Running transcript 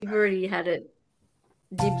you've already had it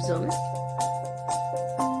dibs on it.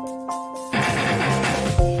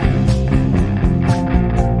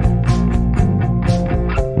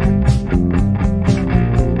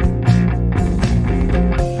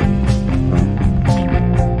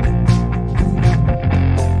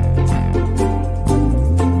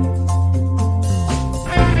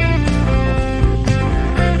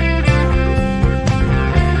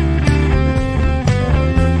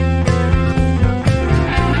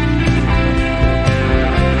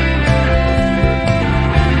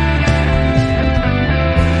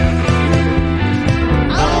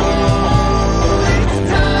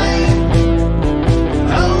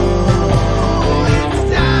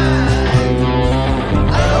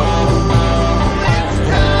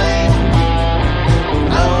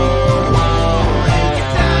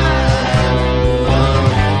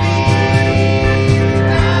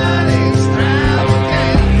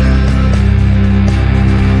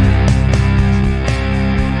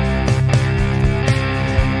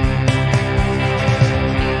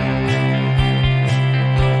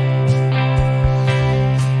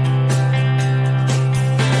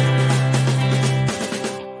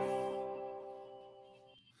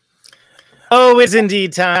 Oh, it's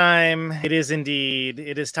indeed time. It is indeed.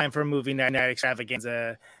 It is time for Movie Night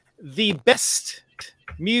Extravaganza. The best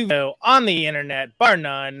movie on the internet, bar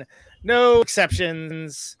none. No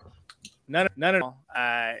exceptions. None at all.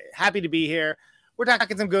 Happy to be here. We're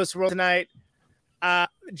talking some Ghost World tonight.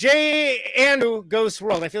 Andrew, Ghost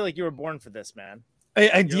World. I feel like you were born for this, man.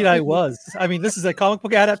 Indeed, I was. I mean, this is a comic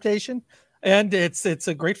book adaptation, and it's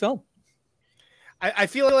a great film. I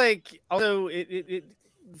feel like, although it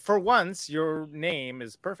for once, your name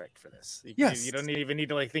is perfect for this. Yes. You don't even need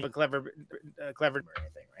to like think of clever or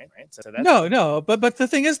anything, right? So that's no. But the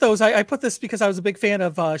thing is, though, is I put this because I was a big fan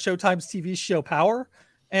of Showtime's TV show Power,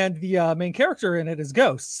 and the main character in it is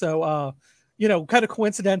Ghost. So, kind of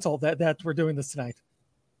coincidental that we're doing this tonight.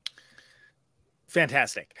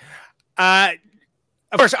 Fantastic. Of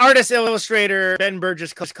course, artist, illustrator, Ben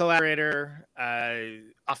Burgess, collaborator,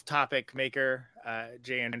 off-topic maker,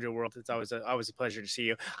 J. Andrew World. It's always a pleasure to see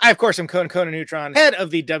you. I, of course, am Conan Neutron, head of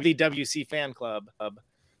the WWC fan club,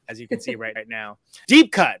 as you can see right now.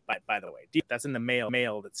 Deep Cut, by the way. That's in the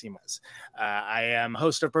mail that seems. I am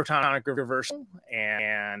host of Protonic Reversal,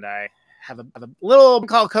 and I have a little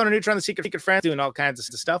called Conan Neutron, the Secret Friends, doing all kinds of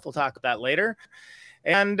stuff. We'll talk about later.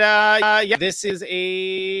 And this is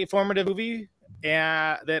a formative movie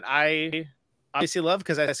that I obviously love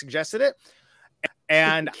because I suggested it.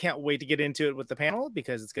 And I can't wait to get into it with the panel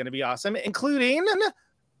because it's going to be awesome, including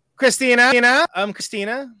Christina.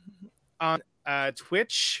 Christina on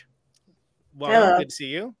Twitch. Well, hello. Good to see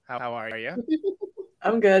you. How are you?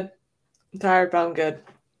 I'm good. I'm tired, but I'm good.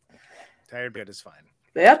 Tired, but it's fine.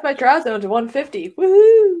 They upped my trial zone to 150.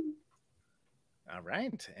 Woohoo! All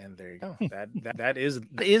right, and there you go. That is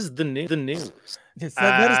the news. Yes,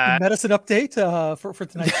 that is the medicine update for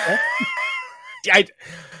tonight's show.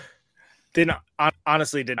 I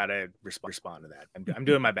honestly did not respond to that. I'm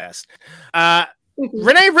doing my best.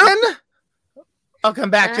 Renee Ruin, welcome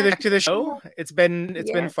back to the show. It's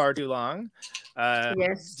been far too long.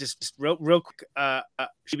 Yes. Just real quick.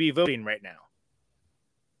 Should be voting right now.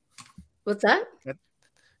 What's that?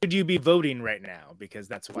 Should you be voting right now? Because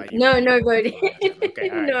that's why. No voting. Okay,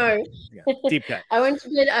 right. No. Yeah. Deep cut. I went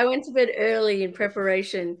to bed early in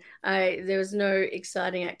preparation. There was no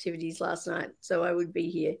exciting activities last night, so I would be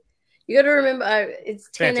here. You got to remember, it's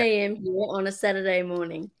 10 a.m. here on a Saturday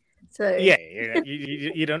morning. So yeah,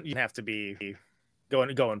 you don't have to be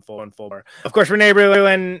going full. Of course, Renee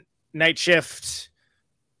Ruin, Night Shift.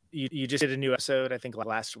 You just did a new episode, I think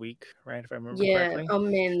last week, right? If I remember correctly. Yeah,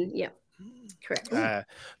 men. Yeah, correct.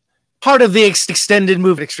 Part of the extended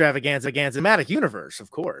movie extravaganza, Cinematic Universe,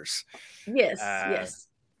 of course. Yes.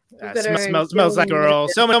 Smells like a girl.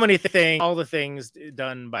 So many things, all the things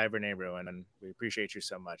done by Renee Ruin, and we appreciate you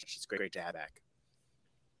so much. It's great to have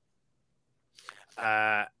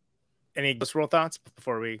back. Any Ghost World thoughts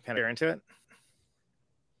before we kind of get into it?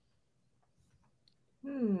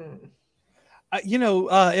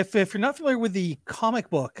 If you're not familiar with the comic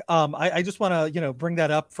book, I just want to bring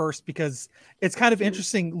that up first because it's kind of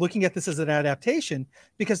interesting looking at this as an adaptation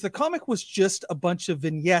because the comic was just a bunch of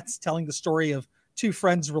vignettes telling the story of two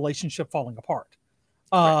friends' relationship falling apart.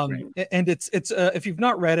 Right. And it's if you've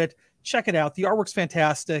not read it, check it out. The artwork's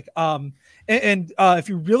fantastic. And if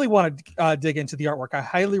you really want to dig into the artwork, I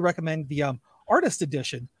highly recommend the artist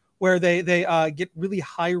edition where they get really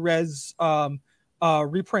high res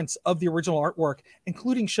reprints of the original artwork,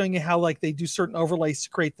 including showing you how like they do certain overlays to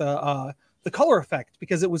create the color effect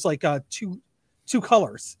because it was like two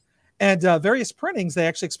colors. And various printings, they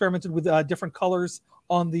actually experimented with different colors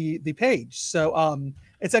on the page. So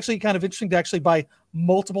it's actually kind of interesting to actually buy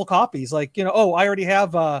multiple copies. Like, I already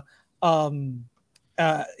have this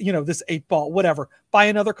 8-ball, whatever. Buy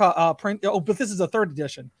another print. Oh, but this is a 3rd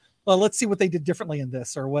edition. Well, let's see what they did differently in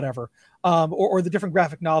this or whatever. Or the different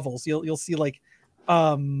graphic novels. You'll see like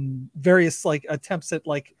various like attempts at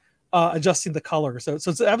like adjusting the color. So it's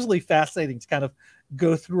absolutely fascinating to kind of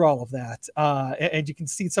go through all of that. And you can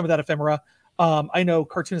see some of that ephemera. I know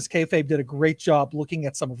Cartoonist Kayfabe did a great job looking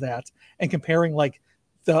at some of that and comparing like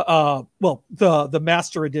the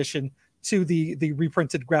master edition to the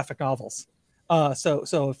reprinted graphic novels. So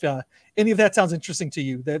if any of that sounds interesting to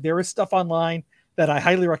you, there is stuff online that I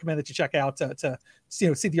highly recommend that you check out to see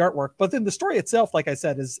the artwork. But then the story itself, like I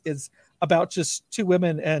said, is about just 2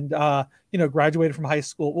 women and graduated from high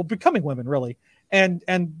school, well, becoming women really, and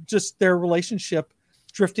just their relationship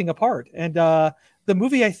drifting apart. And the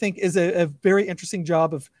movie, I think, is a very interesting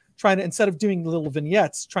job of trying to, instead of doing little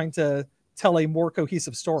vignettes, trying to tell a more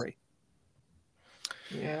cohesive story.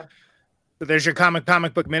 Yeah. So there's your comic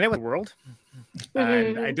book minute with the world.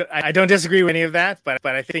 I don't disagree with any of that, but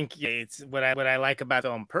I think it's what I like about the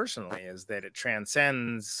film personally is that it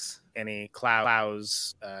transcends any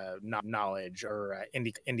Klaus knowledge or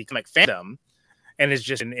indie comic fandom, and is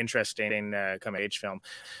just an interesting coming age film.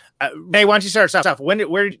 Ray, why don't you start us off? What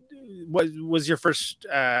was your first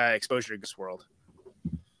exposure to this world?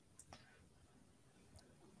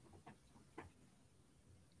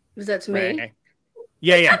 Was that to me? Ray?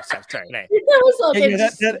 Yeah. Sorry. Ray. That was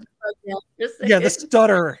like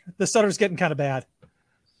the stutter's getting kind of bad.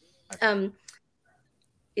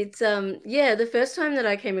 It's the first time that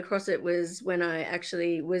I came across it was when I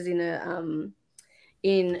actually was in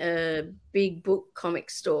a big book comic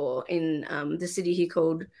store in the city here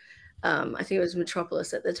called I think it was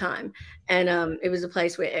Metropolis at the time, and it was a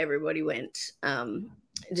place where everybody went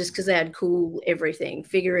just because they had cool everything,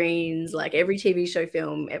 figurines, like every TV show,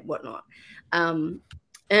 film, and whatnot. And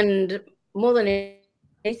more than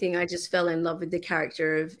anything, I just fell in love with the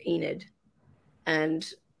character of Enid, and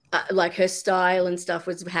like her style and stuff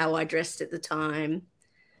was how I dressed at the time,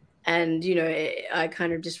 and I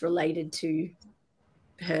kind of just related to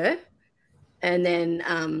her. And then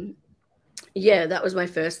that was my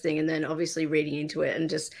first thing. And then obviously reading into it and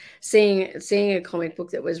just seeing a comic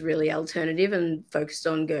book that was really alternative and focused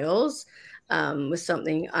on girls was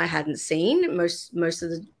something I hadn't seen. Most of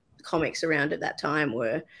the comics around at that time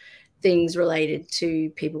were things related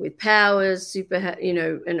to people with powers,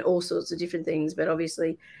 and all sorts of different things. But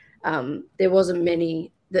obviously there wasn't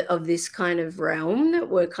many of this kind of realm that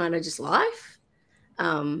were kind of just life.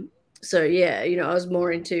 So I was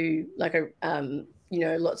more into like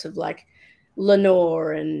lots of like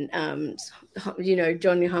Lenore and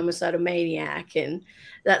John Homicidal Maniac, and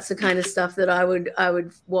that's the kind of stuff that I would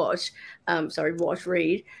watch,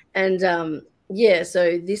 read. And so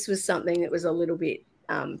this was something that was a little bit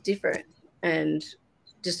different and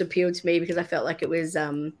just appealed to me because I felt like it was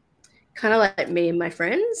kind of like me and my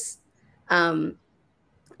friends. So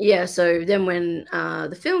then when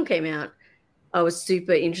the film came out, I was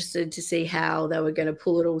super interested to see how they were going to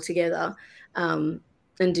pull it all together and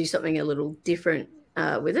do something a little different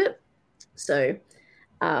with it. So,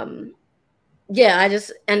 and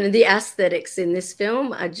the aesthetics in this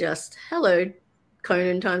film are just, hello,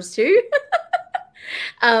 Conan times 2.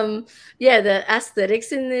 The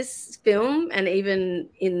aesthetics in this film and even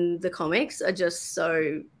in the comics are just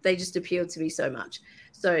they just appealed to me so much.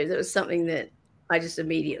 So that was something that I just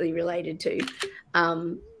immediately related to.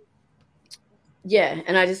 And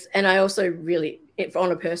I also really,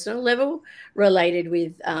 on a personal level, related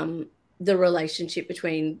with the relationship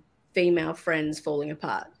between female friends falling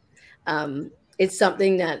apart. It's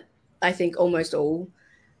something that I think almost all,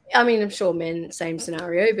 I'm sure men, same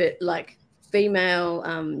scenario, but like female,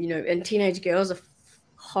 and teenage girls are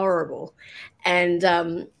horrible. And,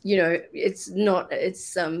 I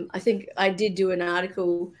think I did do an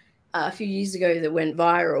article a few years ago that went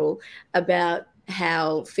viral about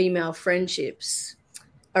how female friendships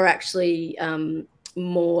are actually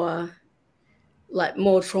more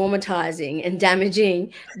traumatizing and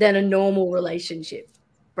damaging than a normal relationship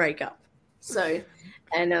breakup. So,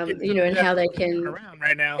 and and how they can around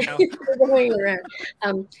right now, going around,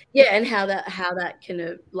 and how that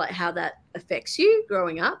can how that affects you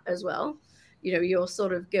growing up as well. Your girls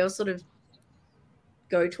sort of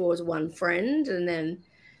go towards one friend, and then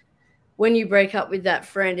when you break up with that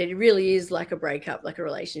friend, it really is like a breakup, like a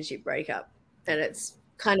relationship breakup, and it's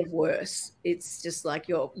kind of worse. It's just like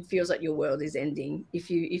it feels like your world is ending if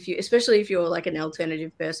you especially if you're like an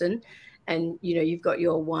alternative person and you've got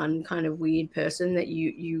your one kind of weird person that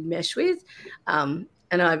you mesh with. And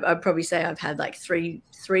I'd probably say I've had like three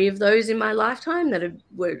of those in my lifetime that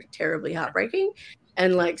were terribly heartbreaking.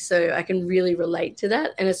 And like, so I can really relate to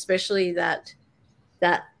that. And especially that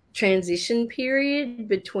transition period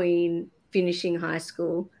between finishing high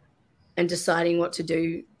school and deciding what to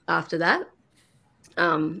do after that.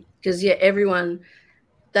 Because everyone,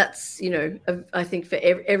 that's, I think for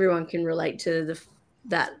everyone can relate to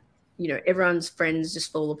that, everyone's friends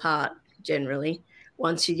just fall apart generally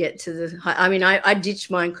once you get to the, I mean, I ditched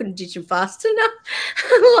mine, couldn't ditch them fast enough.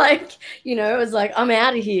 Like, it was like, I'm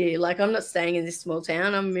out of here. Like, I'm not staying in this small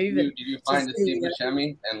town. I'm moving. Did you find a Steve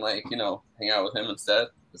Buscemi and like, hang out with him instead?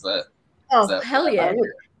 Is that hell yeah.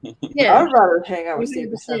 Yeah. I would rather hang out with Steve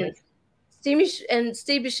Buscemi.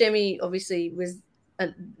 Steve Buscemi obviously was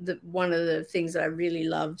one of the things that I really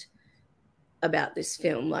loved about this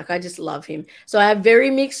film. Like, I just love him. So I have very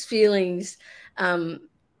mixed feelings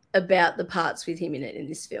about the parts with him in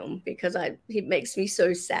this film, because it makes me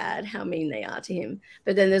so sad how mean they are to him.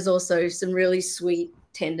 But then there's also some really sweet,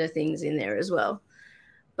 tender things in there as well.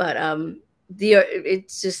 But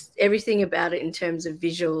it's just everything about it in terms of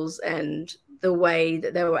visuals and the way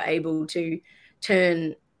that they were able to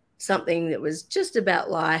turn something that was just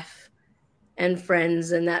about life and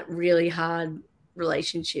friends and that really hard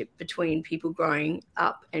relationship between people growing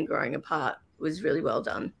up and growing apart was really well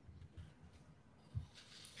done.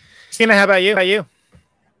 Christina, how about you?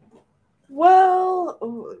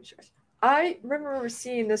 Well, I remember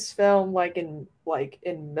seeing this film like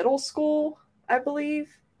in middle school, I believe.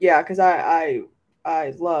 Yeah, because I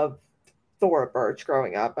love Thora Birch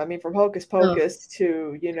growing up. I mean, from Hocus Pocus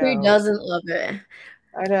to who doesn't love it?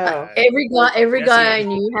 I know. Every guy I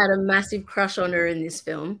knew had a massive crush on her in this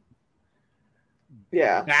film.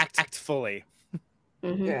 Yeah. Act fully.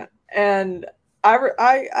 Mm-hmm. Yeah. And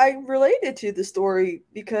I related to the story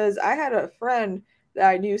because I had a friend that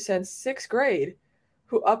I knew since 6th grade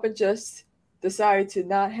who up and just decided to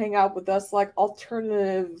not hang out with us like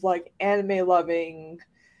alternative, like anime loving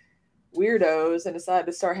weirdos, and decided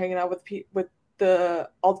to start hanging out with the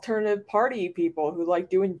alternative party people who like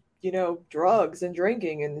doing drugs and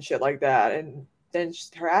drinking and shit like that. And then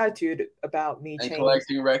her attitude about me changed.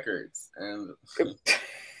 Collecting records and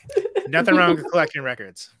nothing wrong with collecting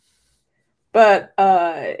records. But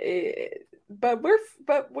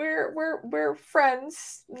we're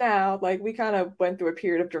friends now. Like, we kind of went through a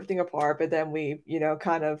period of drifting apart, but then we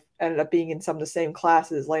kind of ended up being in some of the same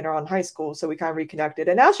classes later on in high school, so we kind of reconnected.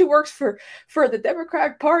 And now she works for the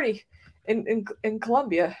Democratic Party in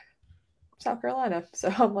Columbia, South Carolina.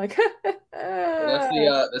 So I'm like,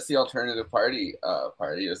 that's the alternative party,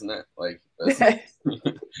 isn't it? Like,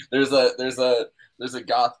 there's a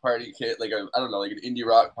goth party kid, like I don't know, like an indie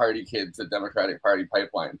rock party kid to Democratic Party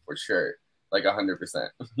pipeline for sure, like 100%.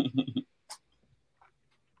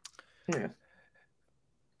 Yeah.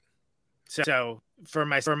 So for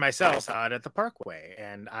myself, I saw it at the Parkway,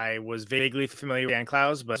 and I was vaguely familiar with Dan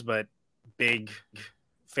Clowes, but big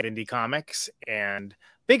fan of indie comics and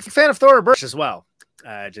big fan of Thora Birch as well.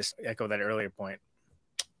 Just echo that earlier point.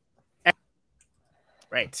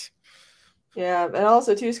 Right. Yeah, and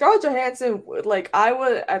also too, Scarlett Johansson. Like,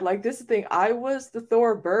 this is the thing. I was the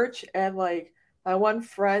Thora Birch, and like my one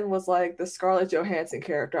friend was like the Scarlett Johansson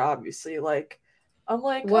character. Obviously, like I'm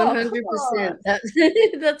like 100%.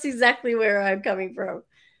 That's exactly where I'm coming from.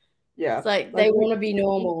 Yeah, it's like they want to be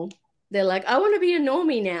normal. They're like, I want to be a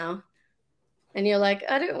normie now, and you're like,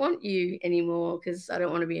 I don't want you anymore because I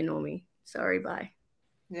don't want to be a normie. Sorry, bye.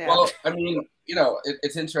 Yeah. Well, I mean,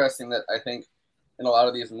 it's interesting that I think in a lot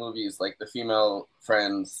of these movies, like the female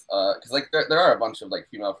friends, because like there are a bunch of like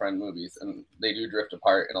female friend movies, and they do drift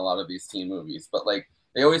apart in a lot of these teen movies, but like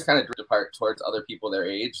they always kind of drift apart towards other people their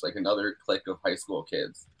age, like another clique of high school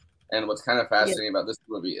kids. And what's kind of fascinating about this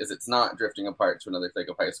movie is it's not drifting apart to another clique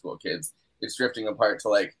of high school kids. It's drifting apart to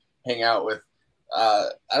like hang out with,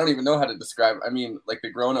 I don't even know how to describe. I mean, like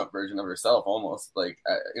the grown-up version of herself, almost like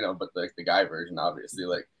but like the guy version, obviously,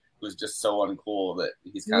 like who's just so uncool that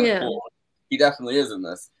he's kind of cool. He definitely is in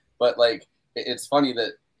this, but like it's funny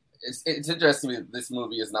that it's interesting that this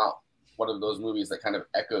movie is not one of those movies that kind of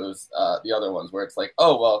echoes the other ones, where it's like,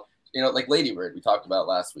 oh well, like Lady Bird we talked about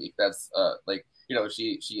last week. That's like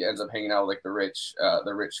she ends up hanging out with like the rich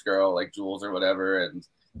girl like Jules or whatever, and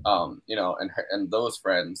and those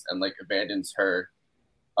friends, and like abandons her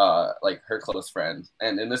like her close friend.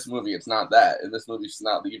 And in this movie, it's not that. In this movie, she's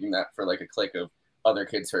not leaving that for like a clique of other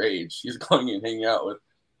kids her age. She's going and hanging out with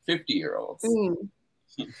 50-year-olds.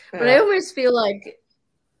 But I almost feel like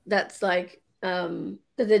that's like that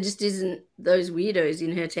there just isn't those weirdos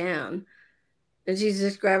in her town. And she's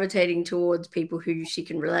just gravitating towards people who she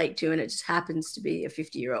can relate to, and it just happens to be a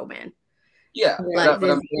 50-year-old man. Yeah, like,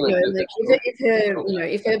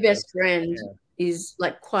 if her best friend is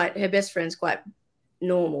like her best friend's quite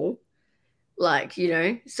normal, like,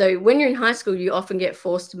 so when you're in high school, you often get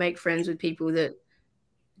forced to make friends with people that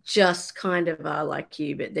just kind of are like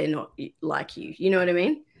you, but they're not like you. You know what I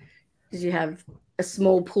mean? Because you have a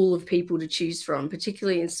small pool of people to choose from,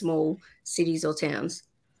 particularly in small cities or towns.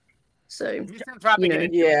 So,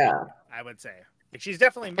 yeah, I would say she's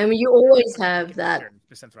definitely. And you always have that.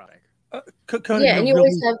 Misanthropic. And you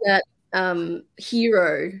always have that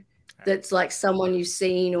hero that's like someone you've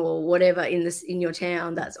seen or whatever in your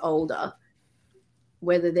town that's older,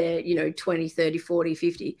 whether they're 20, 30, 40,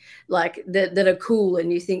 50, like that are cool,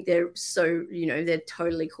 and you think they're so they're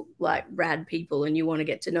totally cool, like rad people, and you want to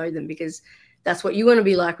get to know them because that's what you want to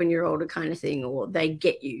be like when you're older, kind of thing, or they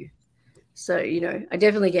get you. So I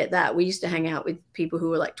definitely get that. We used to hang out with people who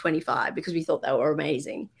were like 25 because we thought they were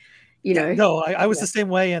amazing. No, I was the same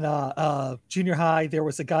way in junior high. There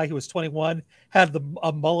was a guy who was 21, had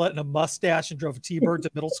a mullet and a mustache, and drove a T-Bird to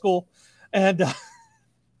middle school, and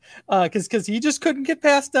because he just couldn't get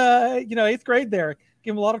past 8th grade there,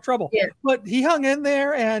 gave him a lot of trouble. Yeah. But he hung in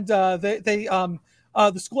there, and the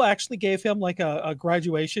school actually gave him like a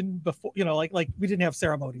graduation before, like we didn't have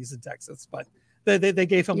ceremonies in Texas, but they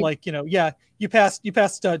gave him you passed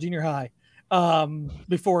junior high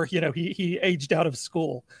before he aged out of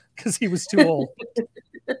school because he was too old.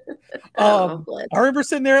 I remember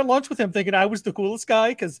sitting there at lunch with him thinking I was the coolest guy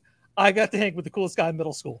because I got to hang with the coolest guy in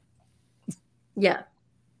middle school. Yeah.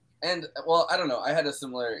 And well, I don't know. I had a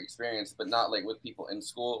similar experience, but not like with people in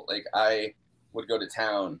school. Like I would go to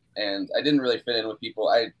town and I didn't really fit in with people.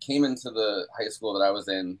 I came into the high school that I was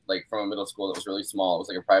in, like from a middle school that was really small. It was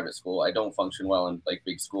like a private school. I don't function well in like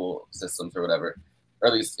big school systems or whatever, or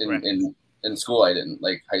at least in school I didn't,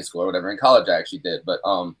 like high school or whatever. In college I actually did, but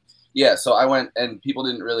yeah. So I went, and people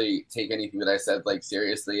didn't really take anything that I said like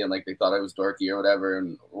seriously, and like they thought I was dorky or whatever,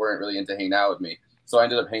 and weren't really into hanging out with me. So I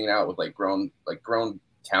ended up hanging out with like grown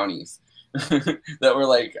townies that were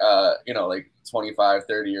like like 25,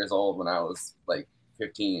 30 years old when I was like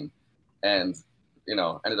 15, and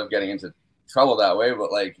ended up getting into trouble that way.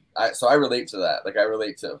 But like I relate to that. Like I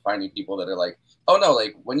relate to finding people that are like, oh no,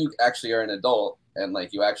 like when you actually are an adult and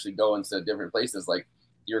like you actually go into different places, like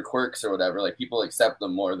your quirks or whatever, like people accept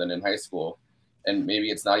them more than in high school. And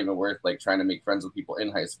maybe it's not even worth like trying to make friends with people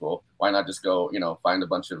in high school. Why not just go find a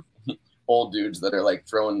bunch of old dudes that are like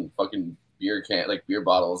throwing fucking beer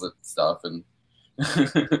bottles at stuff and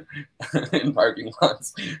in parking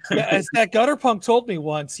lots. Yeah, as that gutter punk told me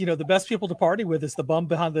once, the best people to party with is the bum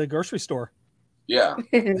behind the grocery store. Yeah.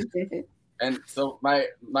 And so my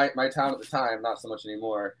town at the time, not so much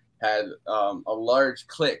anymore, had a large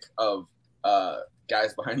clique of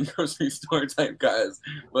guys behind the grocery store type guys,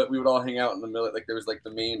 but we would all hang out in the middle. Like there's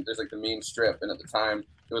the main strip, and at the time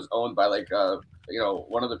it was owned by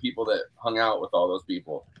one of the people that hung out with all those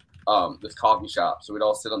people. This coffee shop, so we'd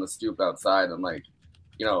all sit on the stoop outside and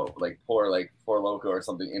pour like Four Loko or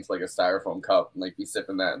something into like a styrofoam cup and like be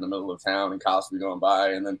sipping that in the middle of town, and cops would be going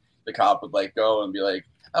by, and then the cop would like go and be like,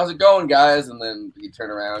 "How's it going, guys?" And then he'd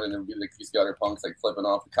turn around and it would be like these gutter punks like flipping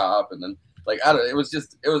off the cop, and then it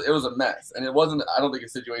was a mess, and it wasn't, I don't think, a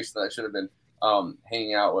situation that I should have been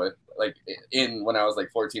hanging out with when I was like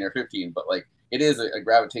 14 or 15, but like it is a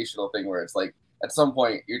gravitational thing where it's like at some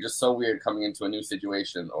point you're just so weird coming into a new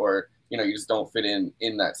situation, or you just don't fit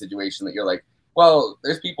in that situation, that you're like, well,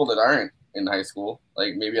 there's people that aren't in high school,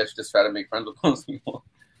 like maybe I should just try to make friends with those people.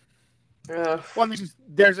 Well, I mean,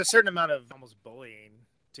 there's a certain amount of almost bullying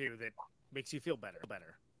too that makes you feel better.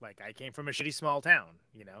 Like I came from a shitty small town,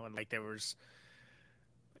 and like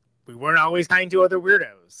we weren't always kind to other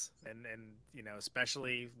weirdos, and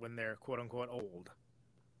especially when they're quote unquote old.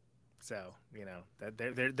 So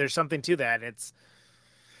that there's something to that. It's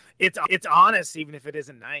honest, even if it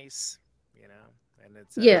isn't nice, and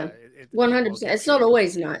it's 100%. It's not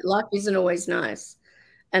always nice. Life isn't always nice,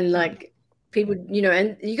 and like people,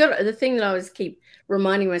 and you got the thing that I always keep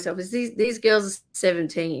reminding myself is these girls are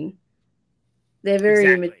 17. They're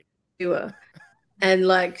very immature, and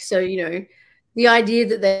like so the idea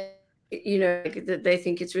that that they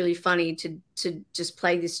think it's really funny to just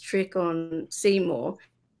play this trick on Seymour.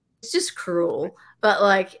 It's just cruel, but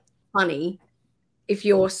like funny if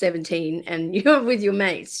you're 17 and you're with your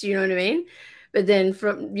mates, you know what I mean? But then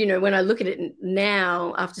from, when I look at it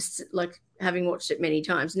now, after like having watched it many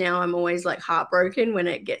times, now I'm always like heartbroken when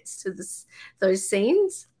it gets to those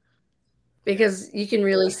scenes, because you can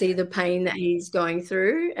really see the pain that he's going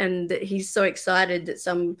through, and that he's so excited that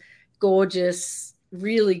some gorgeous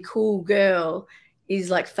really cool girl is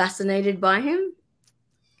like fascinated by him.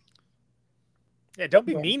 Yeah, don't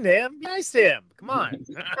be mean to him. Be nice to him. Come on.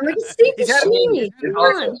 I'm like, Steve Buscemi.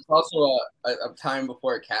 It's also a time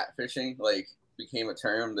before catfishing like became a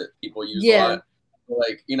term that people use a lot.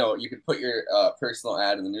 Like, you know, you could put your personal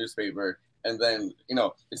ad in the newspaper, and then, you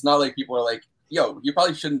know, it's not like people are like, yo, you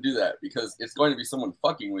probably shouldn't do that because it's going to be someone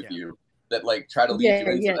fucking with you that like try to lead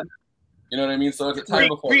you into that. You know what I mean? So it's a time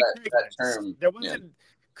before that term. There wasn't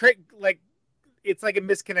like it's like a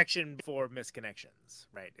misconnection before misconnections,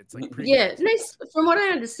 right? It's like from what I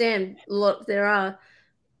understand, there are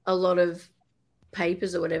a lot of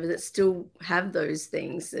papers or whatever that still have those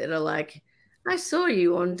things that are like, I saw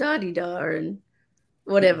you on Da-di-da and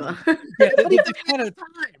whatever. Yeah, it's kind of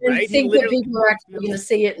right? Think that people are actually going to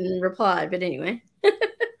see it and reply, but anyway.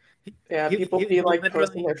 Yeah, people be like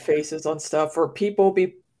posting their faces on stuff, or people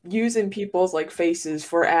be using people's like faces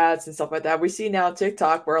for ads and stuff like that. We see now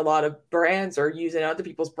TikTok where a lot of brands are using other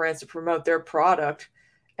people's brands to promote their product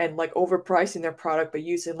and like overpricing their product, but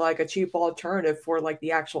using like a cheap alternative for like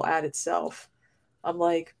the actual ad itself. I'm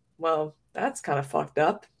like, well, that's kind of fucked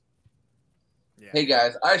up. Yeah. Hey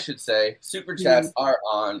guys, I should say super chats are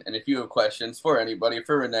on, and if you have questions for anybody,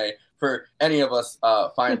 for Renee, for any of us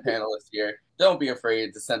fine panelists here, don't be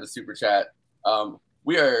afraid to send a super chat.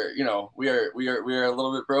 We are a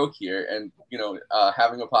little bit broke here, and you know,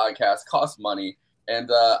 having a podcast costs money, and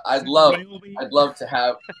I'd love to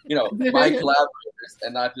have, you know, my collaborators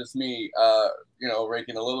and not just me, you know,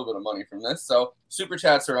 raking a little bit of money from this. So super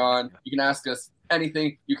chats are on. You can ask us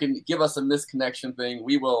anything. You can give us a misconnection thing.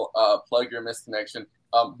 We will plug your misconnection.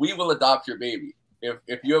 We will adopt your baby.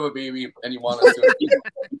 If you have a baby and you want us to, you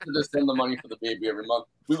can just send the money for the baby every month.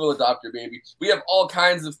 We will adopt your baby. We have all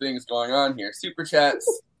kinds of things going on here. Super chats,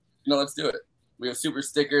 you know, let's do it. We have super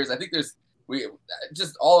stickers. I think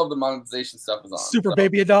just all of the monetization stuff is on. Super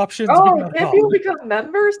baby adoptions. Oh, can people become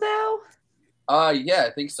members now? Yeah,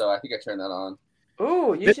 I think so. I think I turned that on.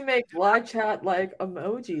 Oh, you should make live chat like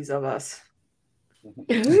emojis of us.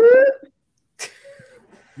 I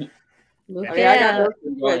got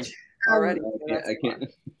those already. I can't.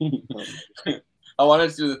 I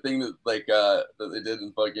wanted to do the thing that like that they did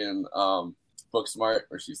in fucking Booksmart,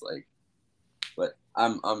 where she's like, but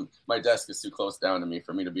I'm my desk is too close down to me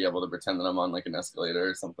for me to be able to pretend that I'm on like an escalator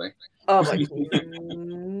or something. Oh my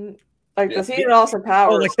like does he need awesome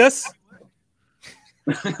powers? Oh, like this?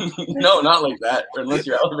 No, not like that. Unless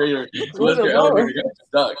your elevator gets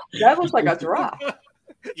stuck. That looks like a drop.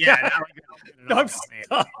 Yeah, no, I'm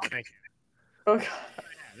stuck. Okay.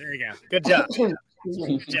 There you go. Good job. Good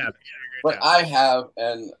job. But I have,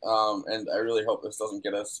 and I really hope this doesn't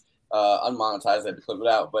get us unmonetized. I had to clip it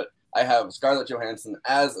out. But I have Scarlett Johansson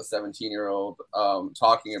as a 17-year-old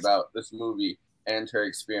talking about this movie and her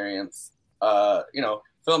experience, you know,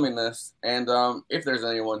 filming this. And if there's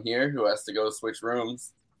anyone here who has to go switch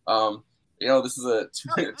rooms, you know, this is a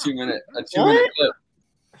two-minute clip.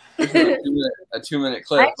 A 2-minute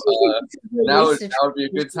clip. Now would be a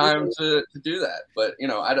good time to do that. But you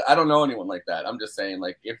know, I don't know anyone like that. I'm just saying,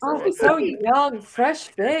 like, if he's so young, fresh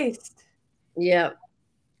faced. Yeah.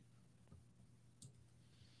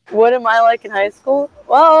 What am I like in high school?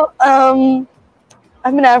 Well, I'm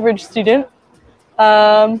an average student.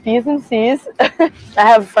 B's and C's. I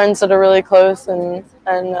have friends that are really close and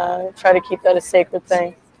try to keep that a sacred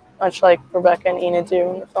thing, much like Rebecca and Ina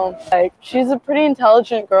do in the film. Like, she's a pretty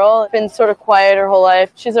intelligent girl, been sort of quiet her whole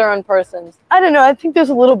life. She's her own person. I don't know, I think there's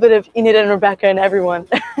a little bit of Enid and Rebecca in everyone.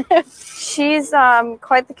 She's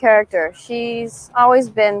quite the character. She's always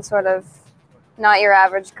been sort of not your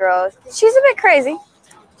average girl. She's a bit crazy.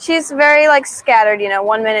 She's very, like, scattered, you know.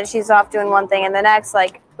 1 minute she's off doing one thing, and the next,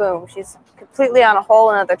 like, boom, she's completely on a whole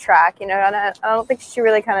another track, you know. And I don't think she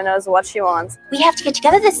really kind of knows what she wants. We have to get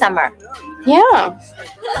together this summer. Yeah.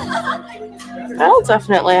 That'll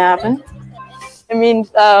definitely happen. I mean,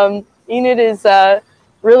 Enid is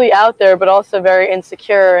really out there, but also very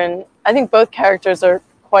insecure, and I think both characters are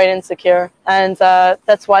quite insecure, and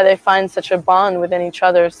that's why they find such a bond within each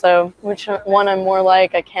other. So which one I'm more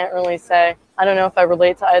like, I can't really say. I don't know if I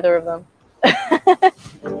relate to either of them.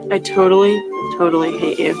 I totally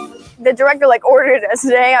hate you. The director, like, ordered us to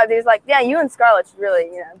hang out. He was like, yeah, you and Scarlett should really,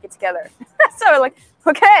 you know, get together. So I was like,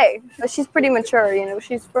 okay. But she's pretty mature, you know.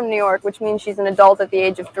 She's from New York, which means she's an adult at the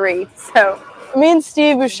age of 3. So me and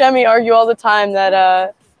Steve Buscemi argue all the time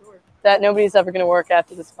that nobody's ever going to work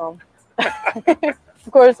after this film.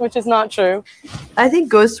 Of course, which is not true. I think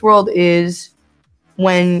Ghost World is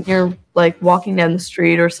when you're, like, walking down the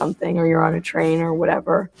street or something, or you're on a train or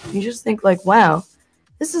whatever. You just think, like, wow,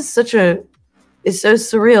 this is such a it's so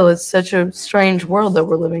surreal. It's such a strange world that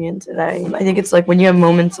we're living in today. I think it's like when you have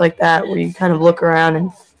moments like that where you kind of look around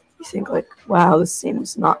and you think like, wow, this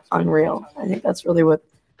seems not unreal. I think that's really what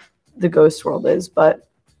the ghost world is, but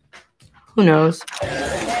who knows?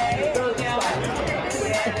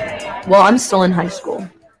 Well, I'm still in high school.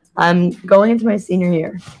 I'm going into my senior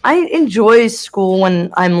year. I enjoy school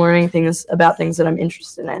when I'm learning things about things that I'm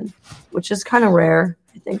interested in, which is kind of rare,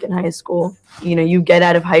 I think, in high school. You know, you get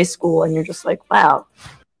out of high school and you're just like, wow.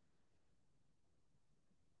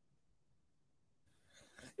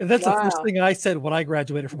 And that's the first thing I said when I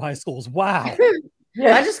graduated from high school is, wow.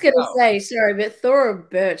 Yeah. I'm just gonna say, sorry, but Thora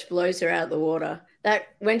Birch blows her out of the water. That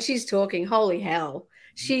when she's talking, holy hell,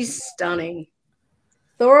 she's stunning.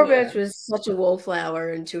 Thora Birch was such a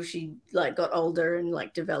wallflower until she like got older and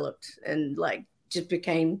like developed and like just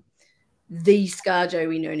became the ScarJo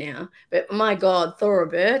we know now. But my God, Thora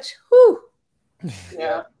Birch, whew.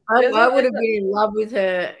 Yeah. I would have been in love with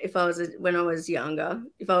her if I was when I was younger.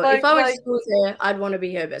 If I went to school with her, I'd want to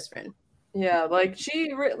be her best friend. Yeah,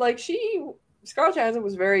 Scarlett Johansson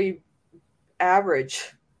was very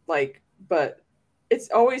average, but it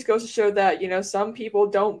always goes to show that, you know, some people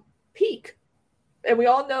don't peak. And we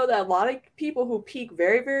all know that a lot of people who peak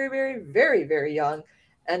very, very, very, very, very young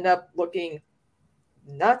end up looking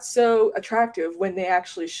not so attractive when they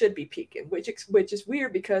actually should be peaking, which is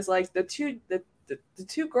weird because like the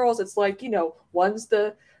two girls, it's like, you know, one's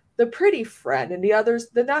the pretty friend and the other's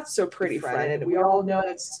the not so pretty friend, and we all know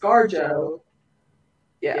that ScarJo.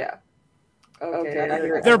 Yeah.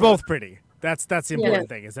 Okay. They're both pretty. That's the important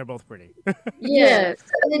thing, is they're both pretty. Yeah.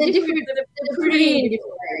 They're different. They're pretty in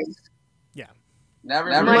different ways. Yeah. Now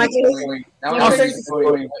we're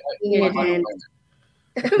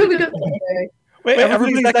Wait,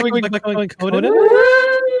 everybody's echoing Conan?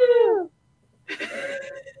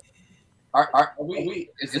 Are we?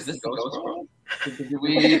 Is this the ghost world? Did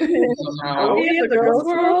we somehow? Are we in the ghost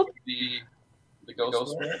world? The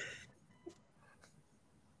ghost world.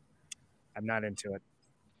 I'm not into it.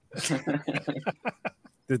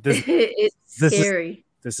 It's scary.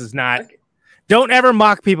 This is not. Don't ever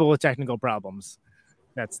mock people with technical problems.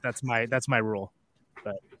 That's my rule.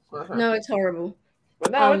 But no, it's horrible.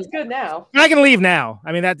 But no, it's good now. I can leave now.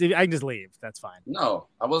 I mean, I can just leave. That's fine. No,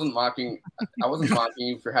 I wasn't mocking. I wasn't mocking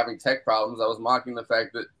you for having tech problems. I was mocking the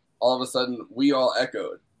fact that all of a sudden we all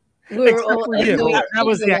echoed. We were all echoing. That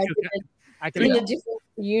was the in a different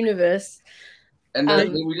universe. And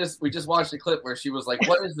then we just watched a clip where she was like,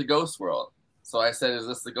 "What is the ghost world?" So I said, "Is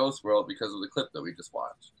this the ghost world?" Because of the clip that we just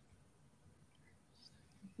watched.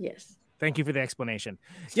 Yes. Thank you for the explanation.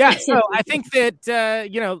 Yeah, so I think that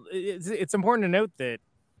it's important to note that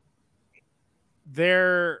there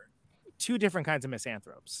are two different kinds of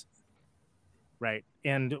misanthropes, right?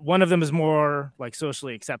 And one of them is more like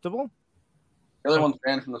socially acceptable. The other one's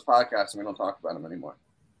banned from this podcast, and we don't talk about him anymore.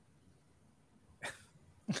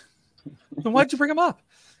 Then why'd you bring him up?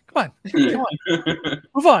 Come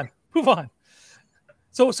on. Move on.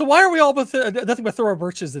 So why are we all with nothing but Thora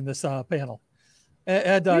Birches in this panel?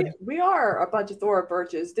 And we are a bunch of Thora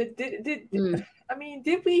Birches. Did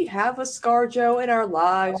we have a ScarJo in our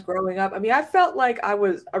lives growing up? I mean, I felt like I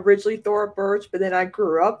was originally Thora Birch, but then I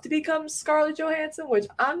grew up to become Scarlett Johansson, which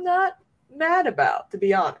I'm not mad about, to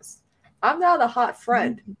be honest. I'm now the hot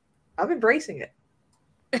friend. I'm embracing it.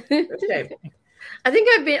 Okay. I think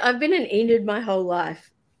I've been an Enid my whole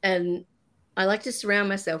life, and I like to surround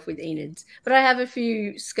myself with Enids. But I have a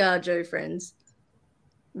few ScarJo friends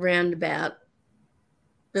roundabout.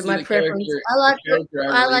 But my preference, I like the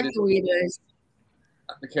weirdos.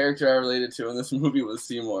 The character I related to in this movie was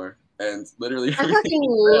Seymour, and literally I fucking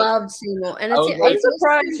loved Seymour. And I'm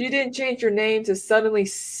surprised you didn't change your name to suddenly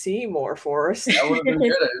Seymour Forrest. That would have been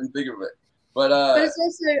good. I didn't think of it, but it's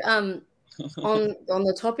also on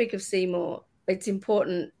the topic of Seymour. It's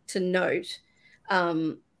important to note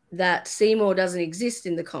that Seymour doesn't exist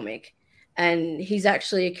in the comic, and he's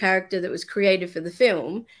actually a character that was created for the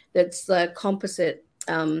film. That's the composite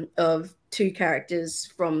of two characters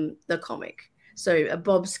from the comic. So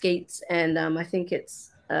Bob Skeets and I think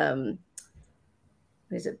it's Bearded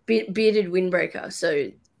Windbreaker.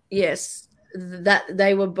 So yes, that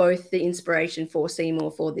they were both the inspiration for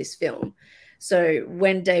Seymour for this film. So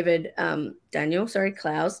when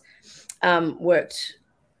Klaus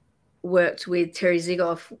worked with Terry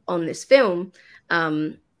Zigoff on this film,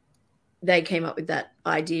 they came up with that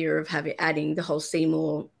idea of adding the whole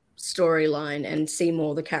Seymour storyline and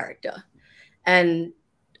Seymour the character. And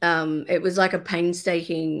it was like a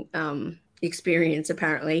painstaking experience,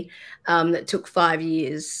 apparently, that took 5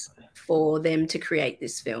 years for them to create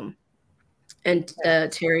this film. and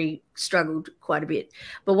Terry struggled quite a bit.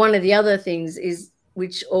 But one of the other things is,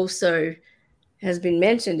 which also has been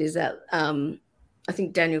mentioned, is that I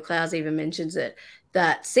think Daniel Clowes even mentions it,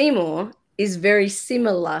 that Seymour is very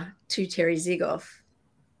similar to Terry Zigoff,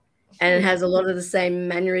 and it has a lot of the same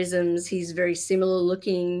mannerisms. He's very similar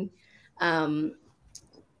looking, and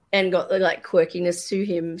got like quirkiness to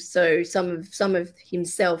him. So some of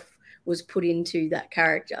himself was put into that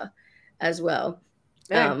character as well.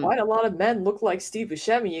 Man, quite a lot of men look like Steve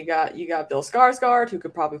Buscemi. You got Bill Skarsgård, who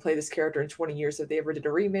could probably play this character in 20 years if they ever did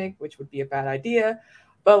a remake, which would be a bad idea.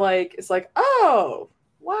 But like, it's like, oh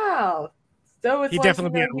wow. So it's he'd like,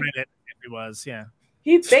 definitely be on Reddit if he was, yeah.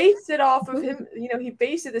 He based it off of him, he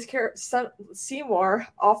based this character Seymour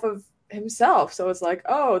off of himself. So it's like,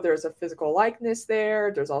 oh, there's a physical likeness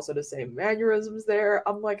there. There's also the same mannerisms there.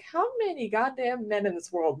 I'm like, how many goddamn men in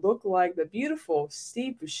this world look like the beautiful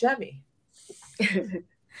Steve Buscemi?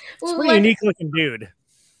 Well, pretty unique looking dude.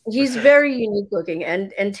 He's very unique looking,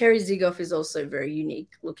 and Terry Zigoff is also very unique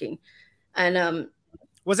looking. And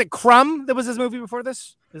was it Crumb that was his movie before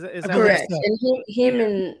this? Is that correct? So? And him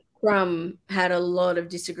and Crumb had a lot of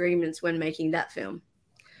disagreements when making that film,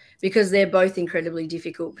 because they're both incredibly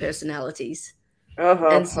difficult personalities.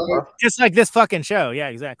 And so, just like this fucking show. Yeah,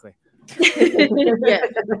 exactly. Yeah.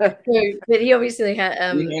 So, but he obviously had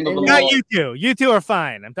not you two. You two are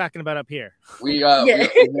fine. I'm talking about up here. We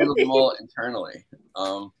handled them all internally.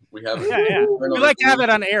 We have we like to have it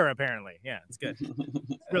on air, apparently. Yeah, it's good.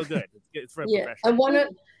 It's real good. It's real professional.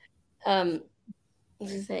 I want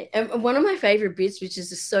to say, one of my favorite bits, which is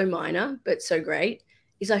just so minor but so great,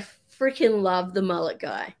 is I freaking love the mullet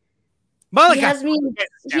guy. He has me in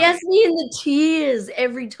the tears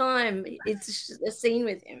every time it's a scene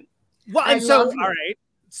with him. Well, and so all right.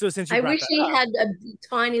 So since you I wish he had a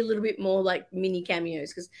tiny little bit more like mini cameos,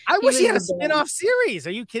 because I wish he had a spin-off series.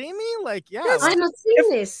 Are you kidding me? Like, yeah, I'm not seeing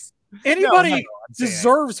this. Anybody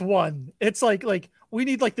deserves one. It's like we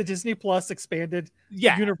need like the Disney Plus expanded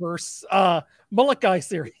universe mullet guy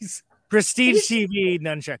series. Prestige TV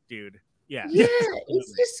nunchuck dude. Yeah,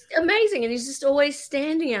 it's just amazing, and he's just always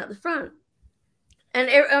standing out the front. And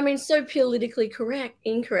I mean, so politically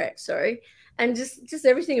incorrect. Sorry, and just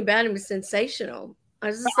everything about him is sensational.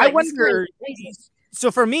 I wonder. So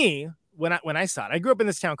for me, when I saw it, I grew up in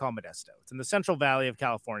this town called Modesto. It's in the Central Valley of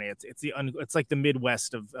California. It's like the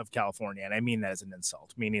Midwest of California, and I mean that as an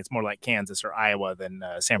insult. Meaning it's more like Kansas or Iowa than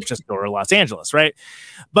San Francisco or Los Angeles, right?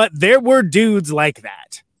 But there were dudes like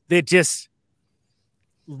that just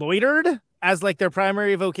loitered as like their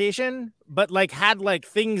primary vocation, but like had like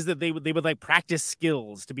things that they would like practice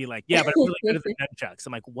skills to be like, yeah, but I'm really good at the nunchucks.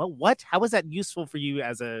 I'm like, well, what? How is that useful for you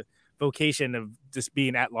as a vocation of just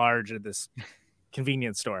being at large at this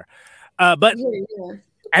convenience store? But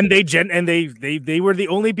and they were the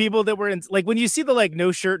only people that were in, like, when you see the like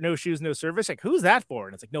no shirt, no shoes, no service, like, who's that for?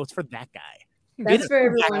 And it's like, no, it's for that guy. That's for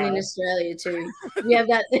everyone in Australia too. We have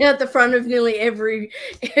that at the front of nearly every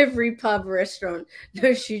pub restaurant.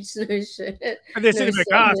 No shoots, no shirt. And they're saying,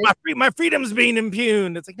 my freedom's being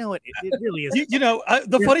impugned. It's like, no, it really is.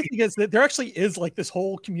 The funny thing is that there actually is like this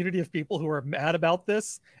whole community of people who are mad about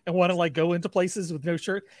this and want to like go into places with no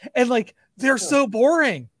shirt, and like they're so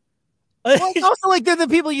boring. Well, it's also like they're the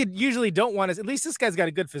people you usually don't want to. At least this guy's got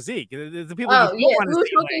a good physique. The people. We were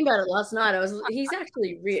talking about it last night. He's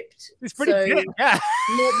actually ripped. He's pretty good. Yeah.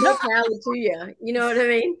 More power to you. You know what I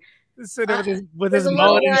mean? So with his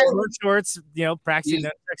mullet and shorts, practicing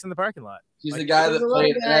nunchucks in the parking lot. He's the guy that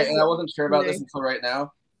played, and I wasn't sure about this until right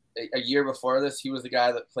now. A year before this, he was the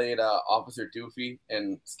guy that played Officer Doofy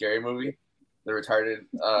in Scary Movie, the retarded,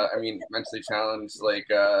 mentally challenged,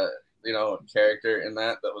 character in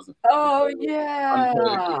that was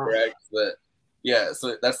correct.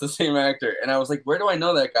 So that's the same actor, and I was like, where do I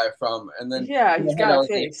know that guy from? And then he's got a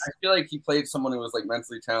face. I feel like he played someone who was like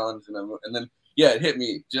mentally challenged, and then it hit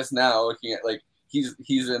me just now looking at like he's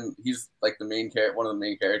like the main character, one of the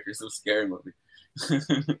main characters of Scary Movie.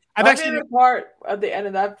 My favorite part at the end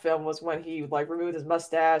of that film was when he like removed his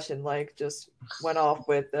mustache and like just went off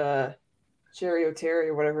with Sherry O'Terry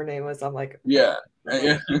or whatever her name was. I'm like,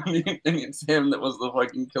 and it's him that was the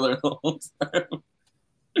fucking killer the whole time.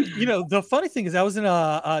 The funny thing is I was in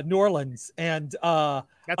New Orleans, and I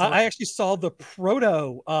actually saw the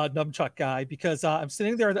proto nunchuck guy, because I'm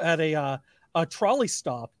sitting there at a trolley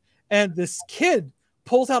stop, and this kid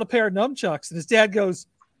pulls out a pair of nunchucks, and his dad goes,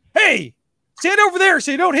 "Hey, stand over there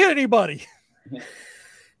so you don't hit anybody."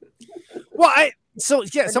 So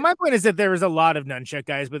my point is that there is a lot of nunchuck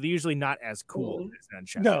guys, but they're usually not as cool as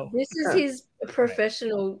nunchuck. No, this is his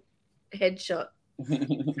professional headshot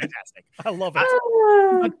Fantastic. I love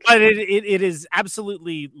it. But it is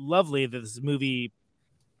absolutely lovely that this movie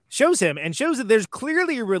shows him and shows that there's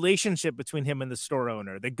clearly a relationship between him and the store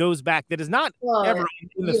owner that goes back, that is not ever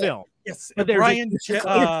in the film. Yes, But Brian.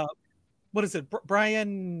 What is it,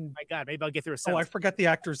 Brian? My God, maybe I'll get through a Oh, sentence. I forgot the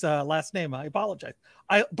actor's last name. I apologize.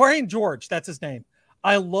 Brian George, that's his name.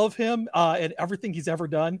 I love him and everything he's ever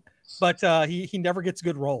done, but he never gets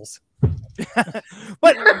good roles.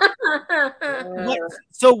 But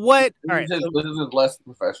so what? All right, This is his less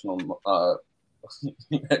professional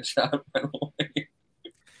headshot, by the way.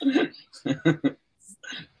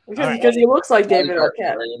 Because he looks like David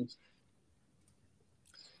Arquette.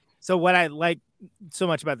 So what I like so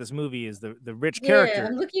much about this movie is the rich character. Yeah,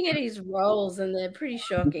 I'm looking at his roles and they're pretty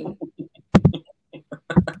shocking.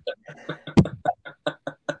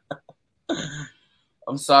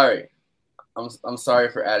 I'm sorry. I'm sorry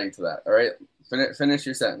for adding to that. All right, finish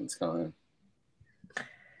your sentence, Conan.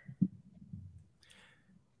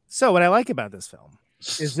 So what I like about this film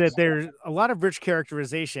is that there's a lot of rich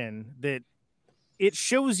characterization that it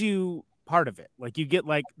shows you part of it. Like you get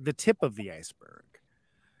like the tip of the iceberg,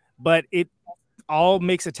 but it all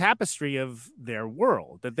makes a tapestry of their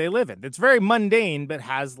world that they live in. It's very mundane, but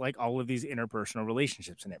has like all of these interpersonal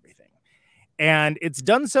relationships and everything. And it's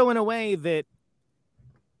done so in a way that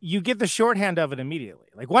you get the shorthand of it immediately.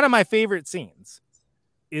 Like one of my favorite scenes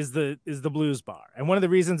is the blues bar. And one of the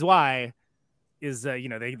reasons why is,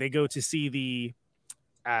 they go to see the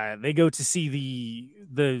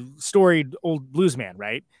storied old blues man,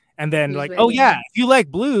 right? And then Blues like, oh man. yeah, if you like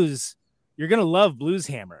blues, you're gonna love Blues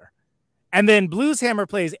Hammer. And then Blues Hammer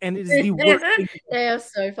plays, and it is the worst thing. They are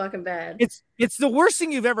so fucking bad. It's the worst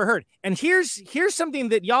thing you've ever heard. And here's something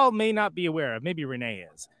that y'all may not be aware of. Maybe Renee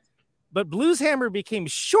is, but Blues Hammer became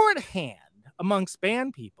shorthand amongst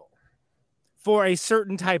band people for a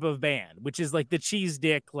certain type of band, which is like the Cheese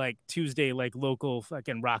Dick, like Tuesday, like local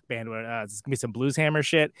fucking rock band. It's gonna be some Blues Hammer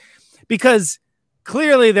shit, because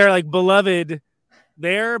clearly they're like beloved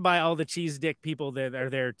there by all the Cheese Dick people that are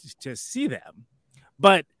there to see them.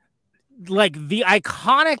 But like the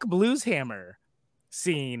iconic Blues Hammer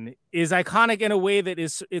scene is iconic in a way that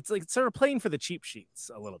it's like sort of playing for the cheap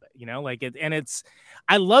sheets a little bit, like it. And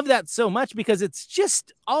I love that so much because it's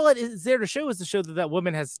just all it is there to show is to show that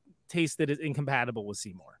woman has taste that is incompatible with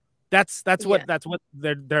Seymour. That's what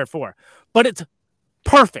they're there for. But it's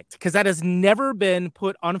perfect because that has never been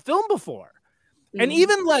put on film before. Mm-hmm. And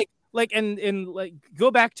even like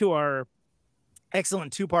go back to our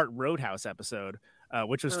excellent 2-part Roadhouse episode,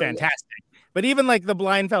 which was fantastic. Yeah. But even like the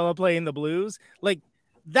blind fella playing the blues, like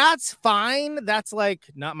that's fine. That's like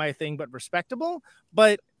not my thing, but respectable.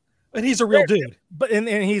 And he's a real dude. But and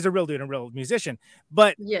he's a real dude, a real musician.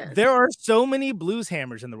 But there are so many blues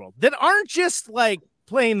hammers in the world that aren't just like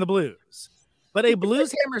playing the blues, but a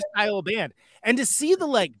blues hammer style band. And to see the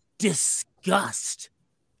like disgust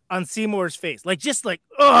on Seymour's face, like just like,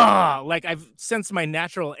 like I've sensed my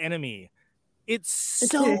natural enemy. It's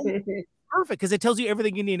so perfect because it tells you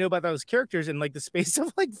everything you need to know about those characters in like the space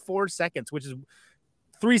of like 4 seconds, which is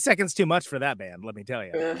 3 seconds too much for that band, let me tell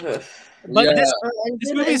you. But this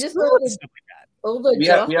movie is full of stuff like that.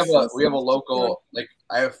 We have a local, like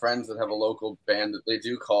I have friends that have a local band that they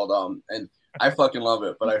do called and I fucking love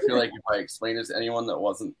it, but I feel like if I explained it to anyone that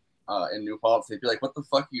wasn't in New Paltz, they'd be like, "What the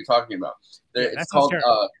fuck are you talking about?"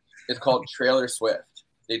 It's called Trailer Swift.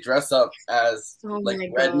 They dress up as like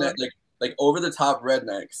redneck, like over the top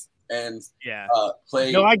rednecks. And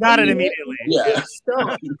play. No, I got it immediately. Yeah.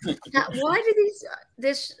 Why do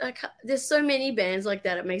there's so many bands like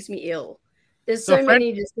that? It makes me ill. There's so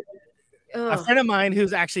many. A friend of mine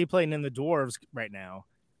who's actually playing in the Dwarves right now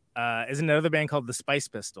is another band called the Spice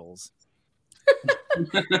Pistols.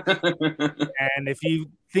 And if you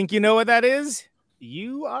think you know what that is,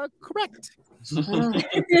 you are correct.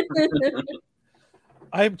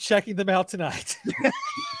 I'm checking them out tonight.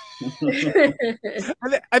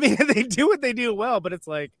 I mean, they do what they do well, but it's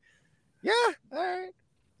like, all right.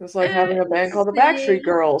 It's like having a band called the Backstreet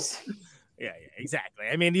Girls. Yeah, exactly.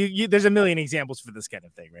 I mean, you there's a million examples for this kind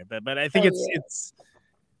of thing, right? But I think it's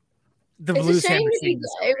the blues.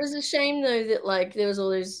 It was a shame though that like there was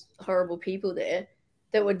all those horrible people there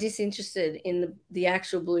that were disinterested in the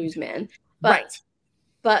actual blues man. But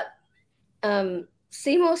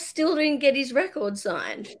Seymour still didn't get his record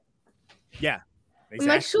signed. Yeah. Exactly.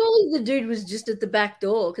 I'm like, surely the dude was just at the back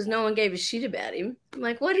door because no one gave a shit about him. I'm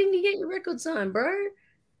like, why didn't you get your record signed, bro?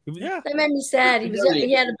 Yeah, that made me sad.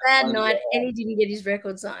 He had a bad night and he didn't get his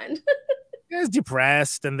record signed. He was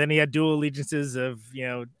depressed, and then he had dual allegiances of,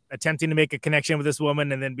 attempting to make a connection with this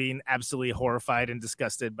woman and then being absolutely horrified and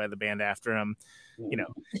disgusted by the band after him.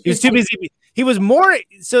 He was too busy. He was more,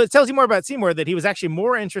 so it tells you more about Seymour, that he was actually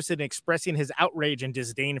more interested in expressing his outrage and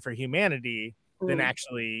disdain for humanity than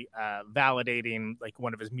actually validating like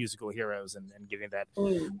one of his musical heroes and getting that,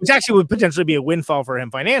 which actually would potentially be a windfall for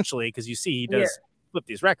him financially, because you see he does flip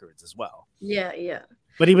these records as well. Yeah.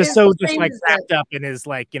 But he was so just like wrapped up in his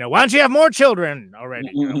like, why don't you have more children already?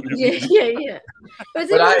 Yeah.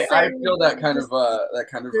 But I feel that kind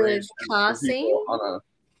of rage car scene on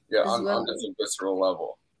just a visceral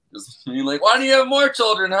level. Just being like, why don't you have more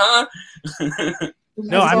children, huh?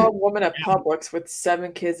 No, I saw a woman at Publix with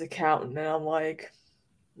 7 kids accountant, and I'm like,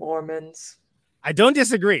 Mormons. I don't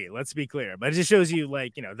disagree. Let's be clear, but it just shows you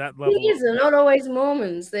like, that level. They're not always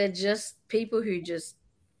Mormons. They're just people who just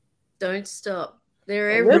don't stop.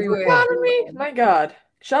 They're everywhere. Economy? My God.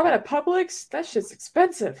 Shopping at Publix? That shit's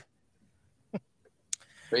expensive.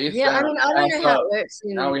 Yeah, I mean, I don't know how it works.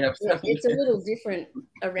 Now we have it's a little different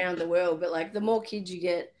around the world, but like the more kids you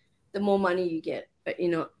get, the more money you get. But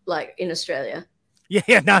like in Australia.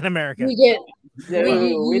 Yeah, not America. We get.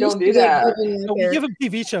 We don't do that. We give them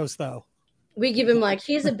TV shows though. We give them like,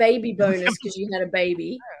 here's a baby bonus because you had a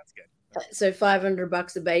baby. That's good. So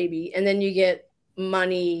 $500 a baby, and then you get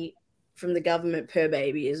money from the government per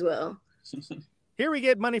baby as well. Here we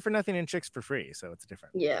get money for nothing and chicks for free, so it's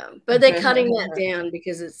different. Yeah, but they're cutting that down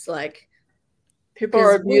because it's like people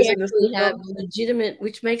are abusing this. We have legitimate,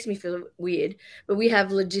 which makes me feel weird, but we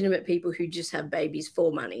have legitimate people who just have babies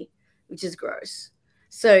for money, which is gross.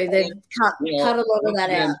 So they've cut a lot of that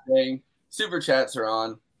out. Super chats are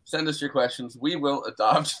on. Send us your questions. We will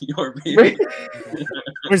adopt your baby.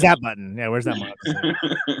 Where's that button? Yeah, where's that button?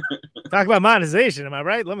 Talk about monetization, am I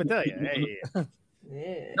right? Let me tell you. Hey.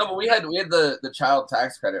 Yeah. No, but we had the child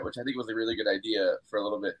tax credit, which I think was a really good idea for a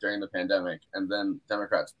little bit during the pandemic, and then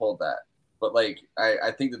Democrats pulled that. But like,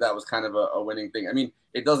 I think that was kind of a winning thing. I mean,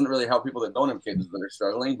 it doesn't really help people that don't have kids that are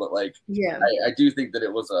struggling, but like, I do think that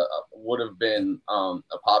it was would have been a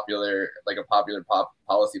popular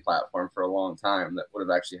policy platform for a long time that would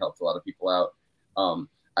have actually helped a lot of people out.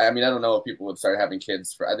 I mean, I don't know if people would start having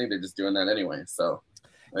kids I think they're just doing that anyway. So.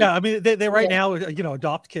 Like, yeah, I mean, they right now,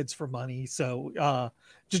 adopt kids for money. So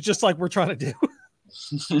just like we're trying to do.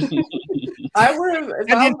 I would have,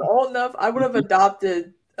 if I was old enough, I would have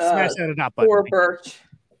adopted poor Birch.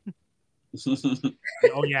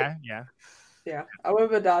 Oh, yeah. Yeah, I would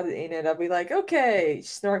have adopted Enid. I'd be like, okay,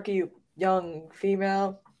 snarky young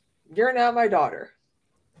female, you're now my daughter.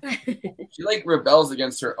 She like rebels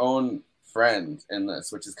against her own friend in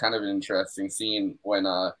this, which is kind of an interesting scene when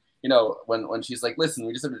when she's like, listen,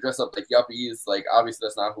 we just have to dress up like yuppies. Like, obviously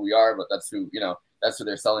that's not who we are, but that's who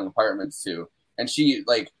they're selling apartments to. And she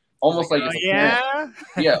like almost like it's a parent.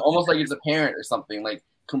 Yeah, almost like it's a parent or something, like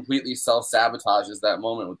completely self-sabotages that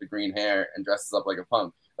moment with the green hair and dresses up like a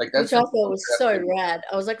punk. Like that's which I thought was so rad.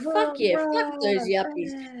 I was like, fuck yeah, fuck those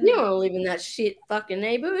yuppies. You don't live in that shit fucking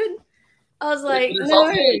neighborhood. I was like, no.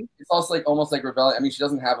 It's also like almost like rebellion. I mean, she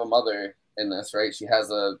doesn't have a mother in this, right? She has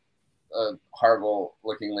a horrible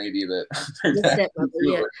looking lady that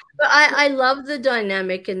yeah. But I love the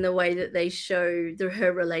dynamic and the way that they show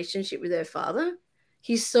her relationship with her father.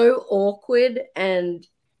 He's so awkward and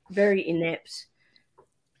very inept.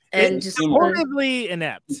 And it's just horribly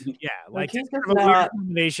inept. Yeah, like it's kind of a weird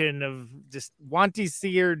combination of just wanting to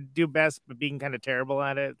see her do best but being kind of terrible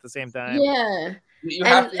at it at the same time. Yeah. You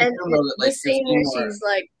have to know that, like, the scene where she's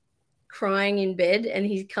like crying in bed and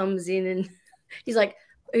he comes in and he's like,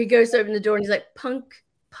 he goes to open the door and he's like,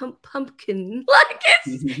 pumpkin. Like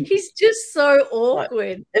he's just so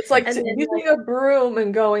awkward. It's like using a broom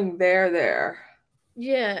and going there.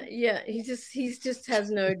 Yeah. He just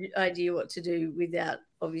has no idea what to do without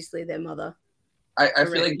obviously their mother. I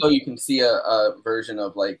feel like though you can see a version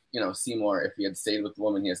of like, Seymour if he had stayed with the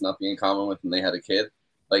woman he has nothing in common with and they had a kid.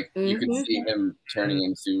 Like you could see him turning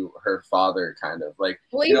into her father, kind of like.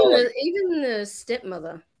 Well, even the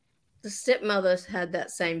stepmother. The stepmother had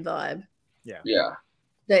that same vibe. Yeah.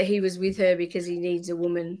 That he was with her because he needs a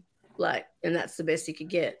woman, and that's the best he could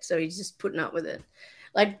get. So he's just putting up with it.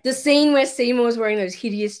 Like the scene where Seymour was wearing those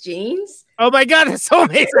hideous jeans. Oh my God, it's so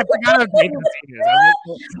amazing! I forgot how big the scene is.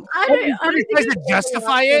 I don't he tries to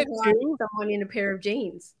justify it too. Someone in a pair of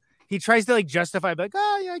jeans. He tries to justify, like,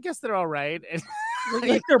 oh yeah, I guess they're all right. And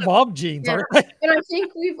like they're mom jeans, aren't they? And I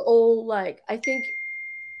think we've all I think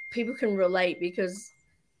people can relate because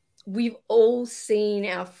we've all seen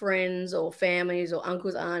our friends or families or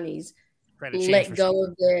uncles, aunties let go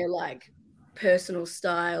of their personal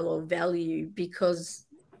style or value because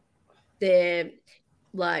they're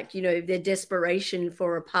like, you know, their desperation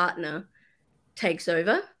for a partner takes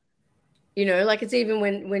over. You know, like it's even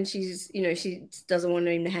when she's, you know, she doesn't want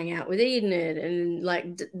him to hang out with Enid, and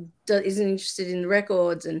like isn't interested in the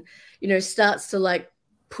records, and, you know, starts to like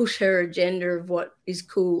push her agenda of what is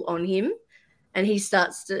cool on him, and he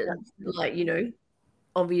starts to like, you know,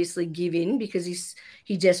 obviously give in because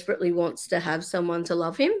he desperately wants to have someone to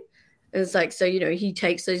love him. And it's like, so, you know, he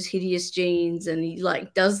takes those hideous genes and he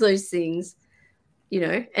like does those things, you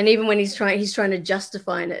know, and even when he's trying to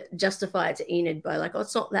justify it to Enid by like, oh,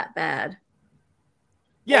 it's not that bad.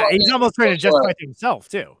 Yeah, he's almost trying to justify it to himself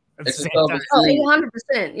too. It's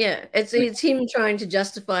 100%. Yeah, it's him trying to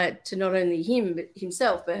justify it to not only him but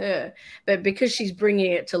himself, but her. But because she's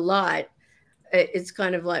bringing it to light, it's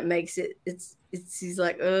kind of like makes it. It's he's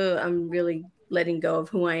like, oh, I'm really letting go of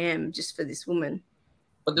who I am just for this woman.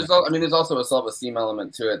 But there's also a self-esteem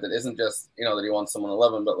element to it that isn't just, you know, that he wants someone to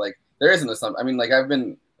love him, but like there isn't a I mean, like I've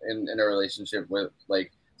been in a relationship with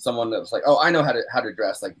like someone that's like, oh, I know how to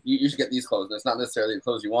dress. Like you should get these clothes, and it's not necessarily the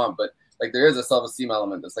clothes you want, but like there is a self-esteem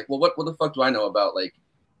element that's like, well, what the fuck do I know about like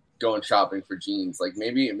going shopping for jeans? Like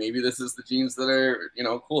maybe this is the jeans that are, you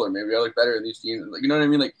know, cooler. Maybe I look better in these jeans. Like, you know what I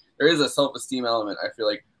mean? Like there is a self-esteem element, I feel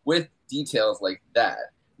like, with details like that,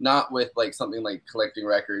 not with like something like collecting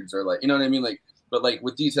records or like, you know what I mean? Like, but like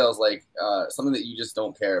with details like something that you just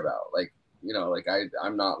don't care about. Like, you know, like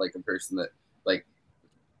I'm not like a person that like,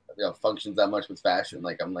 you know, functions that much with fashion.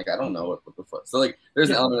 Like I'm like, I don't know what the fuck. So like there's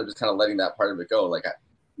an element of just kind of letting that part of it go. Like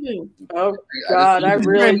oh God, I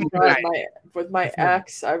really thought with my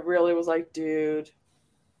ex, I really was like, dude,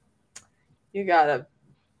 you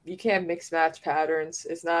can't mix match patterns.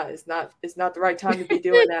 It's not the right time to be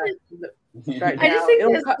doing that right now. I just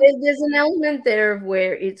think there's an element there of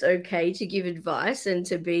where it's okay to give advice and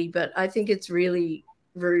to be, but I think it's really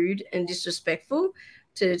rude and disrespectful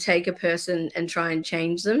to take a person and try and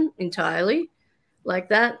change them entirely like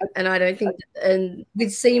that. And I don't think and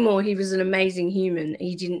with Seymour, he was an amazing human.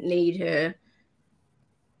 He didn't need her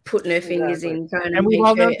putting her fingers in trying to make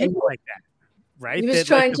her like that, right? He was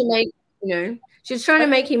trying to make, you know, she was trying to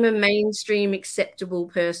make him a mainstream acceptable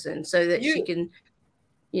person so that she can,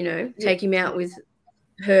 you know, take him out with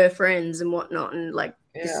her friends and whatnot, and like,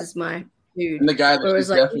 this is my dude. And the guy that she's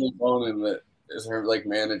definitely phoning that is her like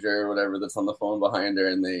manager or whatever that's on the phone behind her,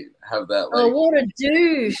 and they have that like, oh, what a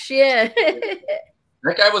douche. Yeah.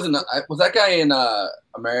 That guy was that guy in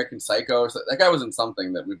American Psycho? That guy was in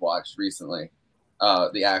something that we've watched recently.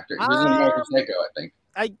 The actor. He was in American Psycho, I think.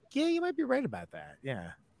 Yeah, you might be right about that.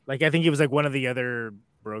 Yeah. Like I think he was like one of the other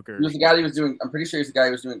brokers. He was the guy he was doing. I'm pretty sure he's the guy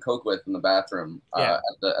he was doing coke with in the bathroom at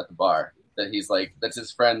the bar. That he's like, that's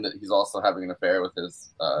his friend that he's also having an affair with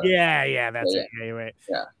his. That's it. Yeah, you're right.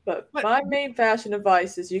 Yeah. But my main fashion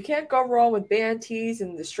advice is you can't go wrong with band tees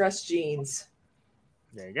and distressed jeans.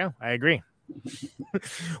 There you go. I agree.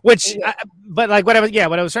 But like what I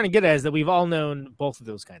was trying to get at is that we've all known both of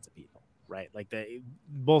those kinds of people, right? Like the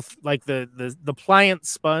pliant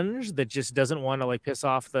sponge that just doesn't want to like piss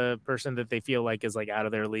off the person that they feel like is like out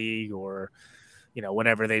of their league or, you know,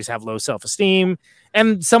 whatever. They just have low self-esteem,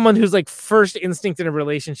 and someone whose like first instinct in a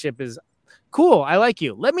relationship is, cool, I like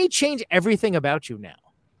you, let me change everything about you now.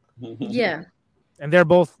 Yeah. And they're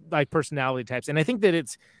both like personality types, and I think that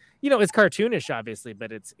it's, you know, it's cartoonish obviously,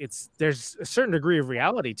 but it's there's a certain degree of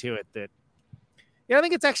reality to it that, yeah, I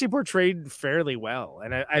think it's actually portrayed fairly well.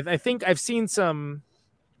 And I think I've seen some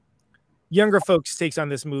younger folks' takes on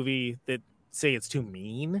this movie that say it's too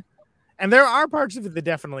mean, and there are parts of it that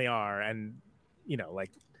definitely are. And, you know,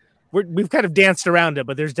 like we've kind of danced around it,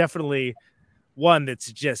 but there's definitely one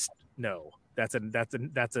that's just no. That's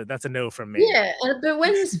a no from me. Yeah, but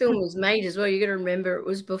when this film was made as well, you got to remember it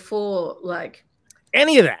was before like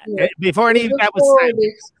any of that. Yeah, before any of that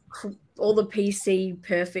was all the PC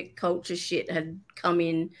perfect culture shit had come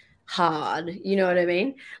in hard. You know what I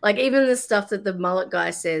mean? Like even the stuff that the mullet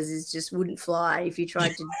guy says is just wouldn't fly if you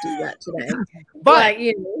tried to do that today. But like,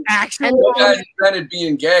 you know, actually, you guys invented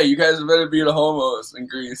being gay. You guys invented being homos in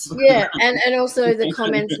Greece. Yeah, and also the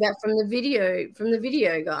comments about from the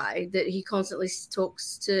video guy that he constantly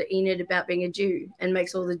talks to Enid about being a Jew and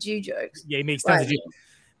makes all the Jew jokes. Yeah, he makes tons of Jew.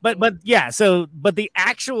 But the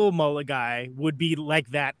actual mullet guy would be like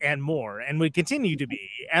that and more, and would continue to be,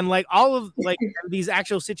 and like all of like these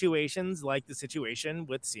actual situations, like the situation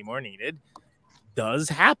with Seymour and Enid, does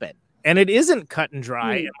happen, and it isn't cut and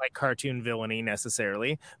dry and like cartoon villainy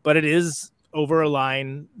necessarily, but it is over a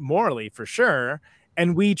line morally for sure,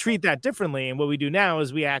 and we treat that differently. And what we do now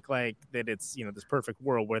is we act like that it's, you know, this perfect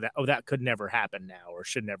world where that could never happen now or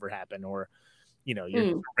should never happen, or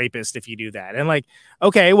you're a rapist if you do that. And like,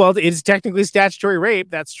 okay, well, it's technically statutory rape.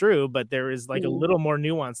 That's true. But there is like a little more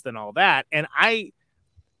nuance than all that. And I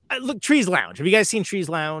look, Trees Lounge. Have you guys seen Trees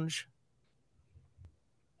Lounge?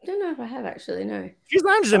 I don't know if I have actually. No. Trees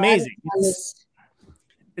Lounge is amazing.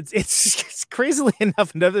 It's crazily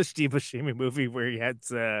enough another Steve Buscemi movie where he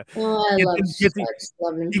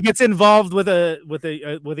he gets involved with a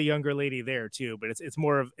younger lady there too, but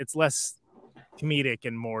it's less comedic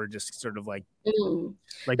and more just sort of like but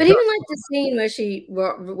even like the scene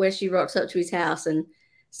where she rocks up to his house and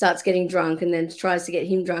starts getting drunk and then tries to get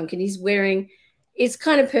him drunk, and it's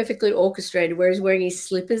kind of perfectly orchestrated where he's wearing his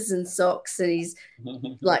slippers and socks and he's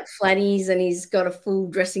like flannies and he's got a full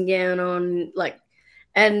dressing gown on, like,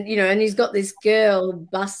 and he's got this girl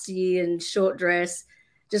busty and short dress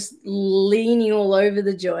just leaning all over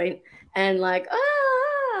the joint and like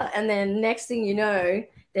and then next thing you know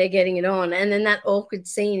they're getting it on, and then that awkward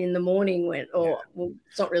scene in the morning it's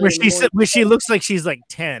not really where she looks like she's like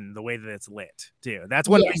 10, the way that it's lit too. That's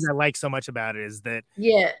one thing I like so much about it, is that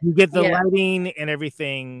you get the lighting and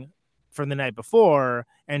everything from the night before,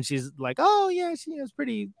 and she's like, oh yeah, she is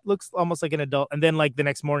pretty, looks almost like an adult, and then like the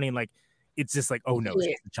next morning, like it's just like, oh no,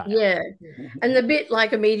 she's a child. And the bit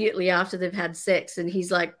like immediately after they've had sex and he's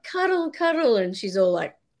like, cuddle, and she's all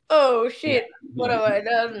like, oh shit, what have I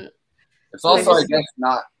done? It's also, I guess,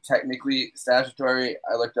 not technically statutory.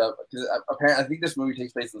 I looked up because apparently I think this movie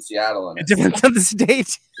takes place in Seattle. And it depends on the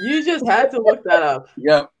state. You just had to look that up.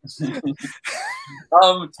 Yep.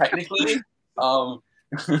 Technically, well,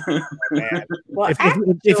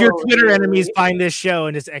 if your Twitter enemies find this show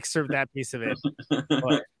and just excerpt that piece of it,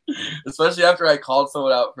 especially after I called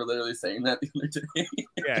someone out for literally saying that the other day.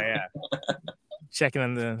 Yeah. Checking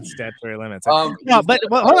on the statutory limits. No, but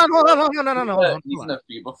hold on. He's a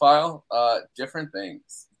phebophile. Different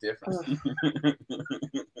things. Different.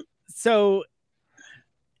 So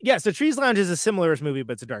Trees Lounge is a similar movie,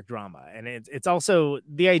 but it's a dark drama, and it's also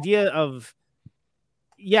the idea of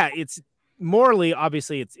it's morally,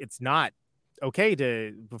 obviously, it's not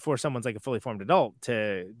okay before someone's like a fully formed adult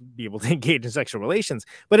to be able to engage in sexual relations,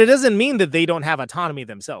 but it doesn't mean that they don't have autonomy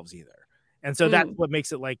themselves either. And so that's what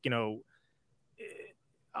makes it like,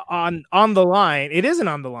 on the line. It isn't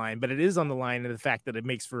on the line, but it is on the line in the fact that it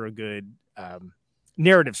makes for a good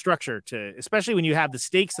narrative structure, especially when you have the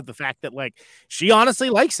stakes of the fact that like she honestly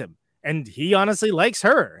likes him and he honestly likes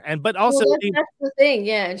her, but also that's the thing,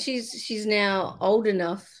 and she's now old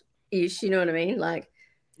enough ish, you know what I mean, like.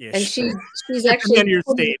 Yeah, and she's actually your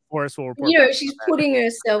state Forrest will report. She's putting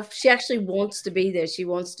herself. She actually wants to be there. She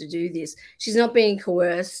wants to do this. She's not being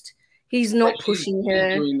coerced. He's not pushing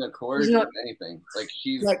her. Doing the coercion or anything. Like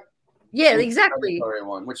she's exactly.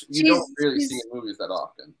 One, which you don't really see in movies that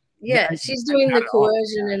often. Yeah, she's doing the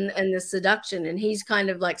coercion and the seduction, and he's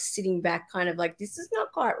kind of like sitting back, kind of like, this is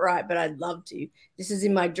not quite right, but I'd love to. This is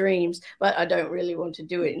in my dreams, but I don't really want to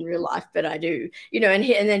do it in real life, but I do.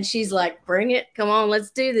 And then she's like, bring it, come on,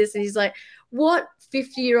 let's do this. And he's like, what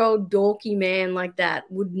 50-year-old dorky man like that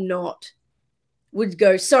would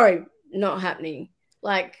go, sorry, not happening.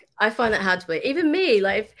 Like, I find that hard to believe. Even me,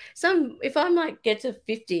 like if I'm like get to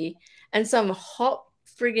 50 and some hot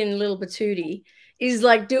friggin' little patootie is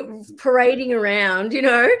like parading around,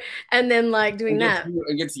 and then like doing that.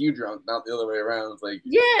 It gets you drunk, not the other way around. It's like,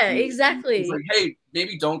 exactly. It's like, hey,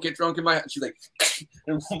 maybe don't get drunk in my house. She's like,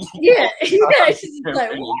 she's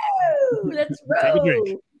like, whoa, let's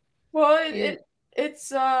roll. Well,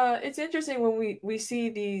 it's interesting when we see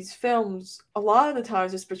these films. A lot of the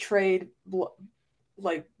times, it's portrayed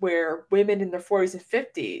like where women in their 40s and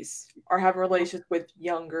 50s are having relations with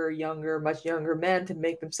much younger men to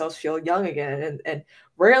make themselves feel young again. And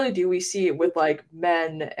rarely do we see it with like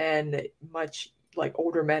men and much like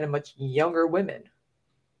older men and much younger women.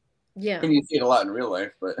 Yeah. I mean, you see it a lot in real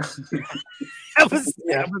life, but I was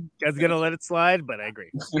gonna let it slide, but I agree.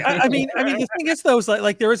 I mean, the thing is, though, is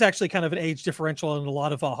like there is actually kind of an age differential in a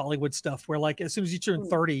lot of Hollywood stuff, where like as soon as you turn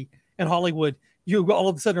 30 in Hollywood, you all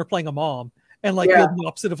of a sudden are playing a mom, and like the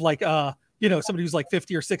opposite of like somebody who's like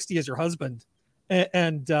 50 or 60 as your husband,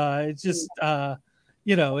 and it's just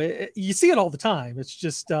you see it all the time. It's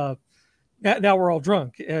just now we're all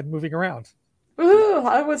drunk and moving around. Ooh,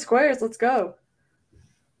 Hollywood Squares, let's go.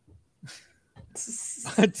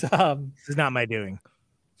 But this is not my doing.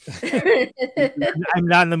 I'm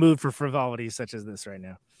not in the mood for frivolity such as this right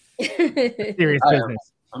now. Serious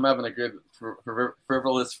business. I'm having a good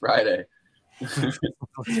frivolous Friday.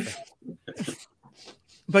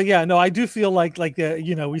 But yeah, no, I do feel like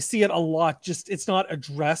we see it a lot. Just it's not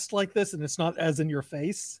addressed like this, and it's not as in your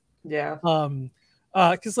face. Yeah.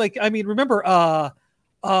 Because like I mean, remember,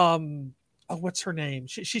 what's her name?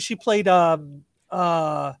 She played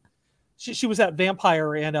she was that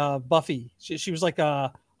vampire in Buffy. She was like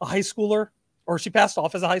a high schooler, or she passed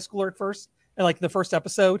off as a high schooler at first, in like the first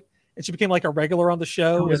episode, and she became like a regular on the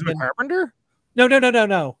show. Elizabeth Carpenter?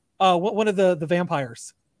 No. One of the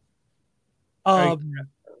vampires.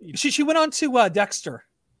 She went on to Dexter.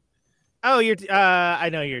 Oh, I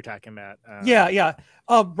know who you're talking about. Yeah.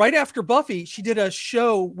 Right after Buffy, she did a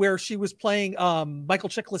show where she was playing Michael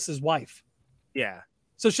Chiklis's wife. Yeah.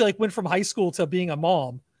 So she like went from high school to being a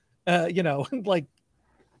mom, like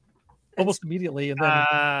almost immediately. And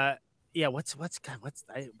then what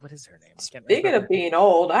is her name? Speaking of being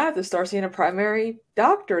old, I have to start seeing a primary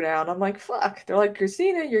doctor now. And I'm like, fuck. They're like,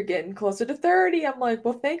 Christina, you're getting closer to 30. I'm like,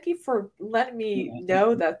 well, thank you for letting me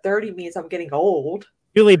know that 30 means I'm getting old.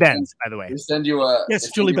 Julie Benz, by the way. They send you a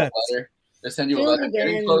Julie Benz. They send you a letter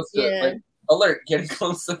getting close to alert, getting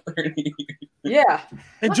close to 30. Yeah.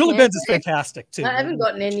 And Julie Benz is fantastic too. I haven't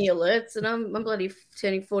gotten any alerts, and I'm bloody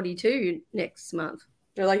turning 42 next month.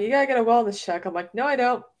 They're like, you gotta get a wellness check. I'm like, no, I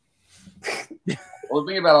don't. Well, the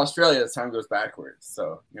thing about Australia is time goes backwards,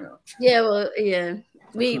 so Yeah, well, yeah.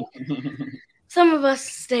 Some of us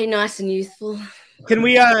stay nice and youthful. Can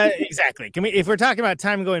we exactly? Can we, if we're talking about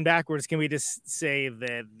time going backwards, can we just say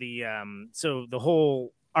that the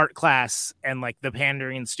whole art class and like the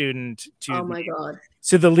pandering student to oh my god,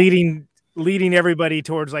 so the leading everybody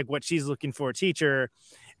towards like what she's looking for, teacher,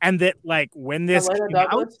 and that like when this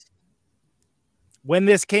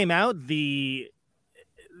came out, the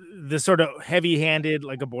sort of heavy-handed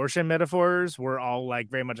like abortion metaphors were all like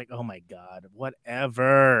very much like, oh my god,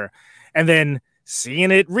 whatever, and then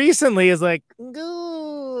seeing it recently is like,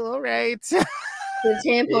 all right. The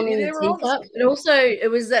tampon in the teacup. And also,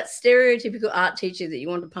 it was that stereotypical art teacher that you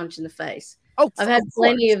want to punch in the face. Oh, I've had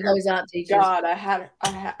plenty of those art teachers. God, I had.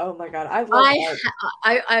 Oh my god, I love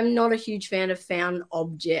art. I'm not a huge fan of found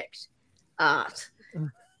object art.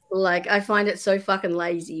 Like, I find it so fucking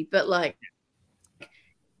lazy. But like,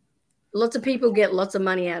 lots of people get lots of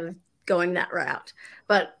money out of going that route.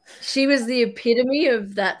 But she was the epitome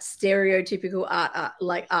of that stereotypical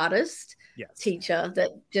artist, teacher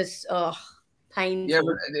that just painful. Yeah,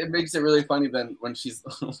 but it makes it really funny then when she's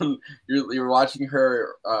when you're watching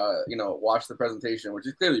her watch the presentation, which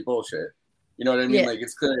is clearly bullshit. You know what I mean? Yeah. Like,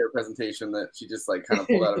 it's clearly a presentation that she just like kind of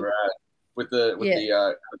pulled out of her ass with the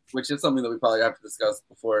which is something that we probably have to discuss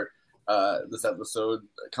before this episode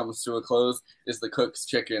comes to a close, is the Cook's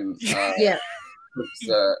Chicken. Yes.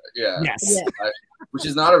 Which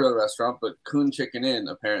is not a real restaurant, but Coon Chicken Inn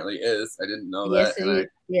apparently is. I didn't know that.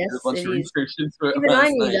 Yes, did a bunch of research into it. Even I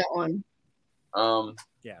knew that one. I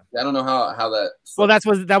don't know how that. Well,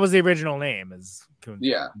 that was the original name, is Coon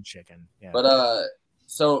Chicken. Yeah.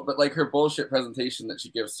 But like her bullshit presentation that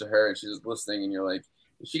she gives to her, and she's just listening, and you're like,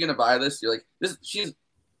 is she gonna buy this? You're like,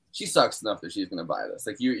 she sucks enough that she's gonna buy this.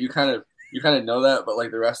 Like you kind of know that, but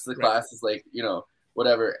like the rest of the class is like,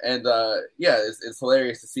 whatever. And it's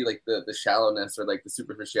hilarious to see like the shallowness or like the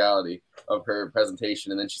superficiality of her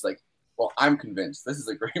presentation, and then she's like, well, I'm convinced this is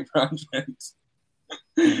a great project.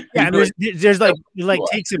 Yeah, and there's like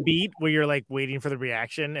takes a beat where you're like waiting for the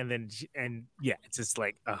reaction, and it's just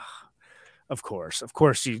like, of course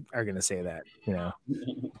you are gonna say that,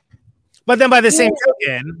 But then by the same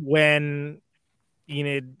token, when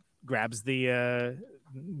Enid grabs the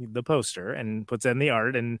poster and puts it in the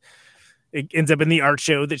art, and it ends up in the art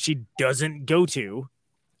show that she doesn't go to,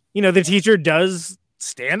 the teacher does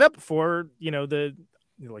stand up for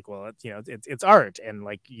like, well, it's art, and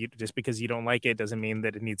like, just because you don't like it doesn't mean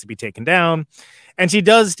that it needs to be taken down. And she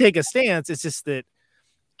does take a stance. It's just that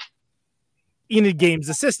Enid games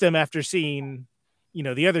the system after seeing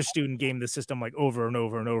the other student game the system like over and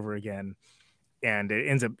over and over again, and it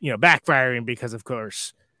ends up backfiring because, of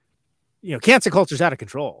course, cancer culture's out of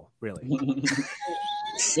control, really.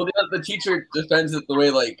 Well, the teacher defends it the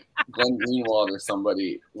way like Glenn Greenwald or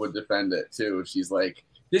somebody would defend it too. She's like,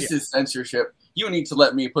 this is censorship. You need to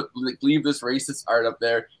let me leave this racist art up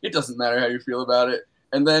there. It doesn't matter how you feel about it.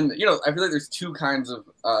 And then, I feel like there's two kinds of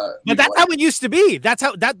but that's how it used to be. That's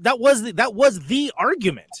how that was the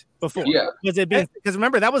argument before. Yeah. Because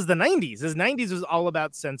remember, that was the 90s. The 90s was all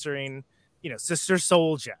about censoring, Sister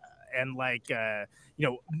Souljah, and like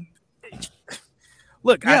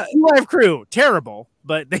look, Live Crew, terrible,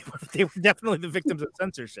 but they were definitely the victims of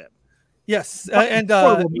censorship. Yes, and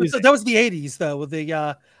that was the 80s though. With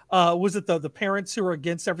the was it the parents who were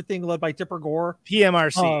against everything, led by Tipper Gore?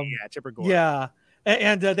 PMRC, Tipper Gore. Yeah,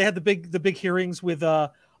 and they had the big hearings with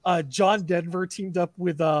John Denver teamed up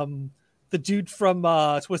with the dude from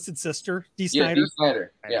Twisted Sister, Dee Snider. Dee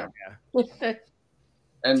Snider. Yeah.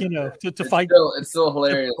 And to fight. It's still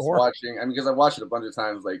hilarious watching. I mean, because I've watched it a bunch of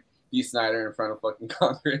times, like Dee Snider in front of fucking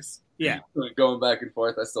Congress. Yeah. Going back and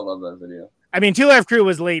forth. I still love that video. I mean, Two Live Crew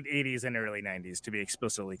was late 80s and early 90s, to be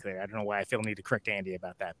explicitly clear. I don't know why I feel need to correct Andy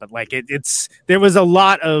about that, but like there was a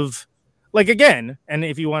lot of like, again, and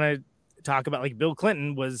if you want to talk about like Bill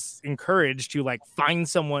Clinton was encouraged to like find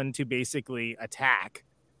someone to basically attack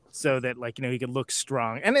so that like, he could look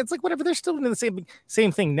strong. And it's like, whatever, they're still doing the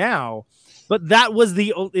same thing now. But that was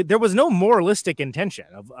there was no moralistic intention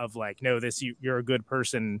of like, no, you're a good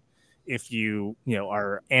person if you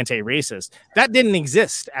are anti-racist. That didn't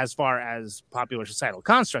exist as far as popular societal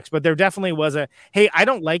constructs, but there definitely was hey, I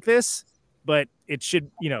don't like this, but it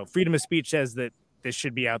should, freedom of speech says that this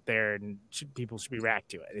should be out there and people should be react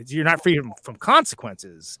to it. You're not free from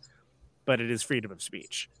consequences, but it is freedom of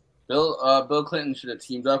speech. Bill Clinton should have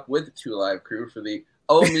teamed up with Two Live Crew for the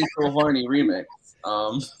Oh Me So Horny remix.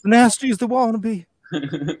 Nasty's the wannabe.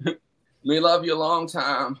 We love you a long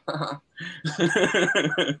time.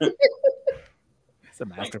 It's a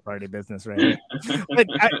master party business, right? but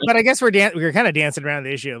I guess we're kind of dancing around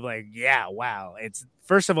the issue of like, yeah, wow. It's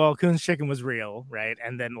first of all, Coon's Chicken was real, right?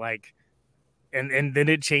 And then like, and then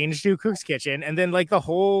it changed to Cook's Kitchen, and then like the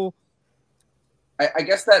whole. I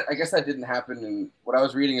guess that didn't happen. And what I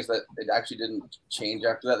was reading is that it actually didn't change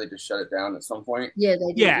after that. They just shut it down at some point. Yeah,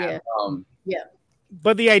 they did. Yeah. Yeah.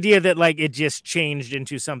 But the idea that like it just changed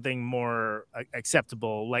into something more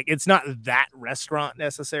acceptable, like it's not that restaurant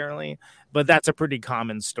necessarily, but that's a pretty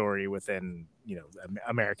common story within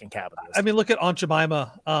American capitalism. I mean, look at Aunt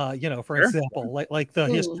Jemima. For example, like the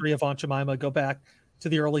history of Aunt Jemima. Go back to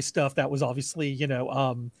the early stuff that was obviously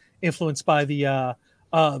influenced by the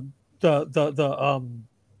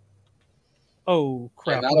oh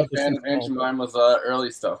crap! I'm not a fan of Aunt Jemima's early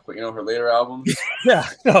stuff, but her later albums. Yeah,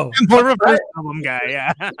 no, more of a first album guy.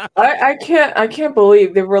 Yeah, I can't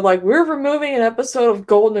believe they were like, we're removing an episode of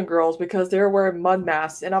Golden Girls because they were wearing mud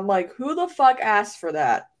masks, and I'm like, who the fuck asked for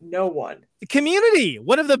that? No one. Community,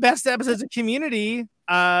 one of the best episodes of Community,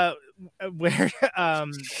 where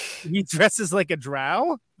he dresses like a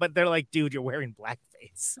drow, but they're like, dude, you're wearing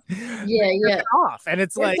blackface. Yeah. Off. And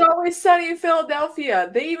it's like, It's Always Sunny in Philadelphia.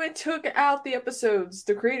 They even took out the episodes.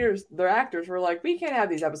 The creators, their actors were like, we can't have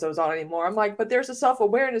these episodes on anymore. I'm like, but there's a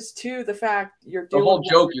self-awareness to the fact you're doing. The whole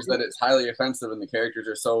joke is that it's highly offensive and the characters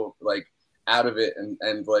are so like out of it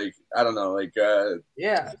and like, I don't know, like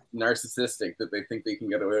narcissistic that they think they can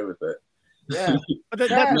get away with it. Yeah. But that's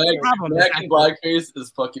the problem. Mac in blackface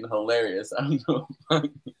is fucking hilarious. I don't know.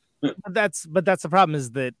 But that's the problem,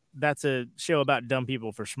 is that that's a show about dumb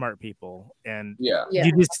people for smart people, and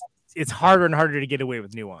it's harder and harder to get away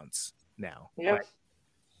with nuance now. Yeah.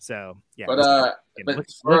 So yeah. But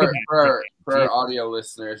for our audio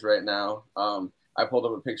listeners right now, I pulled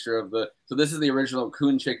up a picture of so this is the original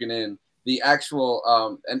Coon Chicken Inn. The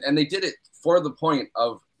actual and they did it for the point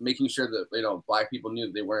of making sure that black people knew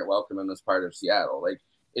that they weren't welcome in this part of Seattle. Like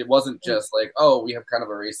it wasn't just like, oh, we have kind of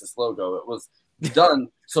a racist logo. It was done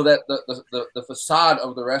so that the facade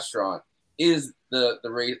of the restaurant is the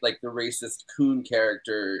racist coon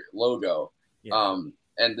character logo. Yeah.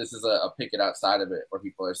 And this is a picket outside of it where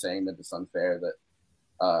people are saying that it's unfair that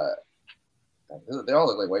they all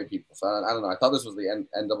look like white people. So I don't know. I thought this was the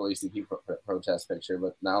NAACP protest picture,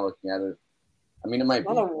 but now looking at it, I mean, it might be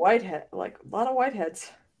a lot of whiteheads. A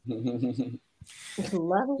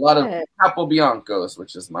lot of Capobiancos,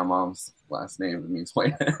 which is my mom's last name. It means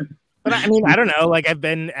whitehead. But I mean, I don't know. Like I've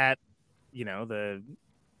been at, the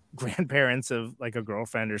grandparents of like a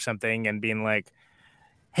girlfriend or something, and being like,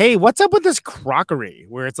 "Hey, what's up with this crockery?"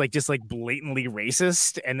 Where it's like just like blatantly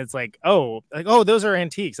racist, and it's like, "Oh, those are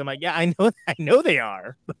antiques." I'm like, "Yeah, I know they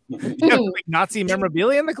are." Like Nazi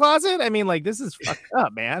memorabilia in the closet. I mean, like this is fucked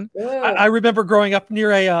up, man. I remember growing up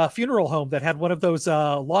near a funeral home that had one of those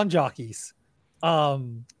lawn jockeys,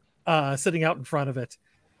 sitting out in front of it.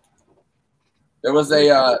 There was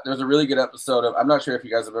a really good episode of, I'm not sure if you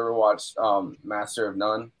guys have ever watched Master of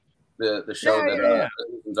None, the show that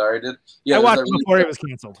Zari did. Yeah, I watched it before it was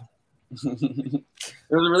canceled. There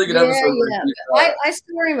was a really good episode. Yeah. I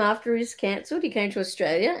saw him after he was cancelled. He came to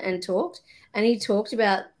Australia and he talked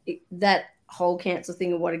about that whole cancel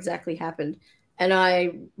thing and what exactly happened. And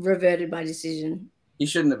I reverted my decision. He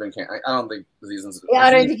shouldn't have been canceled. I don't think the season's. Yeah, I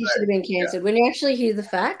don't think he should have been cancelled. When you actually hear the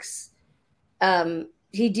facts,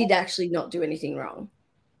 he did actually not do anything wrong.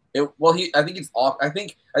 I think it's off. I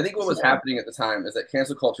think what was happening at the time is that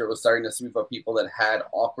cancel culture was starting to sweep up people that had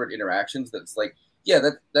awkward interactions. That's like, yeah,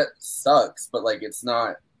 that sucks, but like it's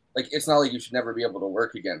not like you should never be able to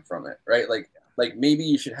work again from it, right? Like maybe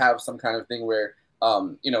you should have some kind of thing where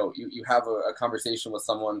you have a conversation with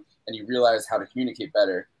someone and you realize how to communicate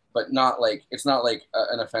better, but not like it's not like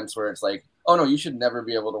an offense where it's like, oh no, you should never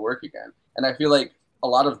be able to work again. And I feel like a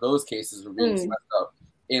lot of those cases were being swept up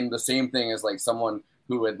in the same thing as like someone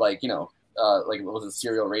who would like, like was a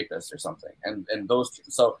serial rapist or something. And those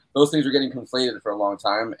things were getting conflated for a long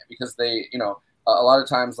time because they, a lot of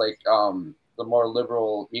times like the more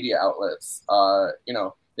liberal media outlets,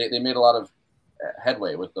 they made a lot of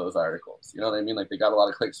headway with those articles. You know what I mean? Like they got a lot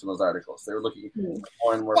of clicks from those articles. They were looking for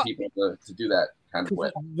more and more people to do that kind of way.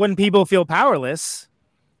 When people feel powerless,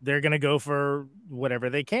 they're gonna go for whatever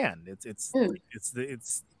they can.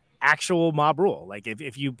 It's actual mob rule. Like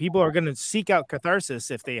if people are gonna seek out catharsis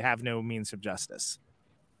if they have no means of justice.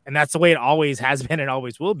 And that's the way it always has been and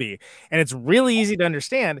always will be. And it's really easy to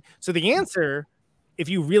understand. So the answer, if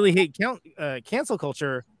you really hate cancel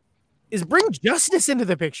culture, is bring justice into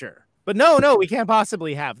the picture. But no, we can't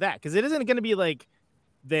possibly have that because it isn't going to be like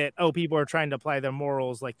that. Oh, people are trying to apply their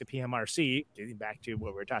morals like the PMRC. Getting back to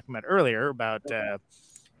what we were talking about earlier about, the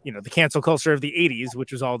cancel culture of the 80s,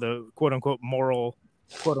 which was all the quote unquote moral,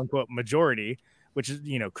 quote unquote majority, which is,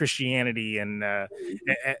 Christianity and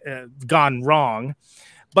gone wrong.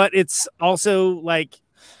 But it's also like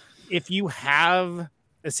if you have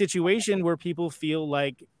a situation where people feel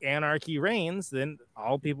like anarchy reigns, then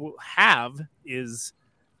all people have is,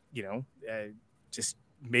 just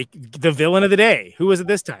make the villain of the day. Who was it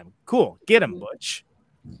this time? Cool. Get him, Butch.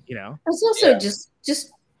 It's also just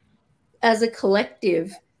as a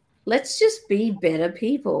collective, let's just be better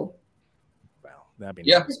people. Well, that'd be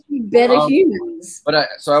nice. Just be better humans. But I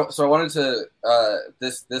wanted to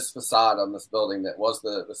this facade on this building that was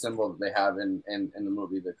the symbol that they have in the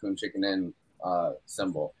movie, the Coon Chicken Inn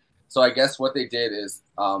symbol. So I guess what they did is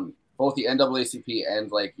both the NAACP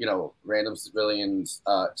and random civilians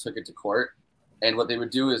took it to court. And what they would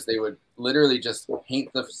do is they would literally just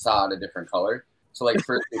paint the facade a different color. So like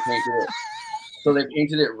first they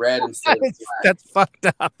painted it red instead of black. That's fucked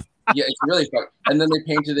up. Yeah, it's really fucked. And then they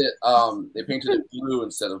painted it blue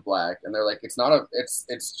instead of black. And they're like,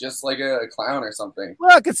 it's just like a clown or something.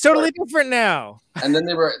 Look, it's totally different now. And then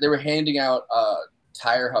they were handing out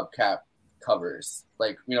tire hubcap covers,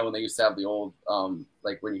 like when they used to have the old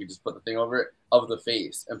like when you could just put the thing over it of the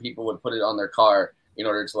face, and people would put it on their car in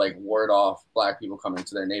order to like ward off black people coming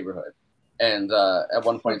to their neighborhood. And at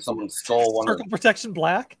one point someone stole one Circle protection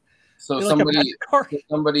black. So someone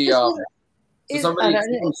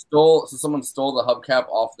stole the hubcap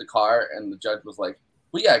off the car, and the judge was like,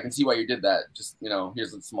 well, yeah, I can see why you did that. Just,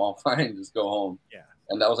 here's a small fine, just go home. Yeah.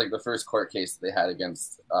 And that was like the first court case they had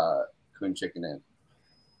against Coon Chicken Inn.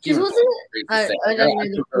 I don't know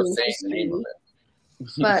the name of it.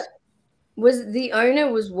 But the owner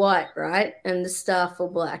was white, right? And the staff were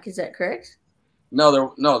black. Is that correct? No,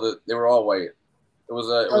 they were all white. It was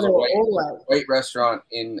a white restaurant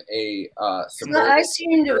in a suburban. I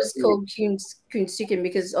assumed it was called Coon's Chicken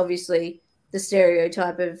because obviously the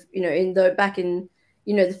stereotype of back in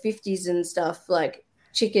the 50s and stuff, like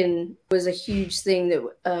chicken was a huge thing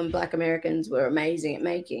that Black Americans were amazing at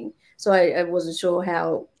making. So I wasn't sure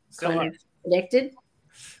how kind of connected.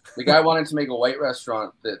 The guy wanted to make a white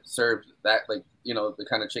restaurant that served that, like, the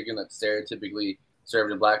kind of chicken that's stereotypically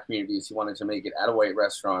served in Black communities. He wanted to make it at a white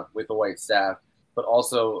restaurant with a white staff, but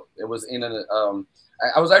also it was in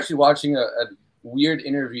I was actually watching a weird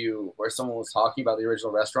interview where someone was talking about the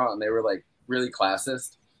original restaurant, and they were like really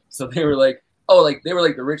classist. So they were like, they were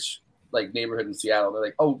like the rich like neighborhood in Seattle. They're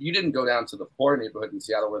like, oh, you didn't go down to the poor neighborhood in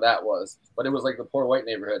Seattle where that was, but it was like the poor white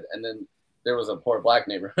neighborhood, and then there was a poor Black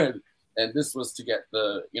neighborhood. And this was to get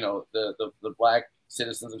the Black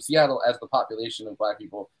citizens of Seattle, as the population of Black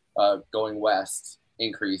people going west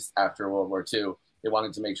increased after World War II. They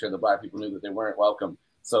wanted to make sure the Black people knew that they weren't welcome.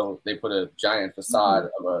 So they put a giant facade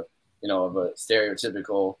of a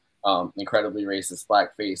stereotypical, incredibly racist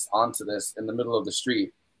Black face onto this in the middle of the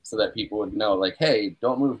street, so that people would know, like, hey,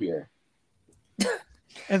 don't move here.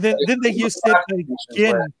 And then they used it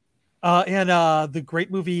again in the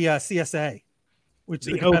great movie CSA. Which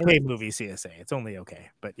the okay movie CSA. It's only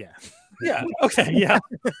okay, but yeah. Yeah. Okay. Yeah.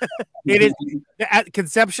 It is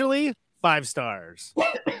conceptually 5 stars.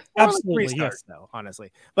 Absolutely. 3 stars, though,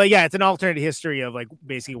 honestly. But yeah, it's an alternate history of like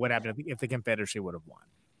basically what happened if the Confederacy would have won.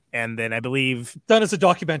 And then I believe done as a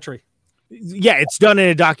documentary. Yeah, it's done in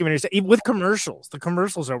a documentary with commercials. The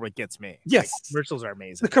commercials are what gets me. Yes, like, commercials are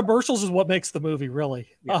amazing. The commercials is what makes the movie really.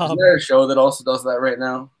 Yeah. Is there a show that also does that right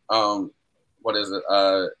now? What is it?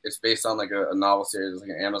 It's based on like a novel series, like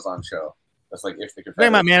an Amazon show. That's like if the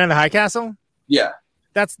Confederacy. Talking about Man in the High Castle? Yeah.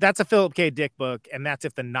 That's a Philip K. Dick book, and that's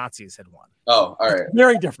if the Nazis had won. Oh, all right.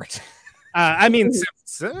 Very different. I mean,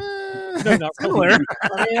 no, not similar.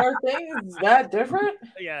 Are things that different?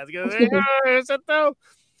 Yeah, is it though?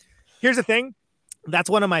 Here's the thing. That's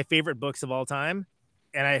one of my favorite books of all time,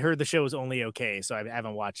 and I heard the show was only okay, so I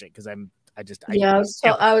haven't watched it because I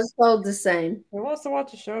was told the same. Who wants to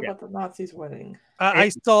watch a show about the Nazis winning? I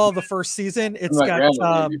saw the first season. It's got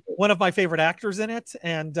one of my favorite actors in it,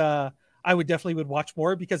 and I would definitely watch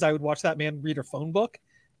more because I would watch that man read a phone book.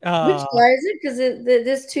 Which guy is it? Because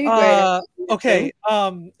there's two great. Okay.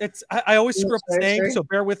 It's I always screw up his name, so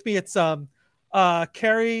bear with me. It's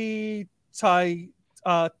Kerry Tai.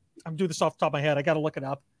 I'm doing this off the top of my head. I got to look it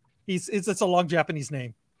up. It's a long Japanese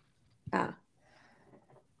name. Ah.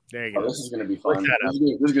 There you go. This is going to be fun. This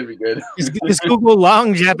is going to be good. Just Google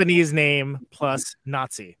long Japanese name plus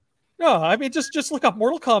Nazi. No, I mean just look up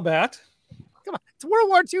Mortal Kombat. Come on, it's World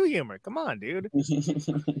War II humor. Come on, dude.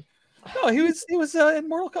 No, he was in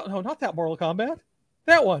Mortal Kombat. No, not that Mortal Kombat.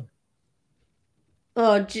 That one.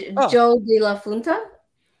 Joe de la Funta?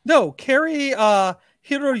 No, Kerry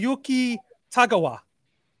Hiroyuki Tagawa.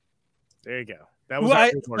 There you go. That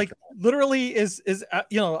was literally is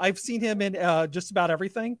I've seen him in just about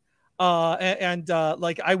everything.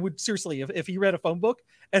 Like I would seriously if he read a phone book,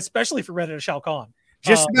 especially if he read it at Shao Kahn.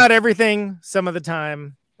 Just about everything some of the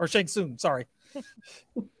time. Or Shang Tsung, sorry.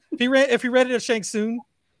 If he read it at Shang Tsung,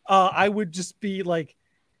 I would just be like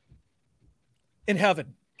in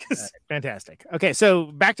heaven. Fantastic. Okay, so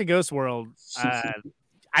back to Ghost World.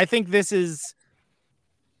 I think this is,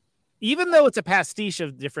 even though it's a pastiche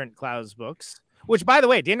of different Clowes books, which, by the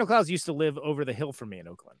way, Daniel Clowes used to live over the hill from me in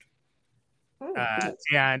Oakland.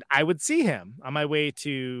 And I would see him on my way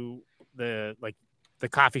to the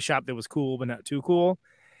coffee shop that was cool but not too cool.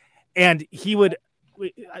 And he would,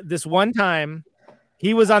 this one time,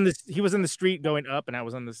 he was in the street going up and I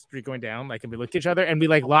was on the street going down, like, and we looked at each other and we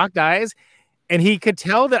like locked eyes. And he could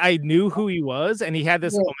tell that I knew who he was. And he had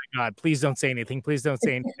this, oh my God, please don't say anything. Please don't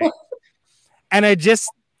say anything. And I just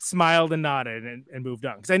smiled and nodded and moved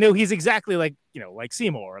on. Because I know he's exactly like, like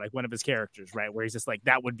Seymour, like one of his characters, right? Where he's just like,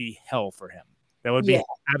 that would be hell for him. That would be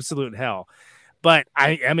absolute hell. But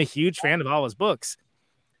I am a huge fan of all his books.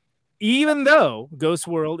 Even though Ghost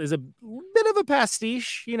World is a bit of a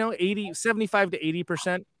pastiche, 75 to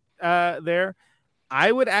 80% there. I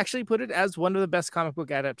would actually put it as one of the best comic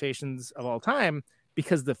book adaptations of all time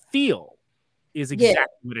because the feel is exactly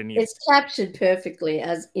what it needs. It's captured perfectly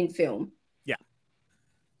as in film. Yeah.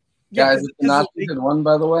 Guys, it's not even one,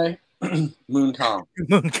 by the way. Moon Kong.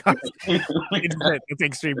 Moon Kong. It's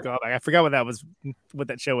extreme comic. I forgot what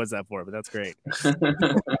that show was up for, but that's great.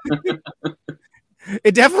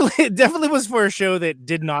 It definitely was for a show that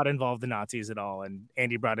did not involve the Nazis at all, and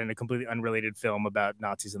Andy brought in a completely unrelated film about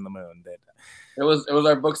Nazis in the moon. It was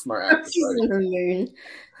our Booksmart actor.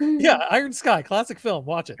 Yeah, Iron Sky, classic film.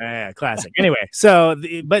 Watch it. Yeah, classic. Anyway, so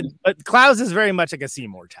but Clowes is very much like a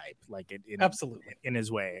Seymour type, like absolutely in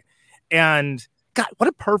his way, and God, what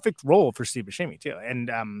a perfect role for Steve Buscemi too,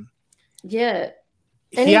 and and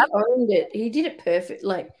he owned it. He did it perfect.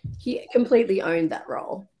 Like he completely owned that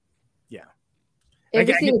role.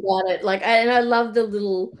 Everything about it, and I love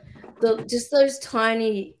just those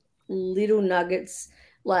tiny little nuggets,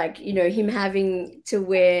 him having to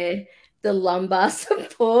wear the lumbar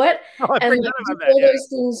support, and all those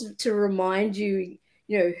things to remind you,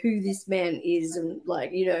 who this man is, and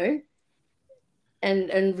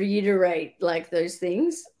and reiterate those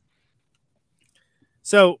things.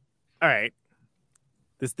 So, all right,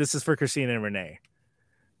 this is for Christina and Renee.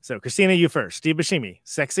 So, Christina, you first. Steve Buscemi,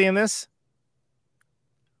 sexy in this?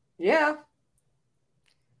 Yeah.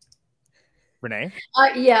 Renee?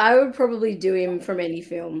 I would probably do him from any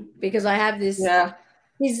film because I have this. Yeah.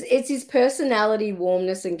 It's his personality,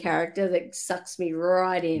 warmness, and character that sucks me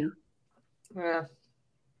right in. Yeah.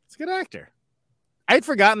 He's a good actor. I'd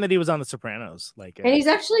forgotten that he was on The Sopranos. And he's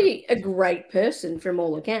actually a great person from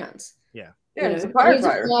all accounts. Yeah. Yeah, he's a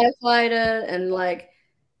firefighter. And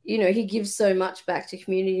he gives so much back to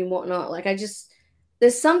community and whatnot.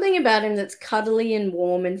 There's something about him that's cuddly and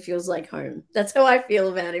warm and feels like home. That's how I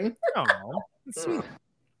feel about him. Oh, that's sweet.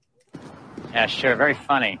 Yeah, sure. Very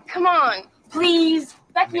funny. Come on, please.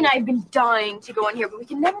 Becky and I have been dying to go in here, but we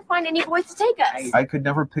can never find any boys to take us. I could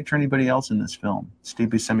never picture anybody else in this film. Steve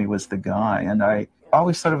Buscemi was the guy, and I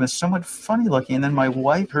always thought of him as somewhat funny looking. And then my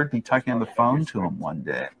wife heard me talking on the phone to him one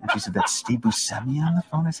day, and she said, "That's Steve Buscemi on the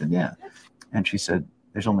phone?" I said, "Yeah." And she said,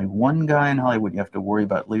 "There's only one guy in Hollywood you have to worry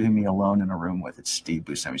about leaving me alone in a room with. It's Steve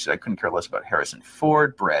Buscemi." She said, "I couldn't care less about Harrison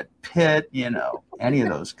Ford, Brad Pitt, any of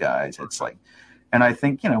those guys." It's like, and I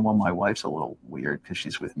think, my wife's a little weird because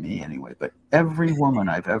she's with me anyway, but every woman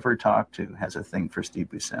I've ever talked to has a thing for Steve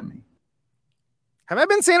Buscemi. Have I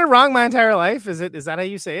been saying it wrong my entire life? Is that how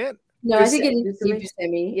you say it? No, I think it is Steve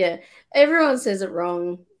Buscemi. Yeah. Everyone says it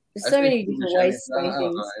wrong. There's so many different ways to say I don't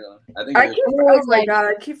things. know. I think it is- Oh my god!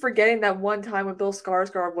 I keep forgetting that one time when Bill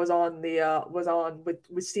Skarsgård was on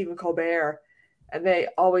with Stephen Colbert, and they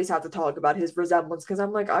always have to talk about his resemblance because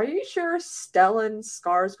I'm like, are you sure Stellan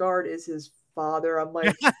Skarsgård is his father? I'm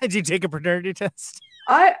like, did you take a paternity test?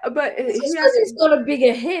 But He's got a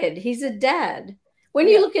bigger head. He's a dad. When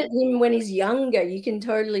you look at him when he's younger, you can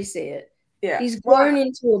totally see it. Yeah, He's grown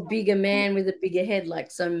into a bigger man with a bigger head, like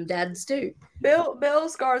some dads do. Bill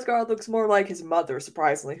Skarsgård looks more like his mother,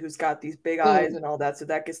 surprisingly, who's got these big eyes and all that. So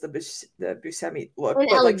that gets the Buscemi look. And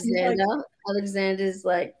But Alexander, Alexander's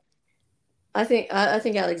like, I think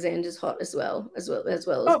Alexander's hot as well as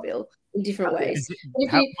Bill in different ways.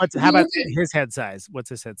 How about his head size? What's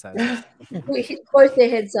his head size? Both their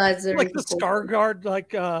head sizes are like the Skarsgård, like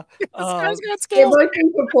Skarsgård scale. They're both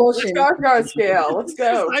in proportion. Skarsgård scale. Let's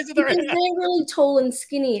go. Because they're really tall and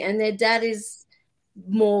skinny, and their dad is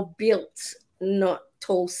more built, not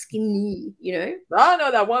tall, skinny. You know. I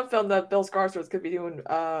know that one film that Bill Skarsgård could be doing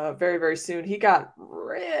very, very soon. He got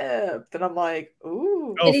ripped, and I'm like,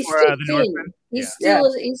 ooh. And he's still thin. He's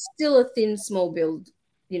still a thin, small build,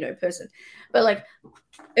 person. But like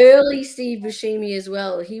early Steve Buscemi as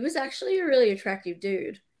well, he was actually a really attractive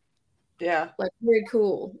dude. Yeah, like very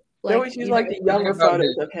cool. They always use like the younger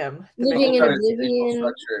photos of him. Living in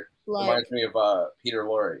Oblivion. Reminds me of Peter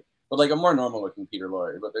Lorre, but like a more normal looking Peter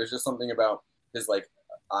Lorre. But there's just something about his like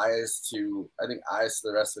eyes to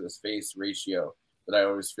the rest of his face ratio that I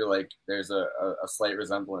always feel like there's a slight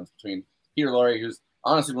resemblance between Peter Lorre, who's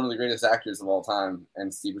honestly one of the greatest actors of all time,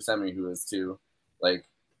 and Steve Buscemi, who is too. Like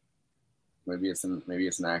maybe it's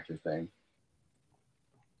an actor thing.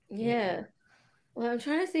 Yeah. Well, I'm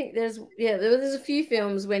trying to think. There's a few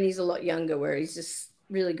films when he's a lot younger where he's just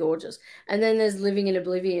really gorgeous, and then there's Living in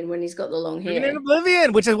Oblivion when he's got the long hair. Living in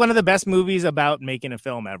Oblivion, which is one of the best movies about making a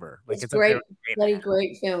film ever. Like it's great,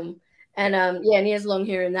 great film. And and he has long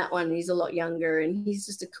hair in that one. He's a lot younger, and he's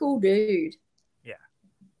just a cool dude. Yeah,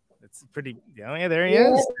 it's pretty. Yeah, there he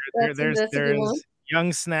is. There's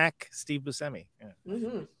young snack Steve Buscemi. Yeah.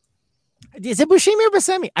 Mm-hmm. Is it Buscemi or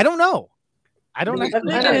Buscemi? I don't know. I don't know.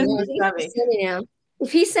 Now.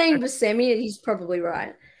 If he's saying Buscemi, he's probably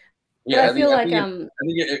right. Yeah, I feel like I think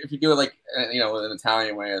if you do it like in an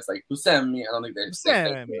Italian way, it's like Buscemi. I don't think they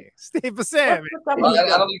Buscemi. Steve Buscemi. I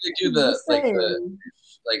don't think they do the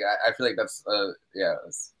I feel like that's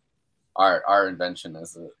it's our invention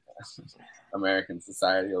as a American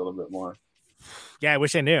society a little bit more. Yeah, I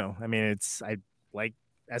wish I knew. I mean,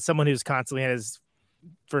 as someone who's constantly had his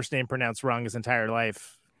first name pronounced wrong his entire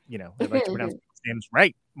life, I like to pronounce names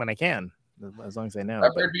right when I can, as long as I know.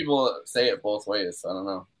 I've heard people say it both ways. So I don't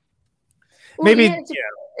know. Well, maybe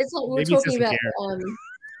it's like we're talking about.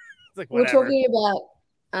 We're talking about.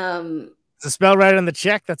 It's a spell right on the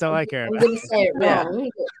check. That's all I care about. I'm going to say it wrong.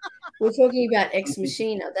 We're talking about Ex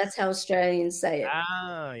Machina. That's how Australians say it.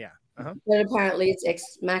 Oh, yeah. Uh-huh. But apparently it's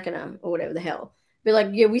Ex Machina or whatever the hell.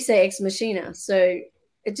 But we say Ex Machina. So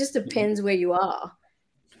it just depends where you are.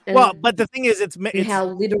 Well, but the thing is, it's how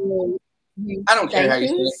literal. I don't care how you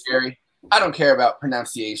say it, Gary. I don't care about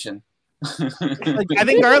pronunciation. I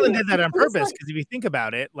think Garland did that on purpose because if you think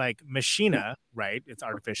about it, like Machina, right? It's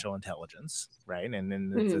artificial intelligence, right? And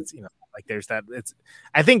then it's there's that.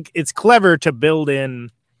 I think it's clever to build in.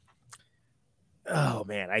 Oh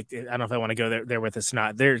man, I don't know if I want to go there with this.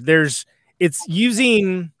 Not it's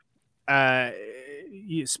using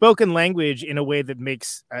spoken language in a way that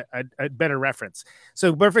makes a better reference.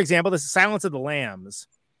 So, but for example, this is Silence of the Lambs.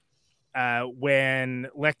 When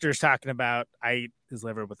Lecter's talking about I ate his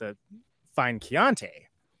liver with a fine Chianti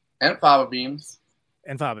and fava beans,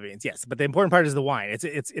 yes. But the important part is the wine. It's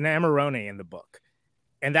an Amarone in the book,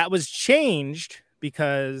 and that was changed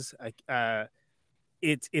because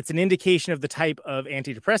it's an indication of the type of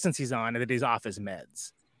antidepressants he's on and that he's off his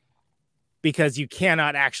meds. Because you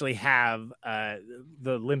cannot actually have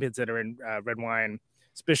the lipids that are in red wine,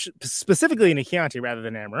 specifically in a Chianti rather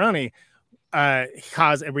than Amarone,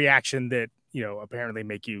 cause a reaction that apparently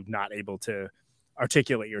make you not able to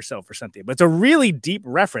articulate yourself or something. But it's a really deep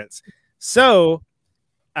reference. So,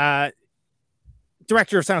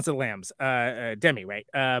 director of Silence of the Lambs, Demi, right?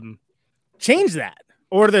 Change that,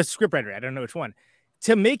 or the scriptwriter, I don't know which one,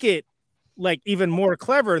 to make it like even more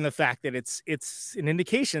clever in the fact that it's an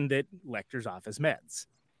indication that Lecter's off his meds.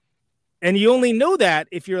 And you only know that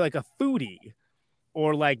if you're like a foodie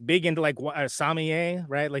or like big into like a sommelier,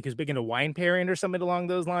 right? Like who's big into wine pairing or something along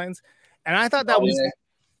those lines. And I thought that was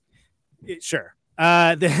sure.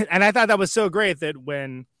 And I thought that was so great that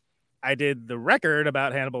when I did the record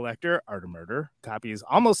about Hannibal Lecter, Art of Murder, copies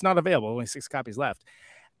almost not available, only 6 copies left.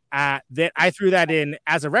 that I threw that in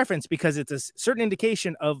as a reference because it's a certain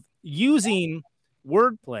indication of using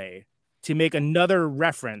wordplay to make another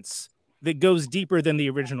reference that goes deeper than the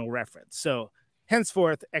original reference. So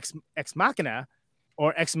henceforth, ex machina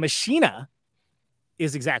or ex machina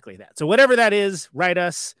is exactly that. So whatever that is, write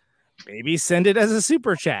us, maybe send it as a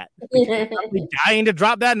super chat. I'm dying to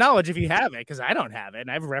drop that knowledge if you have it, because I don't have it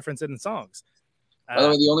and I've referenced it in songs. By the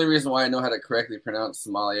way, the only reason why I know how to correctly pronounce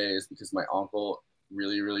sommelier is because my uncle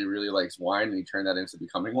really, really, really likes wine, and he turned that into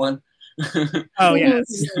becoming one. Oh yeah.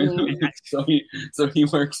 so he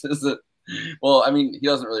works as a. Well, I mean, he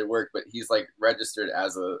doesn't really work, but he's like registered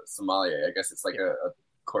as a sommelier. I guess it's like a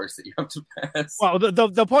course that you have to pass. Well,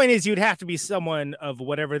 the point is, you'd have to be someone of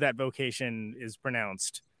whatever that vocation is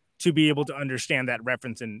pronounced to be able to understand that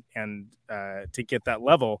reference and to get that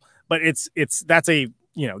level. But that's a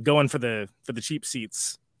going for the cheap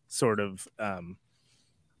seats sort of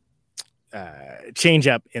change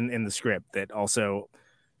up in the script. That also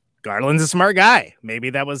Garland's a smart guy.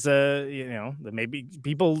 Maybe that was maybe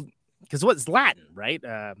people, because what's Latin, right?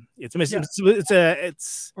 It's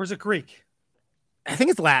or is it Greek? I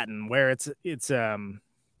think it's Latin, where it's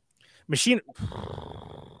machine.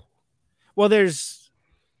 Well, there's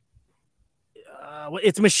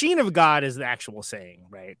it's machine of God is the actual saying,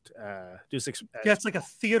 right? It's like a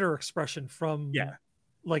theater expression from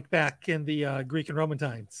like back in the Greek and Roman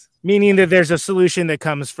times, meaning that there's a solution that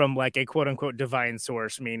comes from like a quote unquote divine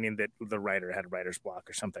source, meaning that the writer had writer's block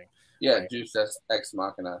or something. Yeah, right? Deus ex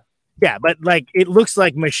machina. Yeah, but like it looks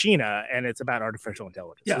like machina, and it's about artificial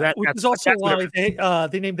intelligence. Yeah, so which is also why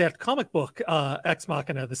they named that comic book Ex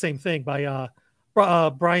Machina the same thing by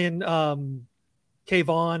Brian K.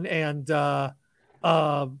 Vaughan and I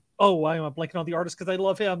am blanking on the artist because I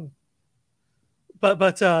love him. But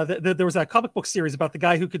there was that comic book series about the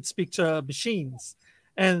guy who could speak to machines,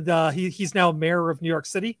 and he's now mayor of New York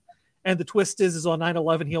City. And the twist is on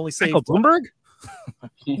 9/11 he only saved Michael Bloomberg.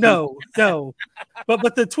 No.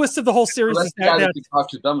 But the twist of the whole series is that he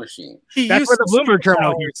talked to the machine. That's where the Bloomberg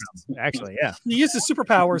terminal came from. Actually, yeah. He used his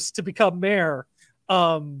superpowers to become mayor.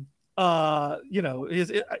 Him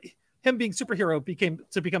being superhero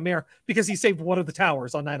to become mayor because he saved one of the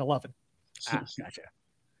towers on 9/11. Gotcha.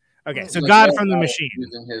 Okay, so God from the machine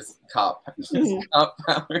using his cop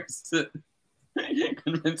powers to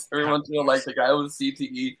convince everyone to like the guy with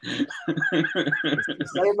CTE.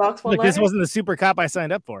 Look, this wasn't the super cop I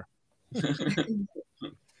signed up for.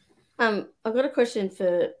 I've got a question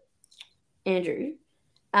for Andrew,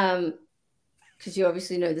 because you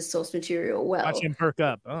obviously know the source material well. Watch him perk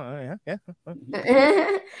up. Oh yeah.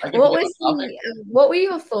 What were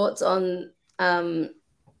your thoughts on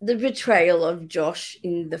the betrayal of Josh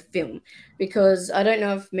in the film? Because I don't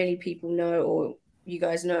know if many people know or you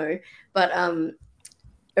guys know, but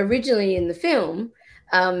originally in the film,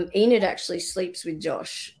 Enid actually sleeps with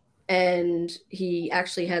Josh, and he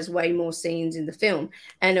actually has way more scenes in the film.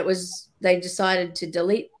 And they decided to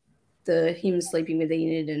delete him sleeping with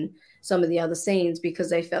Enid and some of the other scenes because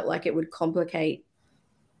they felt like it would complicate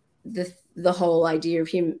the whole idea of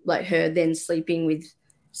him, like her then sleeping with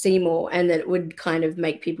Seymour, and that it would kind of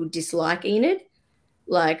make people dislike Enid,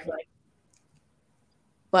 like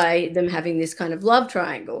by them having this kind of love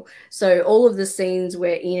triangle. So all of the scenes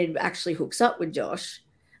where Enid actually hooks up with Josh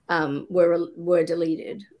were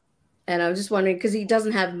deleted. And I was just wondering, because he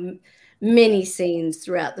doesn't have many scenes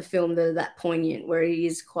throughout the film that are that poignant, where he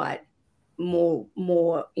is quite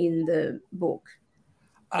more in the book.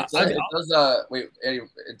 It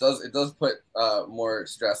does put more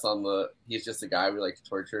stress on the he's just a guy we like to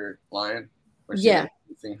torture line. Yeah.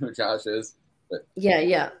 Seeing who Josh is. But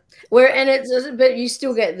Yeah. But you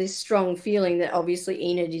still get this strong feeling that obviously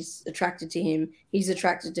Enid is attracted to him. He's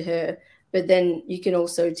attracted to her. But then you can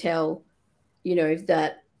also tell,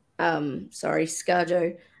 that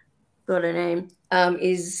ScarJo, got her name,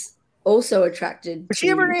 is also attracted. Was she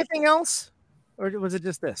ever anything else? Or was it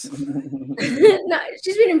just this? No,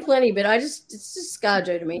 she's been in plenty, but it's just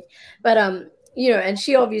ScarJo to me. But and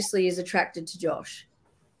she obviously is attracted to Josh.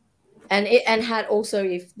 And had also,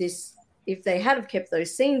 if they had have kept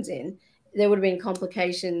those scenes in, there would have been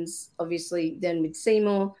complications, obviously, then with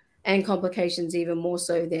Seymour, and complications even more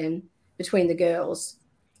so then between the girls.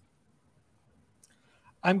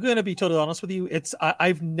 I'm going to be totally honest with you.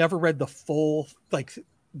 I've never read the full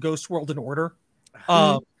Ghost World in Order.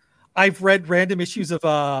 I've read random issues of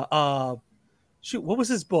what was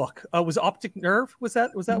his book? Was Optic Nerve? Was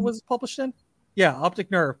that what it was published in? Yeah, Optic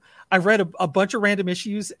Nerve. I've read a bunch of random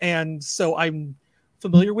issues, and so I'm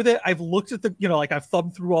familiar with it. I've looked at I've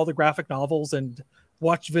thumbed through all the graphic novels and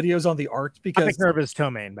watched videos on the art because Optic Nerve is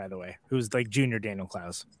Tomaine, by the way, who's like junior Daniel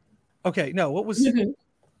Clowes. Okay, no, what was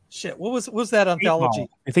Shit, what was that anthology?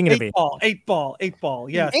 I think it'd be Eight Ball.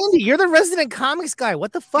 Yes, Andy, you're the resident comics guy.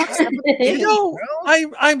 What the fuck's happening?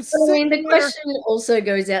 I'm. I mean, the question also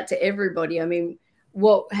goes out to everybody. I mean,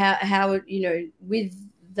 how with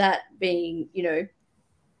that being,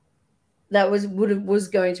 that was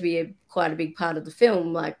going to be quite a big part of the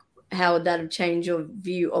film. Like, how would that have changed your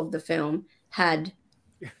view of the film had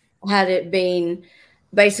it been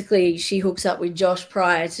basically she hooks up with Josh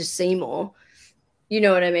prior to Seymour? You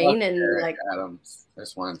know what I mean? And Eric like Adams, I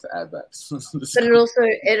just wanted to add that. But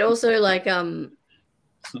it also like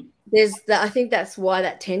there's that. I think that's why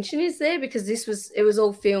that tension is there, because it was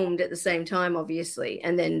all filmed at the same time, obviously,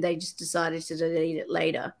 and then they just decided to delete it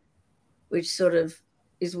later, which sort of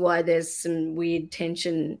is why there's some weird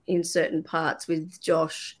tension in certain parts with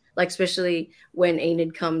Josh, like especially when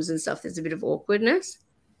Enid comes and stuff. There's a bit of awkwardness.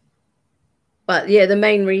 But yeah, the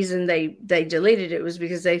main reason they deleted it was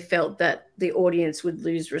because they felt that the audience would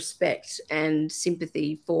lose respect and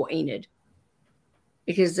sympathy for Enid,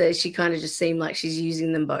 because she kind of just seemed like she's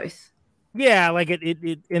using them both. Yeah, like it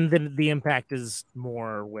and then the impact is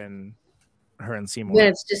more when her and Seymour. When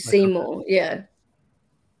it's just Seymour, yeah.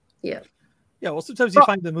 Well, sometimes you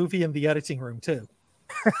find the movie in the editing room too.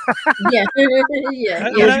 Yeah.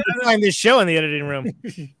 I find this show in the editing room.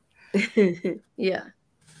 Yeah.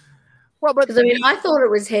 Well, but because I mean, I thought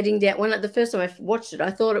it was heading down the first time I watched it.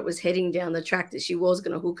 I thought it was heading down the track that she was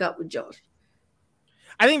going to hook up with Josh.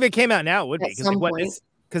 I think if it came out now, it would be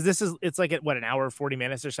because it's like at an hour 40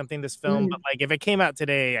 minutes or something. This film, but like if it came out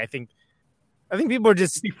today, I think people are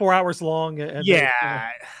just 4 hours long.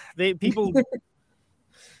 People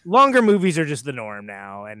longer movies are just the norm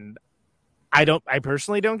now, and I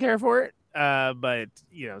personally don't care for it. But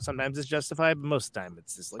sometimes it's justified, but most of the time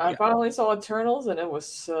it's just like I finally saw Eternals and it was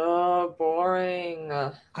so boring.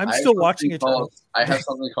 I'm still watching Eternals. I have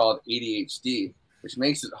something called ADHD, which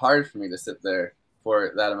makes it hard for me to sit there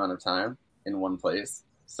for that amount of time in one place.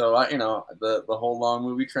 So the whole long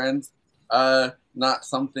movie trend, not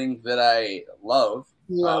something that I love.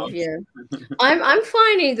 Yeah. I'm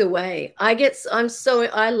fine either way.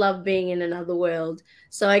 I love being in another world,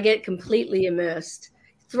 so I get completely immersed.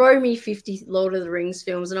 Throw me 50 Lord of the Rings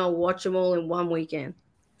films and I'll watch them all in one weekend.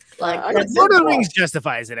 Like Lord of the Rings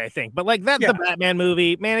justifies it, I think. But like the Batman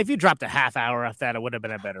movie, man, if you dropped a half hour off that, it would have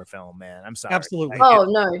been a better film, man. I'm sorry. Absolutely.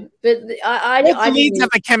 No, but I need to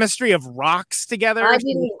have a chemistry of rocks together. I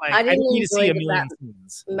didn't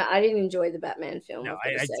enjoy the Batman film. No,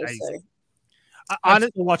 I'm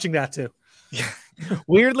still watching that too.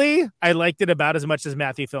 Weirdly, I liked it about as much as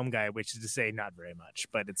Matthew Film Guy, which is to say not very much,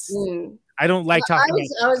 but it's I don't like talking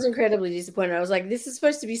I was incredibly disappointed. I was like, this is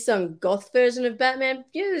supposed to be some goth version of Batman.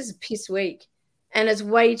 Yeah, this is piss weak. And it's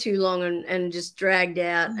way too long and just dragged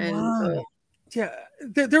out. There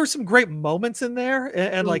were some great moments in there,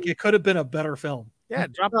 and like it could have been a better film. Yeah,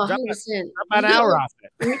 drop about an hour off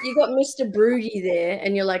it. You got Mr. Broody there,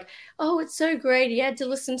 and you're like, oh, it's so great. He had to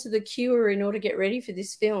listen to The Cure in order to get ready for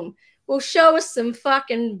this film. Well, show us some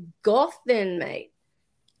fucking goth then, mate.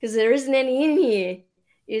 Because there isn't any in here.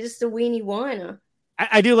 You're just a weenie whiner.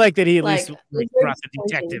 I do like that he at least brought the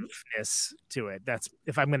detectiveness to it. That's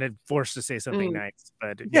if I'm going to force to say something nice.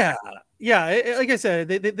 But yeah. Like I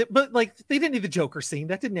said, but like they didn't need the Joker scene.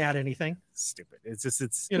 That didn't add anything. Stupid. It's just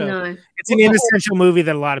it's an inessential movie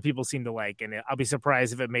that a lot of people seem to like, and I'll be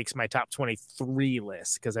surprised if it makes my top 23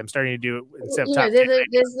 list because I'm starting to do it instead of top 10.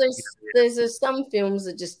 There's some films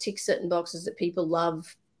that just tick certain boxes that people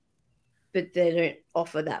love, but they don't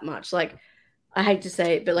offer that much. Like, I hate to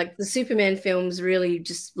say it, but like the Superman films really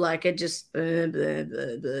just like are just blah, blah,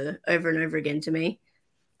 blah, blah, over and over again to me.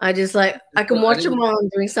 I just like I can watch them while I'm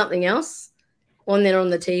doing something else when they're on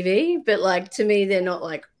the TV, but like to me they're not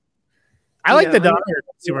like. I like the Donner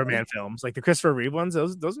Superman films, like the Christopher Reeve ones.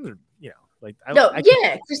 Those are like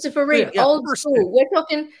Christopher Reeve, old school. We're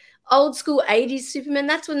talking old school 80s Superman.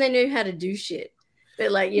 That's when they knew how to do shit.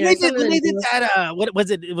 But like they did that. What was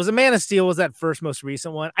it? It was a Man of Steel. Was that most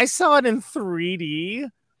recent one? I saw it in 3D,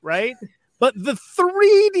 right? But the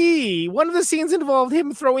 3D, one of the scenes involved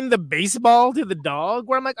him throwing the baseball to the dog.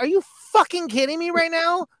 Where I'm like, are you fucking kidding me right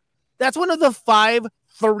now? That's one of the 5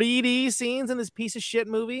 3D scenes in this piece of shit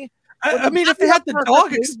movie. I mean, if they had the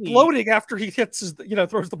dog exploding after he hits his,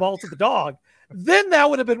 throws the ball to the dog, then that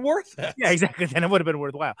would have been worth it. Yeah, exactly. Then it would have been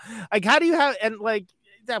worthwhile. Like, how do you have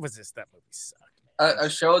that movie sucked. A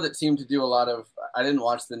show that seemed to do a lot of I didn't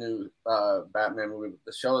watch the new Batman movie,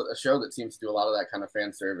 but a show that seems to do a lot of that kind of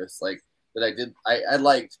fan service, like that I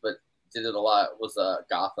liked but did it a lot was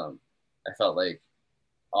Gotham. I felt like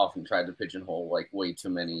often tried to pigeonhole like way too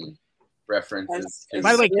many references.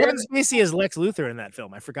 By the way, Kevin Spacey is Lex Luthor in that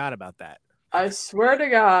film. I forgot about that. I swear to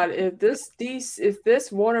God, if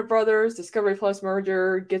this Warner Brothers Discovery Plus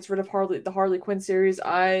merger gets rid of the Harley Quinn series,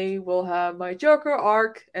 I will have my Joker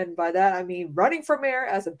arc, and by that I mean running for mayor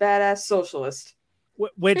as a badass socialist.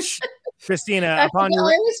 Which, Christina, I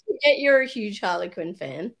always forget you're a huge Harley Quinn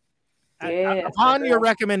fan. Yeah, upon your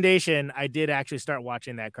recommendation, I did actually start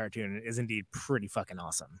watching that cartoon. It is indeed pretty fucking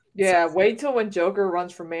awesome. Yeah, wait till when Joker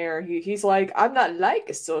runs for mayor. He's like, I'm not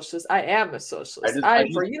like a socialist. I am a socialist. I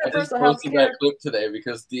just posted that clip today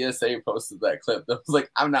because DSA posted that clip. That was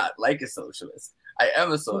like, I'm not like a socialist. I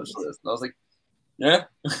am a socialist. And I was like, yeah.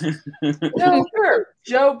 No, sure.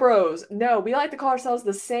 Joe Bros. No, we like to call ourselves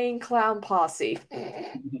the Sane Clown Posse.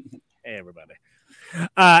 Hey, everybody.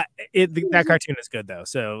 That cartoon is good though,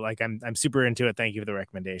 so like I'm super into it. Thank you for the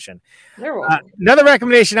recommendation. Another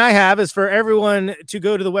recommendation I have is for everyone to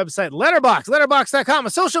go to the website letterboxd.com, a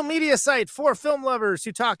social media site for film lovers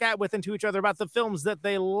who talk with and to each other about the films that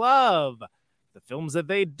they love, the films that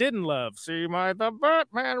they didn't love. See the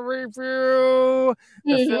Batman review,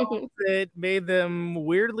 the films that made them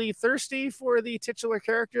weirdly thirsty for the titular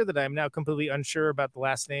character that I'm now completely unsure about the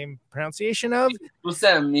last name pronunciation of.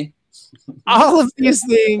 Buscemi. All of these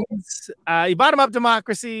things, you bottom up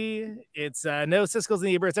democracy. It's no Siskel's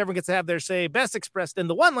and Eberts. Everyone gets to have their say, best expressed in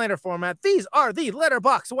the one-liner format. These are the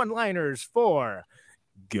Letterboxd one-liners for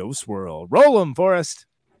Ghost World. Roll them, Forrest.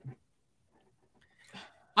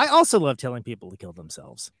 I also love telling people to kill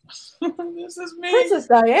themselves. This is me, Princess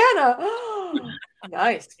Diana.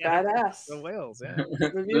 Nice, badass. The whales, yeah.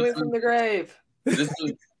 Reviewing from the grave.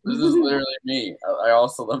 This is literally me. I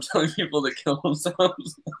also love telling people to kill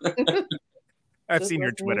themselves. I've seen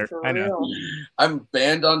your Twitter. I know. I'm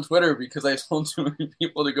banned on Twitter because I told too many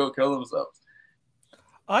people to go kill themselves.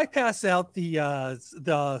 I pass out the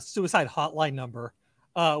suicide hotline number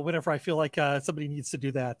whenever I feel like somebody needs to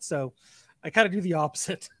do that. So I kind of do the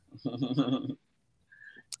opposite.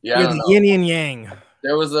 Yeah, the yin and yang.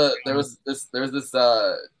 There was this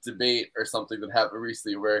debate or something that happened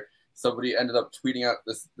recently where somebody ended up tweeting out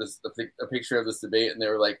a picture of this debate, and they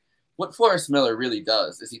were like, what Forrest Miller really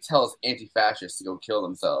does is he tells anti-fascists to go kill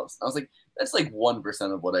themselves. I was like, that's like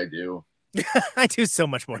 1% of what I do. I do so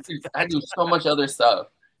much more. I do so much other stuff.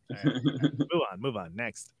 Right. Move on.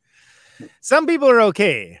 Next. Some people are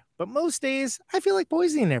okay, but most days I feel like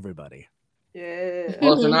poisoning everybody. Yeah.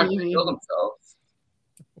 Well, if they're not going to kill themselves.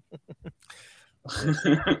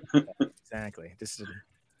 Exactly.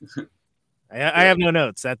 I have no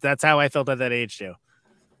notes. That's how I felt at that age too.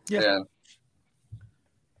 Yeah.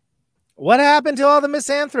 What happened to all the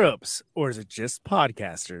misanthropes? Or is it just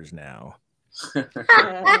podcasters now?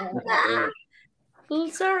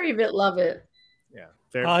 Sorry, but love it. Yeah.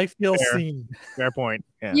 I feel seen. Fair point.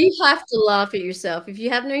 Yeah. You have to laugh at yourself. If you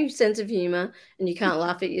have no sense of humor and you can't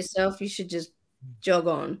laugh at yourself, you should just jog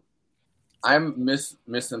on. I'm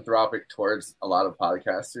misanthropic towards a lot of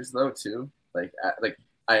podcasters though too. Like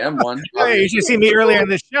I am one. Hey, you should see me earlier in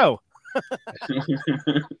this show. I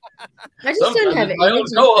just don't have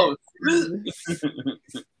energy.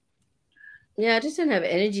 Yeah, I just don't have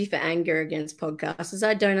energy for anger against podcasters.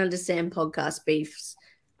 I don't understand podcast beefs.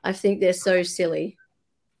 I think they're so silly.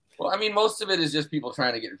 Well, I mean, most of it is just people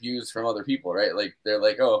trying to get views from other people, right? Like they're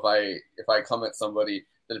like, oh, if I come at somebody,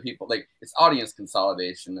 then people like it's audience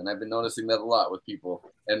consolidation, and I've been noticing that a lot with people,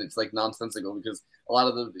 and it's like nonsensical because a lot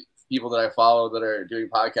of the people that I follow that are doing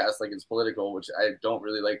podcasts, like it's political, which I don't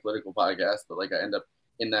really like political podcasts, but like I end up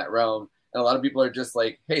in that realm. And a lot of people are just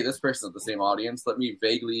like, hey, this person's the same audience. Let me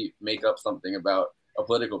vaguely make up something about a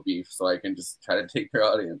political beef so I can just try to take their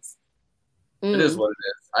audience. It is what it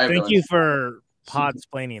is. Thank you for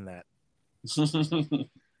podsplaining that.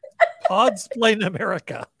 Podsplain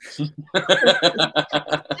America.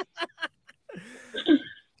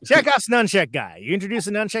 Chekhov's nunchuck guy. You introduce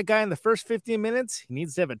a nunchuck guy in the first 15 minutes, he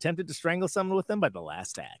needs to have attempted to strangle someone with them by the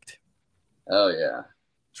last act. Oh, yeah.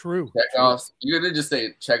 True. Chekhov's. You did just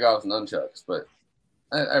say Chekhov's nunchucks, but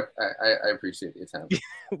I appreciate the attempt.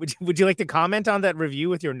 Would you like to comment on that review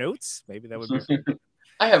with your notes? Maybe that would be.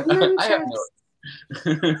 I have notes.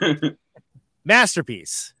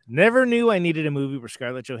 Masterpiece. Never knew I needed a movie where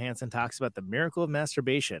Scarlett Johansson talks about the miracle of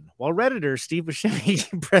masturbation, while Redditor Steve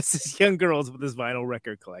Buscemi impresses young girls with his vinyl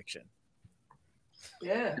record collection.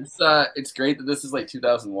 Yeah, it's great that this is like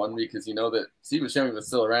 2001 because you know that Steve Buscemi was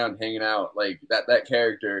still around hanging out like that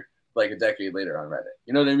character like a decade later on Reddit.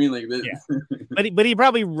 You know what I mean? Like this. Yeah. but he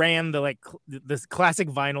probably ran the this classic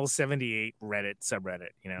vinyl 78 Reddit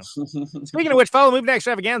subreddit. You know. Speaking of which, follow Movie Night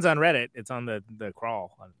Extravaganza on Reddit. It's on the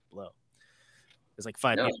crawl on below. There's like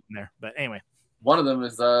 5 people in there, but anyway. One of them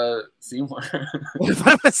is Seymour.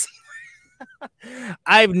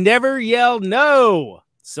 I've never yelled no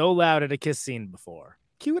so loud at a kiss scene before.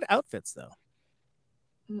 Cute outfits though.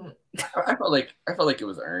 I felt like it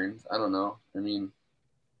was earned. I don't know. I mean,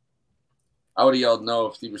 I would have yelled no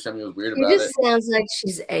if Steve Buscemi was weird about It it. just sounds like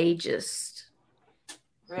she's ageist.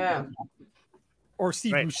 Yeah. Or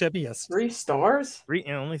Steve Right. Buscemi. 3 stars?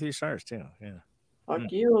 Only 3 stars too. Yeah.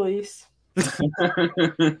 Fuck you, Elise. Yeah.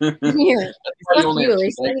 Probably Fuck only you, have 2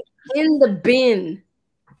 Elise. likes. In the bin.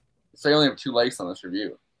 So you only have 2 likes on this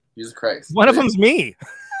review. Jesus Christ. One of them's me.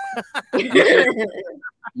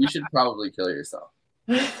 You should probably kill yourself.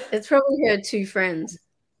 It's probably her 2 friends.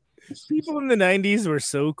 People in the 90s were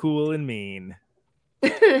so cool and mean.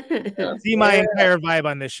 See my entire vibe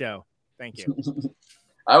on this show. Thank you.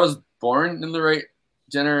 I was born in the right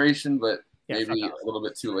generation, but Yeah, maybe fuck a little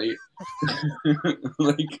bit too late.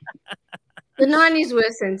 Like, The 90s were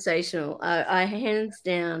sensational. I hands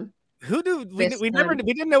down. Who do we Best never time.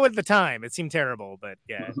 we didn't know at the time. It seemed terrible, but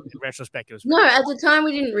yeah, in retrospect it was No, at the time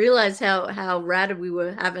we didn't realize how rad we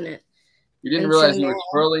were having it. you didn't And realize so you were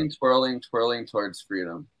now- twirling towards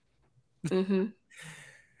freedom. Mm-hmm.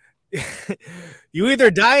 You either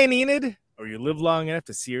die an Enid or you live long enough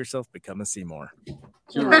to see yourself become a Seymour.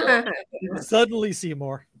 Too real. Suddenly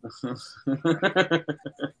Seymour.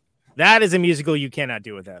 That is a musical you cannot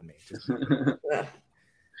do without me.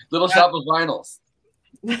 Little Shop of Vinyls.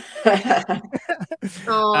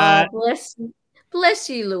 Oh, bless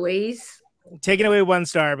you, Louise. Taking away 1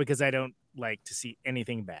 star because I don't like to see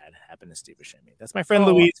anything bad happen to Steve Buscemi. That's my friend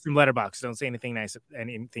Oh. Louise from Letterboxd. Don't say anything nice,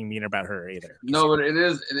 anything mean about her either. No, but it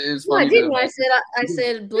is No, I funny. didn't. to- I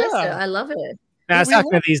said bless Yeah. her. I love her. Nah, I was We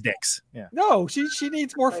talking want- to these dicks. Yeah, No, she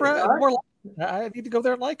needs more friends. God. More. I need to go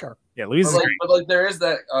there and like her. yeah. Louise is But like, great. but like there is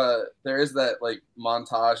that like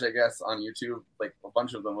montage, I guess, on YouTube, like a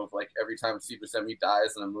bunch of them of like every time Steve Buscemi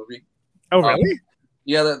dies in a movie. Oh, really?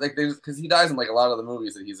 Yeah, that like because he dies in like a lot of the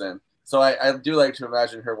movies that he's in. So I do like to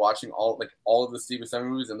imagine her watching all of the Steve Buscemi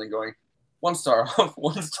movies and then going 1 star off,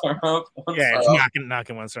 1 star off, 1 Yeah, star it's off,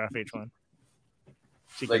 knocking 1 star off each one.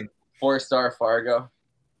 She like can- 4-star Fargo.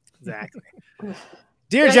 exactly.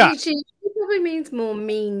 Dear Yeah, Josh. she probably means more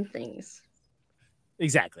mean things.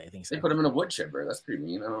 Exactly, I think so. They put him in a wood chipper. That's pretty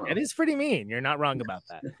mean. I don't know. It is pretty mean. You're not wrong about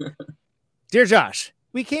that. Dear Josh,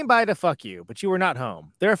 we came by to fuck you, but you were not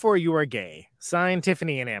home. Therefore, you are gay. Signed,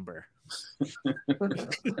 Tiffany and Amber.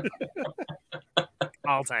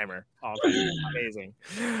 All-timer. Amazing.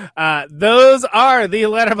 Those are the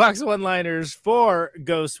Letterboxd one-liners for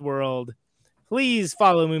Ghost World. Please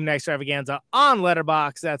follow Moon Knight Extravaganza on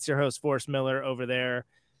Letterboxd. That's your host, Forrest Miller, over there.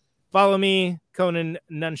 Follow me, Conan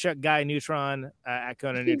Nunchuck Guy Neutron, at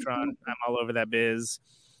Conan Neutron. I'm all over that biz.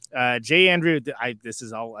 J. Andrew,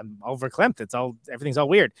 I'm all verklempt. Everything's all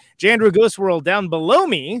weird. J. Andrew Ghost World down below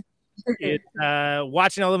me is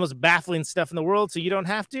watching all the most baffling stuff in the world, so you don't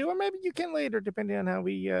have to, or maybe you can later, depending on how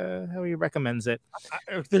he recommends it.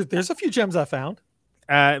 There's a few gems I found.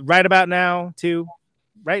 Right about now, too.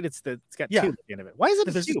 Right? It's got Yeah. 2 at the end of it. Why is it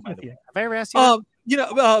a There's 2, just by the two. way? Have I ever asked you? that?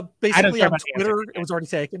 Basically care on about the Twitter, answer. it was already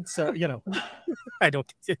taken. So I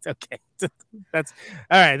don't. It's okay. That's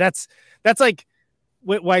all right. That's like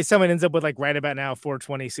why someone ends up with like right about now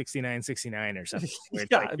 420 69 69 or something. Where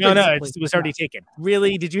it's Yeah, like, no, basically, it was already taken.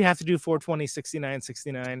 Really? Did you have to do 420 69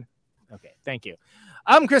 69? Okay, thank you.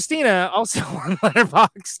 I'm Christina, also on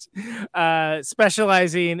Letterboxd,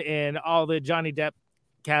 specializing in all the Johnny Depp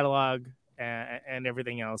catalog and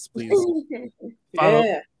everything else. Please follow.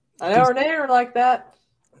 Yeah, I know her name like that.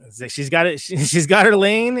 She's got it. She's got her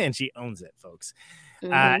lane, and she owns it, folks.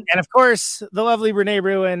 And of course, the lovely Renee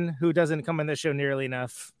Ruin, who doesn't come on the show nearly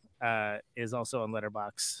enough, is also on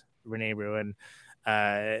Letterboxd. Renee Ruin,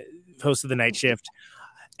 host of the Night Shift,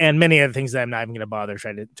 and many other things that I'm not even going to bother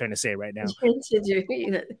trying to say right now.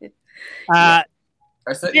 I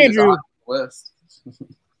said he was Andrew. on the list.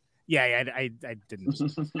 Yeah, I didn't.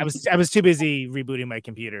 I was too busy rebooting my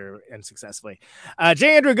computer unsuccessfully.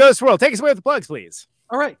 J. Andrew Ghost World, take us away with the plugs, please.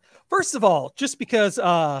 All right. First of all, just because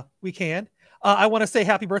we can, I want to say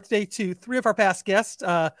happy birthday to 3 of our past guests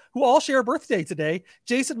who all share a birthday today.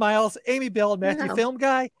 Jason Miles, Amy Bell, and Matthew Wow. Film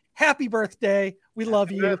Guy. Happy birthday. We love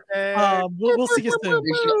you. We'll see you soon.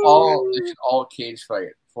 They should all cage fight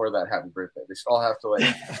for that happy birthday. They should all have to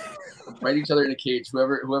like fight each other in a cage.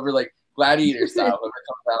 Whoever like gladiator style, whoever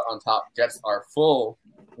comes out on top gets our full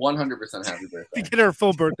 100% happy birthday. To get our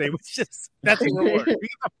full birthday wishes. That's the reward. We get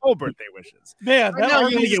the full birthday wishes. Man, Right that now you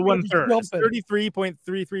army only is get gonna be 1/3. It's jumping.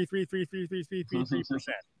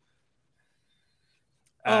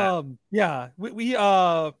 33.3333333333%. Yeah, we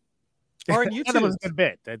are on That was YouTube. a good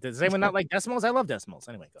bit. Does anyone not like decimals? I love decimals.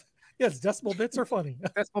 Anyway, go. Yes, decimal bits are funny.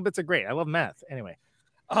 Decimal bits are great. I love math. Anyway.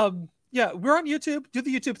 Yeah, we're on YouTube. Do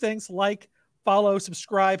the YouTube things, like, follow,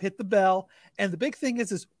 subscribe, hit the bell. And the big thing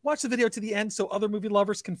is watch the video to the end so other movie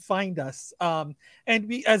lovers can find us. And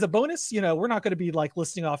we, as a bonus, we're not going to be like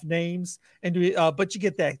listing off names, but you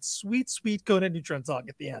get that sweet Conan Neutron song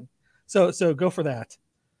at the end. So go for that.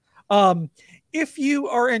 If you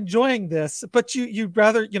are enjoying this, but you'd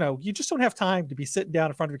rather, you just don't have time to be sitting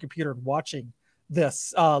down in front of your computer and watching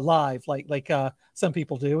this live like some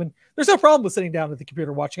people do, and there's no problem with sitting down at the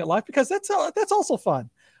computer watching it live because that's also fun.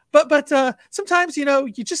 But sometimes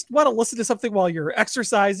you just want to listen to something while you're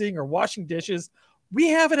exercising or washing dishes. We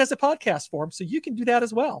have it as a podcast form, so you can do that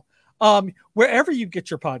as well. Wherever you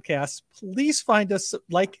get your podcasts, please find us,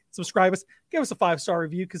 subscribe us, give us a 5-star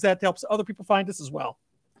review because that helps other people find us as well.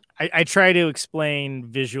 I try to explain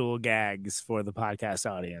visual gags for the podcast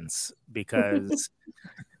audience because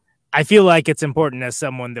I feel like it's important as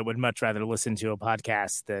someone that would much rather listen to a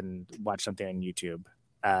podcast than watch something on YouTube.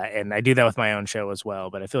 And I do that with my own show as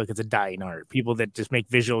well, but I feel like it's a dying art. People that just make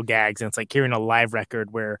visual gags, and it's like hearing a live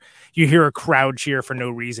record where you hear a crowd cheer for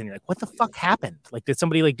no reason. You're like, what the fuck happened? Like, did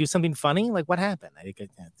somebody do something funny? Like, what happened?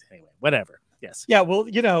 Anyway, whatever. Yes. Yeah. Well,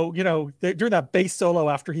 during that bass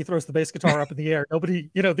solo after he throws the bass guitar up in the air,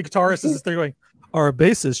 nobody, the guitarist is there going, our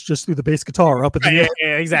bassist just threw the bass guitar up in the air.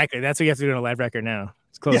 Yeah, exactly. That's what you have to do on a live record now.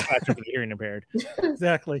 It's close for the hearing impaired.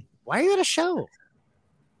 Exactly. Why are you at a show?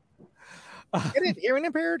 Get it, hearing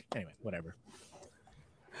impaired? Anyway, whatever.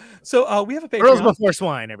 So we have a Patreon. Girls before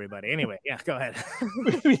swine, everybody. Anyway, yeah, go ahead.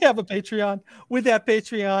 We have a Patreon. With that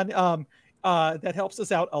Patreon, that helps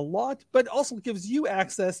us out a lot, but also gives you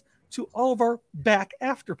access to all of our back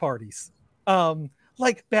after parties,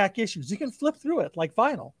 like back issues. You can flip through it like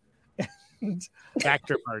vinyl.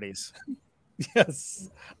 After parties. Yes.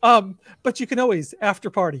 But you can always after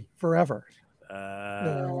party forever.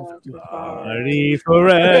 Party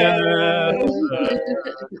forever.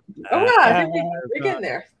 Oh yeah, we're getting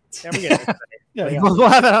there. Yeah, we'll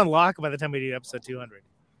have it on lock by the time we do episode 200.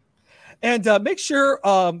 And make sure,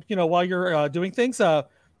 while you're doing things,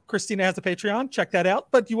 Christina has a Patreon. Check that out.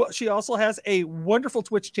 But she also has a wonderful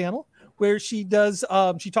Twitch channel where she does.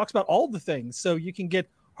 She talks about all the things, so you can get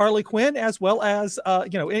Harley Quinn as well as all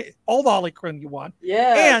the Harley Quinn you want.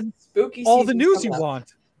 Yeah, and spooky all the news you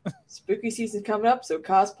want. Spooky season coming up, so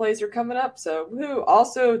cosplays are coming up. So woohoo!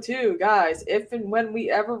 Also, too, guys, if and when we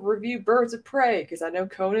ever review Birds of Prey, because I know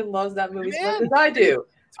Conan loves that movie as much as I do,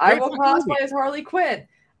 I will cosplay as Harley Quinn.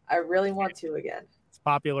 I really want to again. It's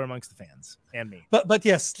popular amongst the fans and me. But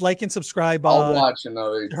yes, like and subscribe. I'll watch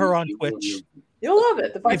another her on Twitch. You'll love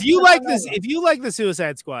it. If you like the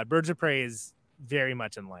Suicide Squad, Birds of Prey is very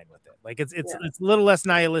much in line with it. Like it's a little less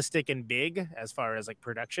nihilistic and big as far as like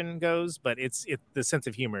production goes, but it's the sense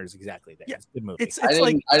of humor is exactly there. Yeah. It's a good movie.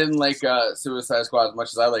 I didn't like Suicide Squad as much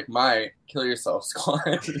as I like my Kill Yourself Squad.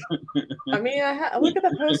 I mean, look at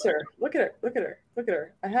the poster. Look at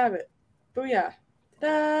her. I have it. Booyah.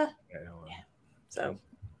 Ta-da. Yeah. So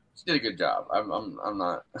she did a good job. I'm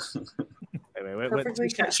not.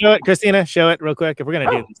 Wait. Show it, Christina. Show it real quick. If we're gonna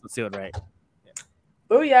do this, let's do it right. Yeah.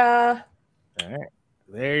 Booyah. All right,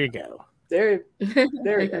 there you go. There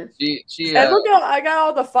you go. She. And look at I got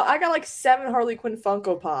all the I got like 7 Harley Quinn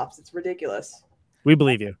Funko Pops. It's ridiculous. We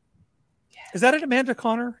believe you. Is that an Amanda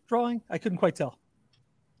Connor drawing? I couldn't quite tell.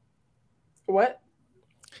 What?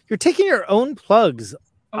 You're taking your own plugs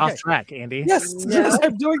off track, Andy. Yes,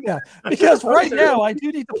 I'm doing that because right now I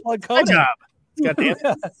do need to plug Conan. Good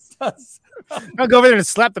job. I'll go over there and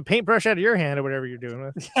slap the paintbrush out of your hand or whatever you're doing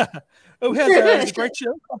with. Yeah. Who has a great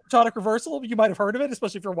show, Tonic Reversal. You might have heard of it,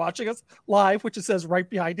 especially if you're watching us live, which it says right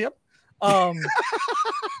behind him.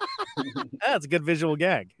 That's a good visual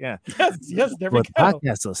gag. Yeah. Yes. There we go.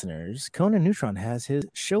 Podcast listeners, Conan Neutron has his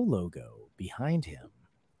show logo behind him.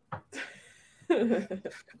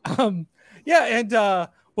 Yeah, and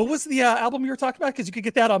what was the album you were talking about? Because you could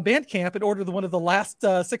get that on Bandcamp and order one of the last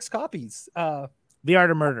 6 copies. The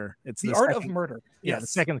Art of Murder. It's the Art of Murder. Yeah, the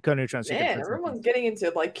second Conan Neutron. Man, everyone's getting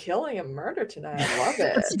into like killing and murder tonight. I love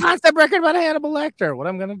it. It's a concept record about Hannibal Lecter. What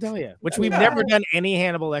I'm going to tell you, which we've never done any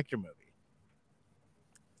Hannibal Lecter movie.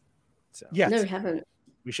 So no, we haven't.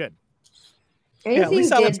 We should. Anything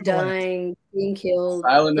dead, dying, being killed,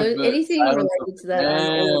 anything related to that,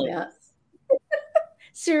 I'm all about.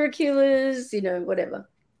 Serial killers, whatever.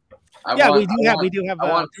 We do have.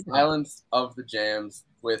 I want Silence of the Jams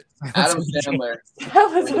with Adam Sandler.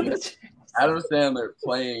 Adam Sandler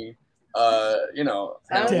playing. Silence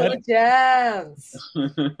of the Jams.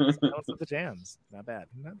 Silence of the Jams. Not bad.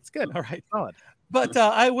 That's good. All right, solid. But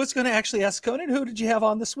I was going to actually ask Conan, who did you have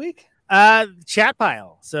on this week? Chat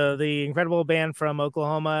Pile. So the incredible band from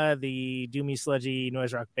Oklahoma, the doomy, sludgy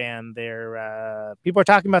noise rock band. They're people are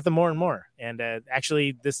talking about them more and more. And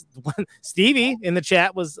actually, this one, Stevie in the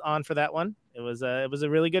chat was on for that one. It was a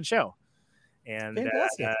really good show, and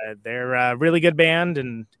they're a really good band.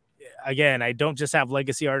 And again, I don't just have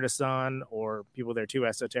legacy artists on or people that are too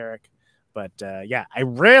esoteric. But yeah, I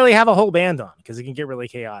rarely have a whole band on because it can get really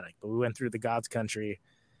chaotic. But we went through the God's Country.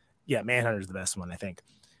 Yeah, Manhunter's the best one, I think.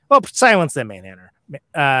 Well, Silence then Manhunter.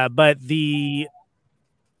 But the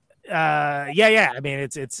I mean,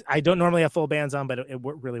 it's I don't normally have full bands on, but it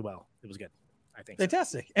worked really well. It was good, I think.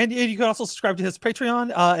 Fantastic. So. And you can also subscribe to his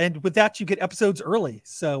Patreon, and with that you get episodes early.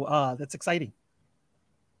 So that's exciting.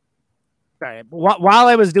 Right. While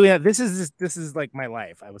I was doing that, this is like my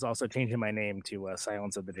life. I was also changing my name to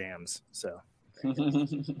Silence of the Jams. So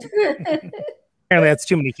apparently that's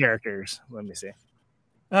too many characters. Let me see.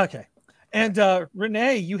 Okay. And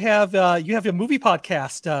Renee, you have a movie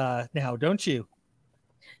podcast now, don't you?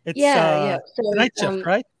 It's, yeah. So, the Night Shift,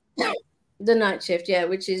 right? The Night Shift, yeah,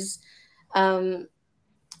 which is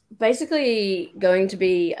basically going to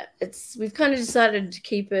be. We've kind of decided to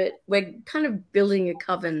keep it. We're kind of building a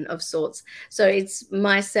coven of sorts. So it's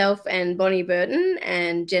myself and Bonnie Burton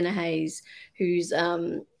and Jenna Hayes, who's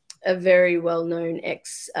a very well-known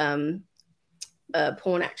ex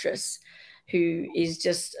porn actress, who is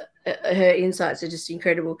just her insights are just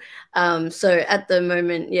incredible. So at the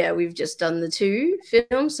moment, yeah, we've just done the 2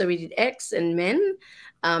 films. So we did X and Men,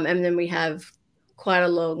 and then we have quite a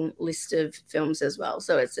long list of films as well.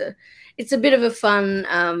 So it's a bit of a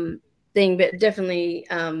fun thing, but definitely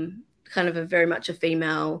kind of very much a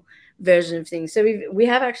female version of things. So we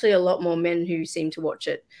have actually a lot more men who seem to watch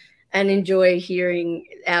it and enjoy hearing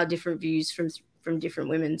our different views from different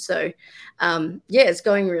women. So yeah, it's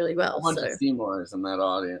going really well. A bunch of Seymours in that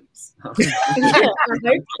audience. Yeah, I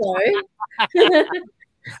hope so.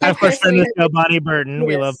 Of course, from the show Bonnie Burton. Yes.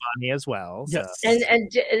 We love Bonnie as well. So. Yes.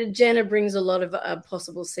 And Jenna brings a lot of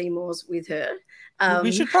possible Seymours with her.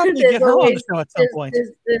 We should probably get her on the show at some point.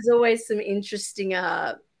 There's always some interesting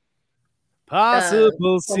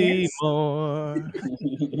possible Seymour.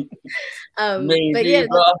 But yeah,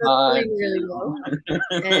 that's going really well.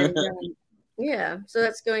 And yeah, so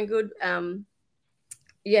that's going good.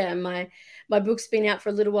 Yeah, my book's been out for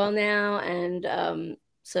a little while now, and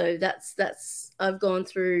so that's I've gone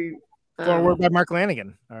through. Forward by Mark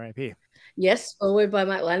Lanigan, R.I.P. Yes, Forward by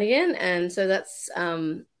Mark Lanigan, and so that's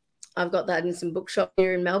I've got that in some bookshop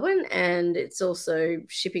here in Melbourne, and it's also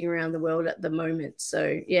shipping around the world at the moment.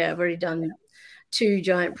 So yeah, I've already done 2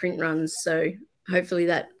 giant print runs, so hopefully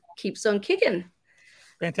that keeps on kicking.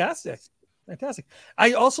 Fantastic.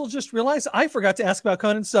 I also just realized I forgot to ask about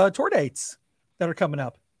Conan's tour dates that are coming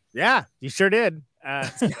up. Yeah, you sure did.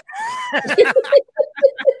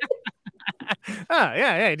 Oh,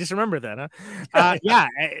 yeah, just remember that, huh? Yeah,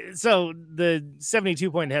 so the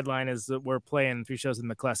 72-point headline is that we're playing 3 shows in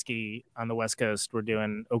McCluskey on the West Coast. We're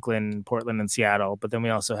doing Oakland, Portland, and Seattle, but then we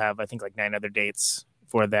also have, I think, like 9 other dates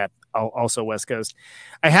for that, also West Coast.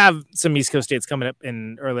 I have some East Coast dates coming up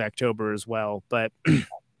in early October as well, but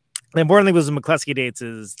the importantly was the McCluskey dates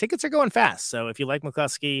is tickets are going fast. So if you like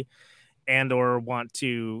McCluskey and or want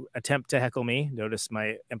to attempt to heckle me, notice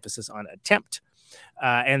my emphasis on attempt,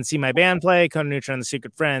 and see my band play, Conan Neutron and the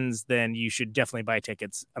Secret Friends, then you should definitely buy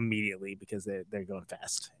tickets immediately because they're going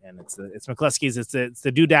fast. And it's McCluskey's, it's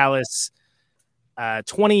the Do Dallas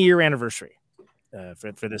 20-year anniversary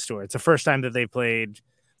for this tour. It's the first time that they played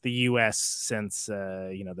the U.S. since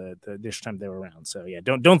the initial time they were around. So yeah,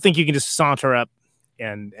 don't think you can just saunter up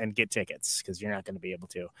and get tickets because you're not going to be able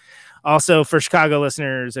to. Also, for Chicago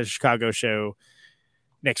listeners, a Chicago show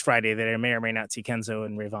next Friday that I may or may not see Kenzo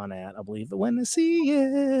and Ravon at. I believe when to see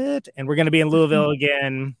it. And we're going to be in Louisville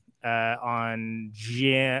again on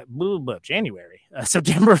January,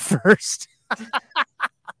 September 1st.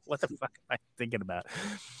 What the fuck am I thinking about?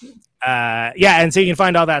 Yeah, and so you can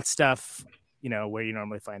find all that stuff, where you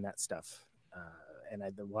normally find that stuff. And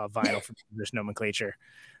we'll have vinyl from English Nomenclature.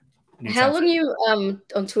 How long are you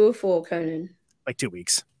on tour for, Conan? Like 2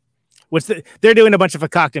 weeks. They're doing a bunch of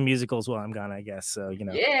Fakakta musicals while I'm gone, I guess. So,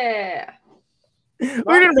 Yeah.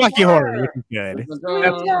 We're doing Rocky Horror, which is good.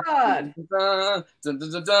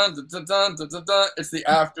 It's the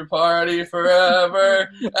after party forever.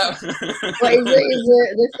 What is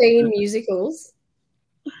the theme musicals?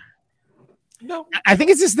 No. I think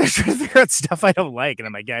it's just they're trying to figure out stuff I don't like. And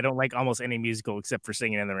I'm like, yeah, I don't like almost any musical except for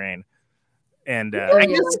Singing in the Rain. And I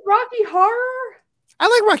guess Rocky Horror. I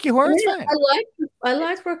like Rocky Horror. It's fine. I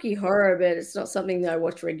like Rocky Horror, but it's not something that I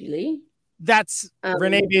watch regularly. That's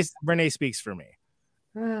Renee speaks for me.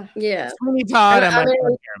 Yeah. Sweeney Todd, I'm like,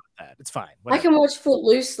 that. It's fine. I Whatever. can watch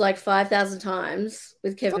Footloose like 5,000 times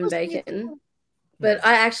with Kevin Bacon, but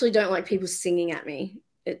I actually don't like people singing at me.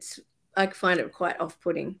 I find it quite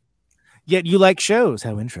off-putting. Yet you like shows.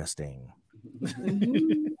 How interesting.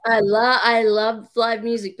 I love live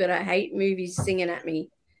music, but I hate movies singing at me.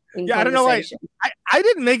 I don't know why. I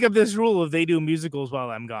didn't make up this rule of they do musicals while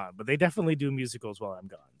I'm gone, but they definitely do musicals while I'm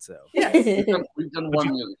gone. So yes, we've done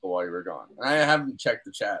one musical while you were gone. I haven't checked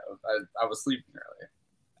the chat. I was sleeping earlier.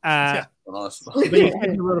 But you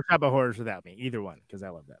can do Little Shop of Horrors without me, either one, because I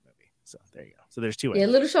love that movie. So there you go. So there's two. Yeah,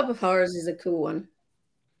 Little Shop of Horrors is a cool one.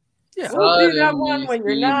 Yeah, we'll do that one when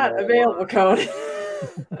you're not available, Cody.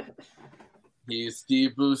 He's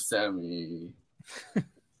Steve Buscemi.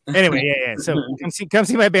 Anyway, yeah. So come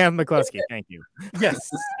see my band McCluskey. Thank you. Yes,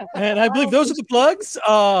 and I believe those are the plugs.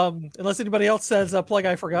 Unless anybody else says a plug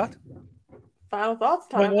I forgot. Final thoughts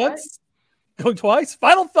time. Going once, going twice.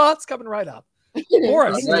 Final thoughts coming right up.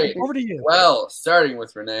 Boris, right. over to you. Well, starting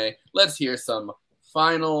with Renee, let's hear some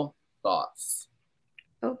final thoughts.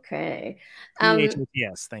 Okay.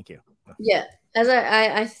 Yes, thank you. Yeah, as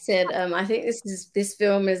I said, I think this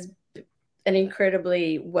film is an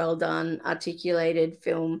incredibly well done, articulated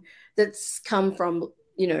film that's come from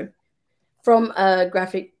a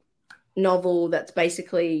graphic novel that's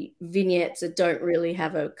basically vignettes that don't really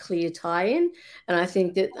have a clear tie-in. And I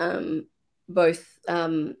think that both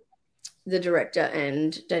the director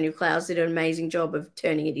and Daniel Clowes did an amazing job of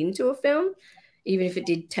turning it into a film, even if it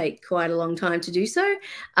did take quite a long time to do so.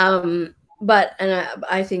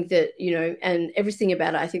 I think that, and everything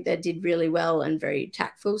about it, I think they did really well and very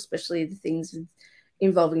tactful, especially the things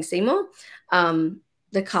involving Seymour.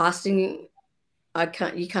 The casting,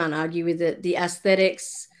 you can't argue with it. The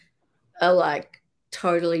aesthetics are like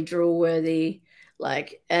totally drool worthy.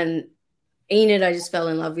 And Enid, I just fell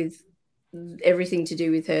in love with everything to do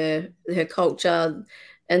with her culture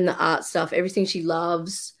and the art stuff, everything she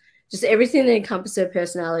loves. Just everything that encompassed her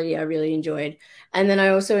personality, I really enjoyed. And then I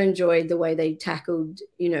also enjoyed the way they tackled,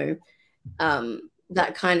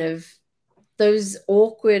 that kind of those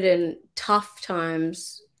awkward and tough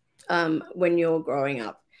times when you're growing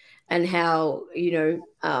up, and how the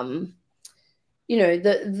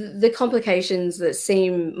complications that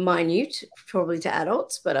seem minute probably to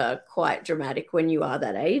adults, but are quite dramatic when you are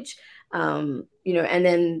that age. And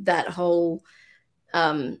then that whole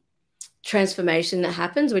transformation that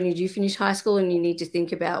happens when you do finish high school and you need to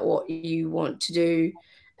think about what you want to do,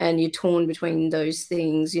 and you're torn between those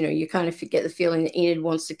things. You kind of get the feeling that Enid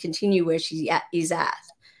wants to continue where she is at,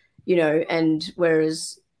 and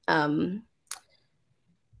whereas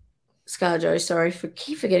ScarJo, sorry for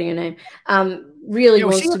keep forgetting her name, really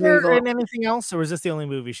wants to move on. In anything else, or was this the only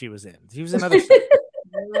movie she was in? She was in other stuff.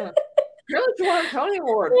 Really, she won a Tony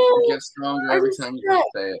Award. You get stronger every time you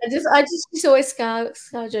say it. I just she's always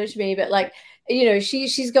ScarJo to me, but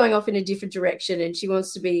she's going off in a different direction, and she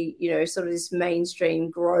wants to be sort of this mainstream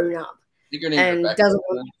grown up, and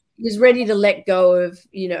is ready to let go of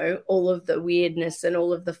all of the weirdness and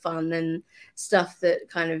all of the fun and stuff that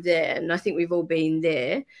kind of there. And I think we've all been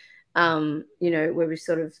there, where we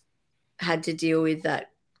sort of had to deal with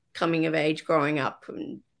that coming of age, growing up,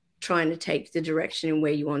 and trying to take the direction in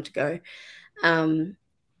where you want to go. And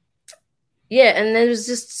there's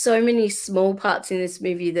just so many small parts in this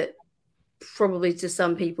movie that probably to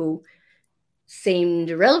some people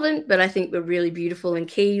seemed irrelevant, but I think were really beautiful and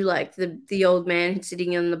key, like the old man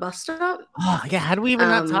sitting on the bus stop. Oh yeah, how do we even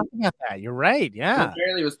not talk about that? You're right. Yeah,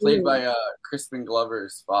 apparently it was played by Crispin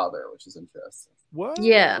Glover's father, which is interesting. What?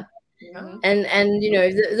 Yeah. And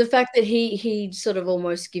the fact that he sort of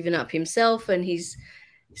almost given up himself, and he's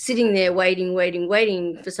sitting there waiting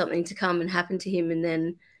for something to come and happen to him, and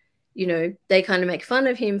then they kind of make fun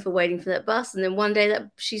of him for waiting for that bus, and then one day that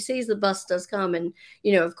she sees the bus does come, and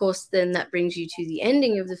of course then that brings you to the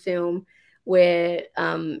ending of the film where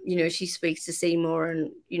she speaks to Seymour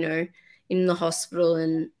and in the hospital,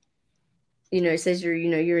 and says you're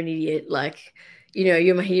an idiot,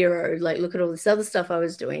 you're my hero, look at all this other stuff I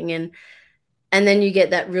was doing, and then you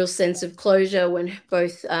get that real sense of closure when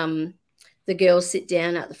both the girls sit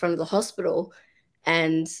down at the front of the hospital,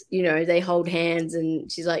 and they hold hands,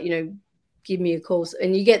 and she's like, give me a call,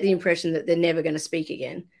 and you get the impression that they're never going to speak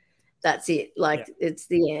again. That's it, It's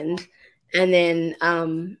the end. And then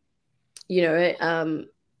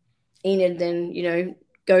Enid then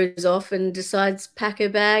goes off and decides pack her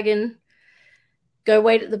bag and go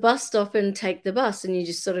wait at the bus stop and take the bus, and you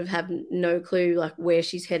just sort of have no clue where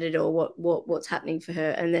she's headed or what's happening for her.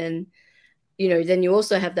 And then then you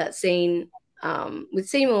also have that scene with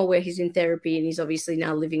Seymour where he's in therapy, and he's obviously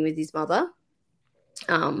now living with his mother,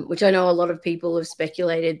 which I know a lot of people have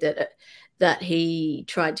speculated that he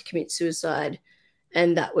tried to commit suicide,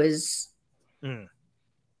 and that was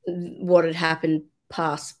what had happened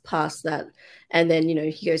past that. And then, you know,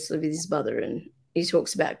 he goes to live with his mother and he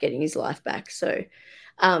talks about getting his life back. So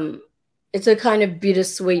it's a kind of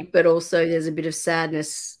bittersweet, but also there's a bit of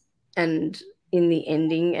sadness and in the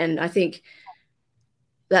ending. And I think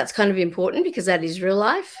that's kind of important because that is real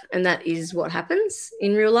life and that is what happens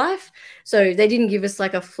in real life. So they didn't give us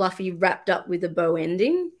like a fluffy wrapped up with a bow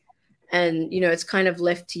ending. And, you know, it's kind of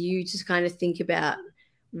left to you to kind of think about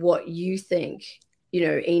what you think, you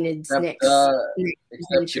know, Enid's next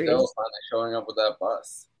adventure Godot is. finally showing up with that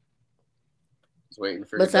bus. He's waiting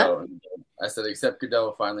for What's Godot. I said, except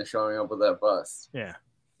Godot finally showing up with that bus. Yeah.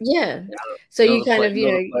 Yeah. You know, So you kind of,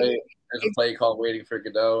 you know, there's a play called Waiting for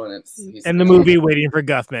Godot, and he's And the movie Waiting for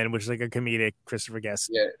Guffman, which is like a comedic Christopher Guest.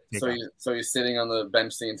 Yeah, so he's sitting on the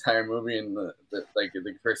bench the entire movie, and the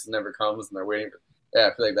person never comes, and they're waiting. Yeah,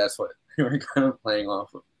 I feel like that's what we're kind of playing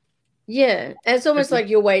off of. yeah. And it's almost like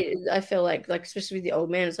you're waiting. I feel like especially with the old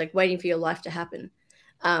man, it's like waiting for your life to happen.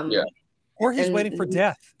 Yeah. Or he's and- waiting for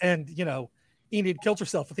death, and you know, Enid kills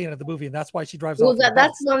herself at the end of the movie, and that's why she drives Well, off. in the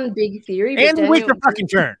that's bus. one big theory. But And wait Daniel- your fucking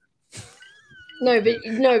turn. No,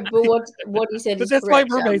 but what he said But is that's why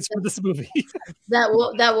correct. mermaids for this movie. That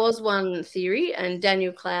was one theory, and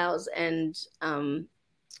Daniel Clowes and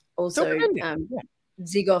also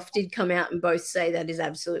Zigoff did come out and both say that is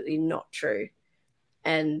absolutely not true,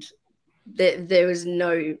 and there was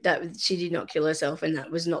no that she did not kill herself, and that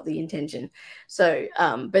was not the intention. So,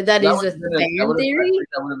 but that is a fan theory.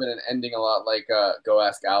 That would have been an ending a lot like Go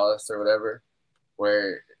Ask Alice or whatever,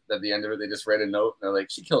 where at the end of it they just read a note and they're like,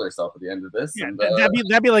 she killed herself at the end of this. Yeah, and,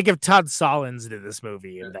 that'd be like if Todd Solondz did this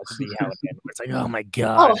movie, and that would be how it ended. It's like, oh my Oh,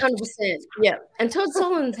 god. 100%. Yeah. And Todd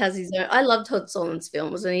Solondz has his own. I love Todd Solondz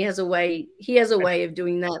films, and he has a way of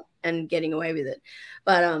doing that and getting away with it.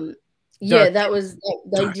 But yeah, that was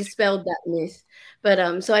they dispelled that myth.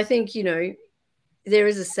 But so I think, you know, there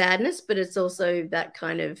is a sadness, but it's also that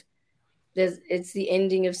kind of it's the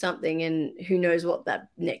ending of something, and who knows what that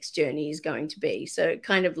next journey is going to be. So it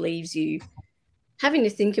kind of leaves you having to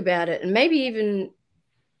think about it, and maybe even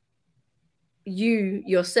you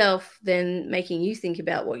yourself then making you think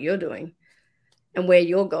about what you're doing and where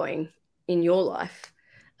you're going in your life.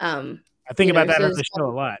 I think about that on the show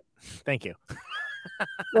a lot. Thank you.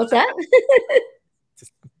 What's that?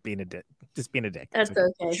 Just being a dick. Just being a dick. That's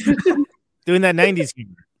okay. Doing that 90s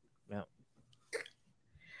humor.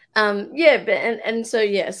 Yeah, but and so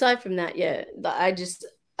yeah, aside from that, yeah,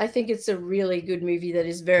 I think it's a really good movie that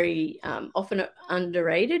is very often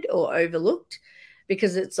underrated or overlooked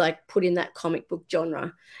because it's like put in that comic book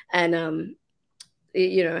genre, and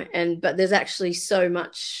you know, but there's actually so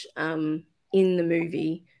much in the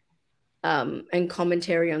movie and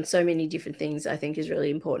commentary on so many different things. I think is really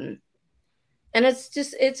important, and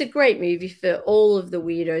it's a great movie for all of the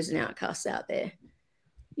weirdos and outcasts out there,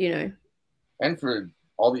 you know, and for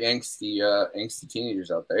all the angsty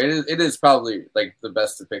teenagers out there. It is probably like the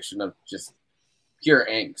best depiction of just pure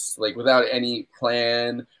angst, like without any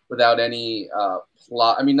plan, without any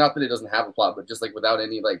plot. I mean, not that it doesn't have a plot, but just like without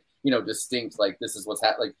any like, you know, distinct like this is what's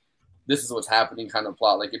happening kind of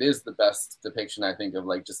plot. Like it is the best depiction, I think, of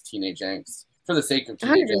like just teenage angst for the sake of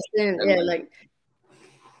teenage 100%. angst. Yeah, like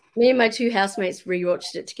me and my two housemates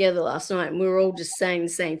rewatched it together last night, and we were all just saying the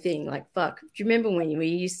same thing. Like, fuck, do you remember when we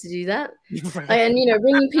used to do that? And, you know,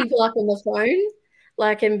 ringing people up on the phone,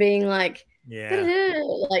 like, and being like, yeah,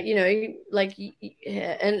 like, you know, like,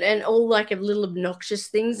 yeah, and all like little obnoxious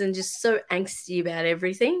things and just so angsty about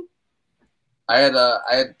everything. I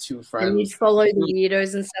had two friends. And you'd follow the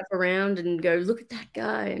weirdos and stuff around and go, look at that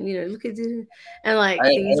guy, and, you know, look at it, and like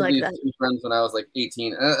things like that. Two friends when I was like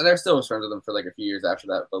 18, and I still was friends with them for like a few years after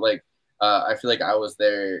that. But like, I feel like I was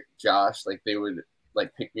their Josh. Like they would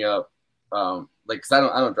like pick me up, like because I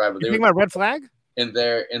don't drive. But You they think would my red flag in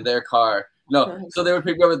their car. No, so they would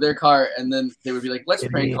pick me up in their car, and then they would be like, let's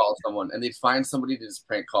prank call someone, and they'd find somebody to just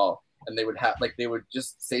prank call. And they would they would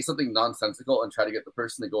just say something nonsensical and try to get the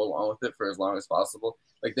person to go along with it for as long as possible.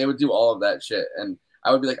 Like they would do all of that shit. And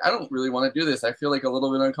I would be like, I don't really want to do this. I feel like a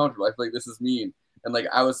little bit uncomfortable. I feel like this is mean. And like,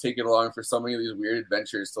 I was taken along for so many of these weird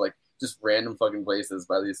adventures to like just random fucking places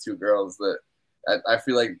by these two girls that I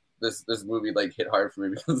feel like this movie like hit hard for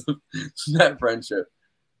me because of that friendship.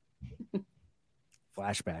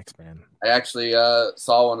 Flashbacks, man. I actually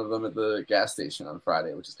saw one of them at the gas station on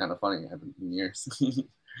Friday, which is kind of funny. I haven't in years.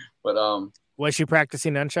 But was she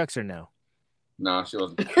practicing nunchucks or no? No, she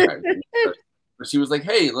wasn't. But she was like,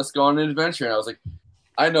 "Hey, let's go on an adventure," and I was like,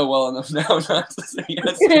 "I know well enough now not to say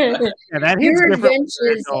yes to that." Your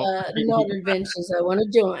adventures, not adventures I want to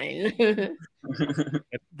join.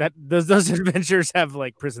 That those adventures have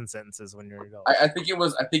like prison sentences when you're an adult. I think it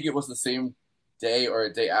was the same day or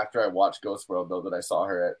a day after I watched Ghost World though that I saw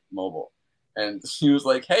her at Mobile, and she was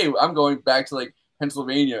like, "Hey, I'm going back to like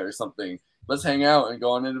Pennsylvania or something. Let's hang out and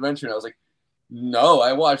go on an adventure." And I was like, "No,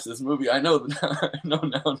 I watched this movie. I know I know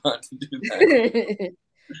now not to do that."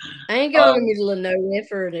 I ain't going to the middle of nowhere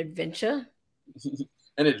for an adventure.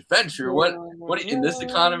 An adventure? What in this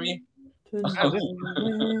economy? I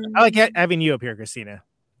like having you up here, Christina.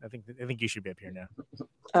 I think you should be up here now.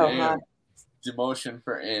 Oh, demotion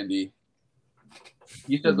for Andy.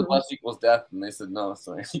 He said the bus equals death, and they said no,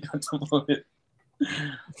 so he got demoted.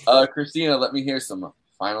 Christina, let me hear some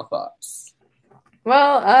final thoughts.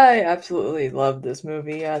 Well, I absolutely loved this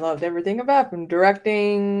movie. I loved everything about it, from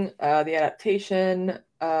directing, the adaptation,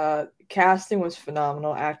 casting was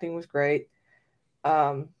phenomenal, acting was great.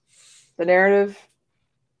 The narrative,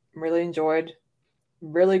 really enjoyed.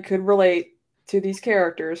 Really could relate to these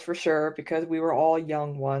characters for sure, because we were all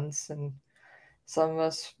young ones, and some of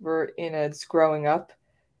us were Enids growing up.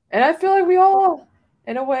 And I feel like we all,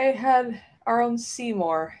 in a way, had our own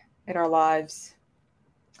Seymour in our lives.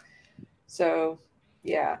 So,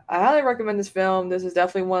 yeah, I highly recommend this film. This is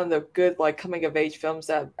definitely one of the good, like, coming-of-age films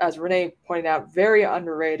that, as Renee pointed out, very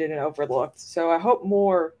underrated and overlooked. So I hope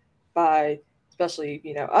more by, especially,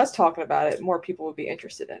 us talking about it, more people would be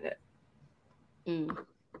interested in it.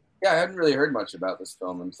 Yeah, I hadn't really heard much about this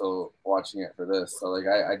film until watching it for this. So, like,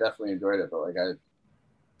 I definitely enjoyed it, but, like, I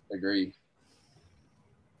agree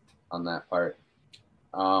on that part.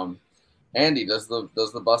 Andy, does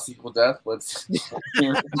the bus equal death? Let's. Is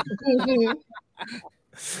there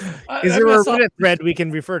a Reddit thread we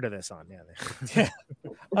can refer to this on? Yeah.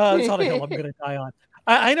 It's on a hill I'm going to die on.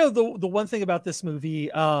 I know the one thing about this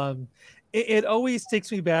movie, it always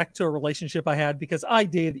takes me back to a relationship I had, because I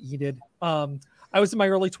dated Enid. I was in my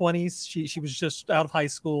early 20s. She was just out of high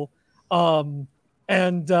school. And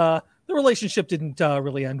the relationship didn't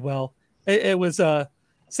really end well. It was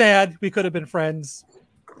sad. We could have been friends.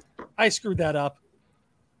 I screwed that up.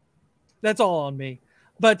 That's all on me.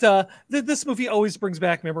 But this movie always brings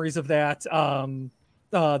back memories of that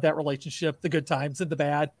that relationship, the good times and the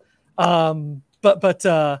bad. But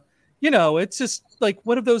it's just like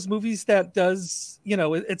one of those movies that does,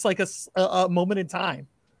 it's like a moment in time.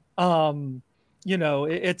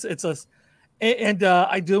 It's a, and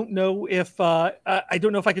I don't know if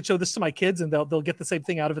I could show this to my kids and they'll get the same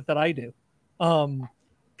thing out of it that I do.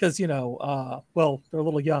 Because well, they're a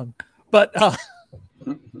little young, but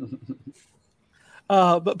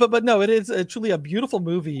but no, it is truly a beautiful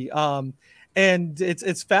movie. And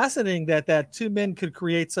it's fascinating that two men could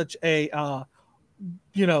create such a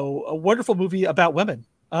wonderful movie about women.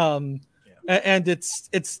 And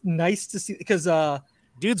it's nice to see, because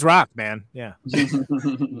dudes rock, man. Yeah.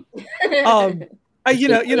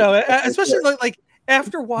 Especially like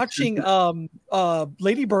after watching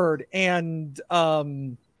Lady Bird and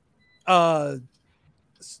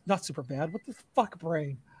not Superbad. What the fuck,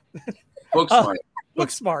 brain? Booksmart.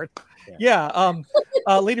 Booksmart. Yeah.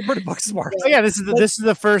 Lady Bird and Booksmart. Oh yeah, this is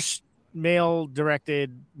the first male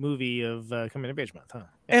directed movie of Coming of Age Month, huh?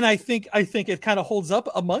 And I think it kind of holds up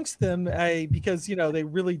amongst them, because they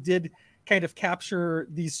really did kind of capture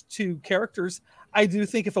these two characters. I do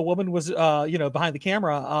think if a woman was behind the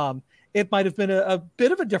camera, it might have been a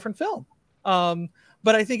bit of a different film.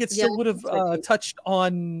 But I think it still would have touched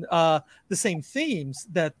on the same themes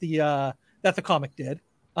that the comic did.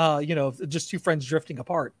 Just two friends drifting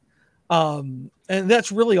apart. And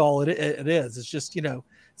that's really all it is. It's just,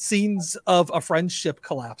 scenes of a friendship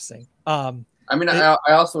collapsing. I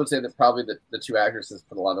also would say that probably the two actresses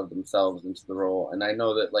put a lot of themselves into the role. And I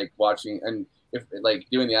know that, like, watching, and if, like,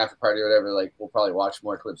 doing the after party or whatever, like, we'll probably watch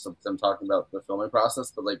more clips of them talking about the filming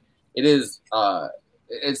process. But, like, it is,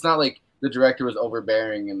 it's not like the director was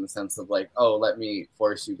overbearing in the sense of, like, oh, let me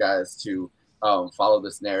force you guys to follow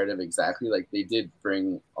this narrative exactly. Like, they did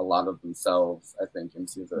bring a lot of themselves, I think,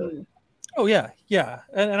 into the... Oh yeah.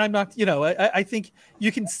 And I'm not, I think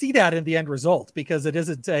you can see that in the end result, because it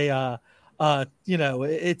isn't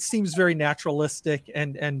it seems very naturalistic,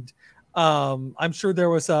 and I'm sure there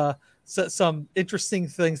was some interesting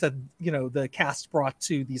things that the cast brought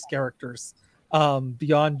to these characters,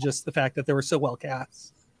 beyond just the fact that they were so well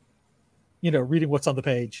cast. Reading what's on the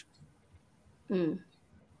page.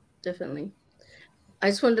 Definitely. I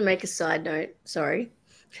just wanted to make a side note. Sorry,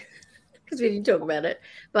 because we didn't talk about it,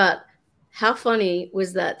 but how funny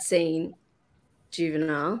was that scene,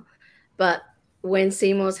 Juvenile? But when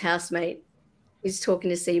Seymour's housemate is talking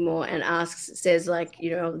to Seymour and says like,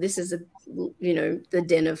 this is the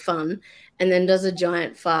den of fun, and then does a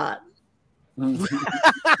giant fart.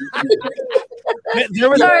 There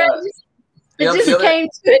was Sorry, it just came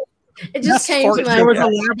to it. It just came to my. There was a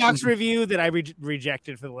Letterboxd review that I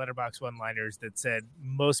rejected for the Letterboxd one-liners that said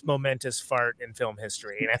most momentous fart in film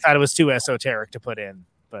history, and I thought it was too esoteric to put in.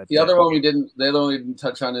 But the other one the other one we didn't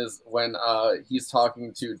touch on is when he's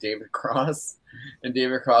talking to David Cross, and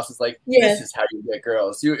David Cross is like, "This is how you get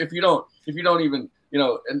girls. If you don't even."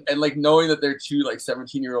 And like knowing that they're two like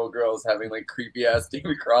 17-year-old girls having like creepy ass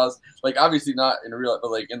David Cross, like obviously not in real, but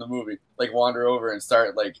like in the movie, like wander over and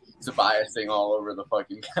start like Tobiasing all over the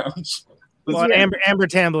fucking couch. Well, Amber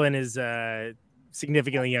Tamblyn is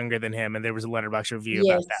significantly younger than him, and there was a Letterboxd review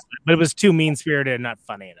about that, but it was too mean spirited and not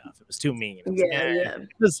funny enough. It was too mean. It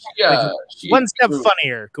was one step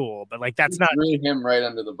funnier, cool, but like that's not really him right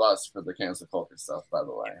under the bus for the cancel culture stuff. By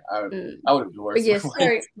the way, I would have divorced. Yes,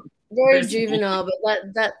 very juvenile, but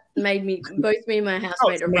that made both me and my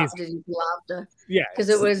housemate erupted into laughter. Yeah, because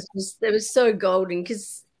it was so golden.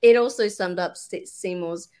 Because it also summed up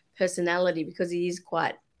Seymour's personality because he is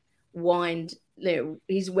quite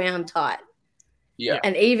he's wound tight. Yeah.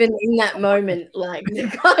 And even in that moment, like the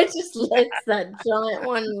guy just lets that giant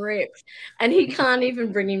one rip and he can't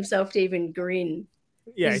even bring himself to even grin.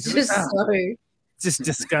 Yeah. He's just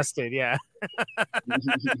disgusted. Yeah.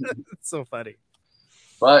 It's so funny.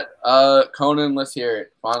 But Conan, let's hear it.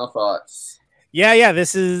 Final thoughts. Yeah.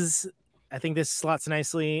 I think this slots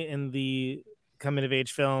nicely in the coming of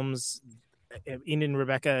age films. Enid and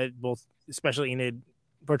Rebecca, both, especially Enid,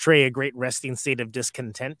 portray a great resting state of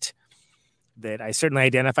discontent that I certainly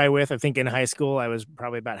identify with. I think in high school, I was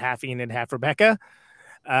probably about half Enid, half Rebecca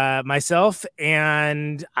myself.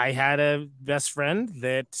 And I had a best friend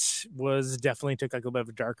that was definitely took like a bit of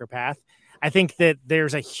a darker path. I think that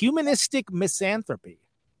there's a humanistic misanthropy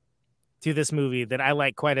to this movie that I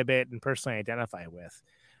like quite a bit and personally identify with.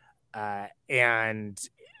 And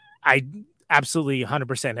I absolutely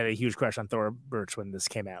 100% had a huge crush on Thora Birch when this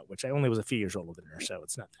came out, which I only was a few years older than her, so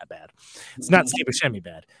it's not that bad. It's not Steve Buscemi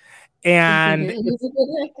bad. And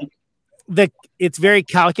it's very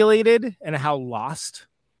calculated in how lost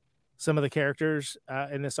some of the characters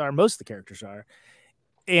in this are. Most of the characters are.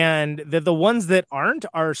 And the ones that aren't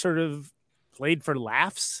are sort of played for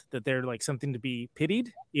laughs, that they're like something to be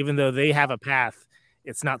pitied, even though they have a path.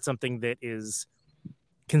 It's not something that is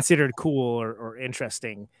considered cool or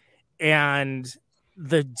interesting. And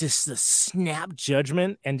the snap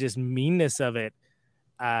judgment and just meanness of it,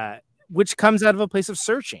 which comes out of a place of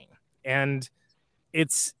searching. And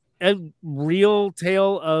it's a real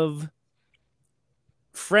tale of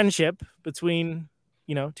friendship between,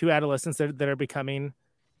 two adolescents that are becoming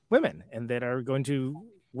women and that are going to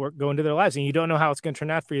go into their lives. And you don't know how it's going to turn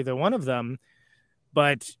out for either one of them.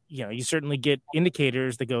 But, you certainly get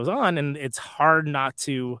indicators that goes on, and it's hard not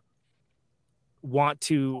to want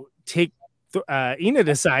to take Enid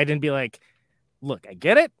aside and be like, look, I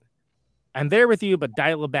get it. I'm there with you, but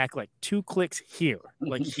dial it back like 2 clicks here.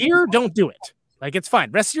 Like here, don't do it. Like it's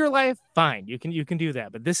fine. Rest of your life, fine. You can do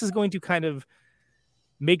that. But this is going to kind of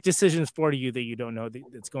make decisions for you that you don't know that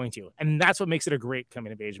it's going to. And that's what makes it a great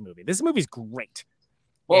coming of age movie. This movie's great.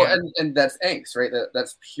 Well, and that's angst, right?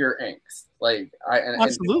 That's pure angst. Like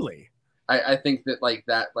absolutely. I think that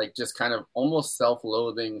that just kind of almost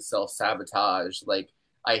self-loathing, self-sabotage. Like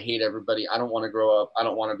I hate everybody. I don't want to grow up. I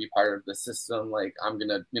don't want to be part of the system. Like I'm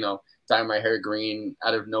gonna, dye my hair green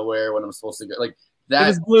out of nowhere when I'm supposed to go. Like that. It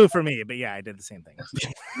was blue for me, but yeah, I did the same thing.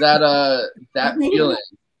 that feeling.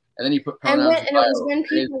 And then you put pronouns. And it was when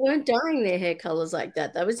people weren't dyeing their hair colors like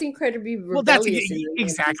that. That was incredibly rebellious. Well, that's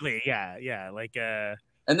exactly. Yeah. Like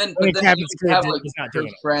and then you have like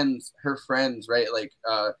her friends, right? Like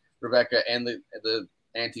Rebecca and the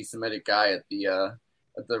anti-Semitic guy at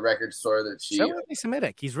the record store that she. So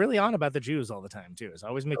anti-Semitic. He's really on about the Jews all the time too. He's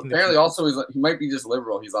always making. Apparently, also he might be just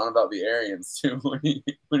liberal. He's on about the Aryans too.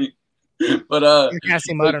 But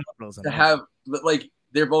modern liberals but like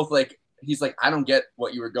they're both like. He's like, I don't get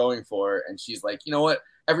what you were going for. And she's like, you know what?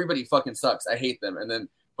 Everybody fucking sucks. I hate them. And then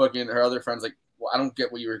fucking her other friend's like, well, I don't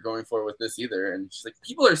get what you were going for with this either. And she's like,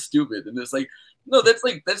 people are stupid. And it's like, no, that's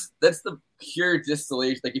the pure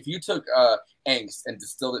distillation. Like if you took angst and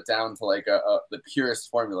distilled it down to like the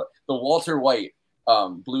purest formula, the Walter White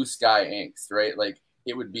blue sky angst, right? Like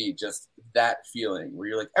it would be just that feeling where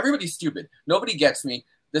you're like, everybody's stupid. Nobody gets me.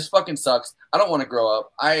 This fucking sucks. I don't want to grow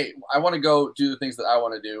up. I want to go do the things that I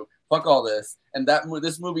want to do. Fuck all this. And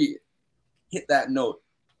this movie hit that note.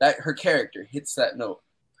 That her character hits that note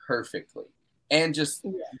perfectly. And just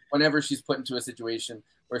whenever she's put into a situation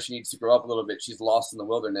where she needs to grow up a little bit, she's lost in the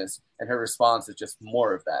wilderness, and her response is just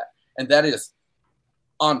more of that. And that is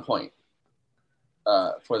on point.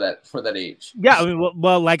 for that age. Yeah, I mean,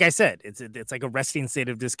 well, like I said, it's like a resting state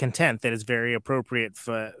of discontent that is very appropriate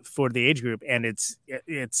for the age group, and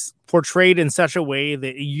it's portrayed in such a way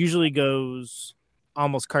that it usually goes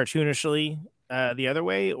almost cartoonishly the other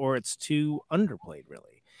way, or it's too underplayed,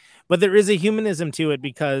 really. But there is a humanism to it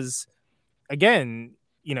because, again,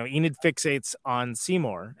 Enid fixates on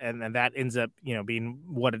Seymour, and that ends up being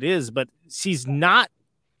what it is. But she's not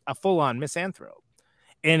a full-on misanthrope.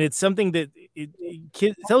 And it's something that it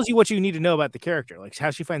tells you what you need to know about the character, like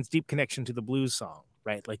how she finds deep connection to the blues song,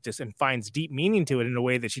 right? Like and finds deep meaning to it in a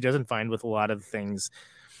way that she doesn't find with a lot of things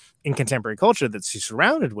in contemporary culture that she's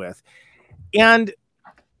surrounded with. And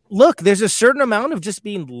look, there's a certain amount of just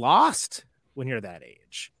being lost when you're that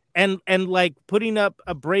age. And like putting up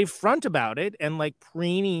a brave front about it and like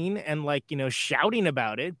preening and like, shouting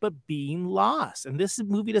about it, but being lost. And this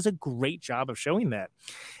movie does a great job of showing that,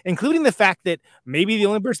 including the fact that maybe the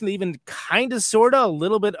only person that even kind of, sort of, a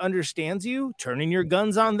little bit understands you, turning your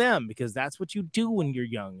guns on them, because that's what you do when you're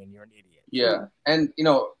young and you're an idiot. Yeah. And,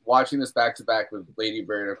 watching this back to back with Lady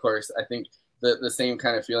Bird, of course, I think the same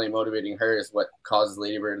kind of feeling motivating her is what causes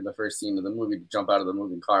Lady Bird in the first scene of the movie to jump out of the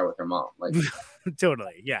moving car with her mom. Like,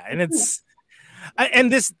 totally. Yeah. And this,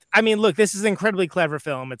 look, this is an incredibly clever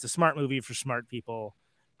film. It's a smart movie for smart people.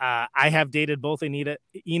 I have dated both Enid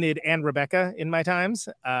and Rebecca in my times.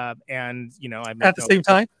 And, I at the same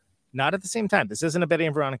time? Not at the same time. This isn't a Betty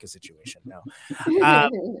and Veronica situation. No.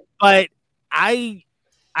 But I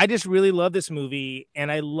just really love this movie,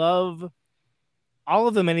 and I love all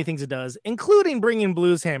of the many things it does, including bringing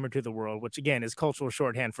Blues Hammer to the world, which again is cultural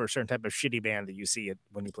shorthand for a certain type of shitty band that you see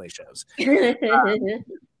when you play shows.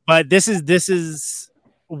 But this is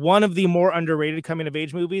one of the more underrated coming of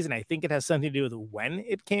age movies, and I think it has something to do with when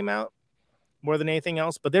it came out more than anything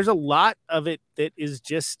else. But there's a lot of it that is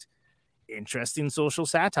just interesting social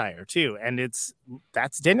satire too, and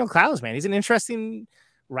that's Daniel Clowes, man. He's an interesting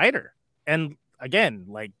writer, and again,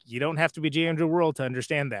 like, you don't have to be J. Andrew World to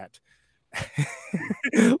understand that.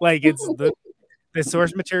 Like, it's the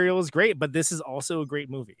source material is great, but this is also a great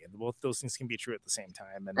movie, and both those things can be true at the same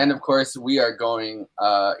time. And of course, we are going,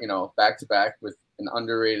 back to back with an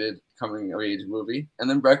underrated coming of age movie, and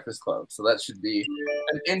then Breakfast Club. So that should be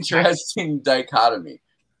an interesting dichotomy.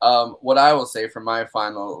 What I will say for my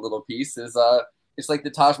final little piece is, it's like the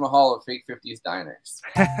Taj Mahal of fake 50s diners.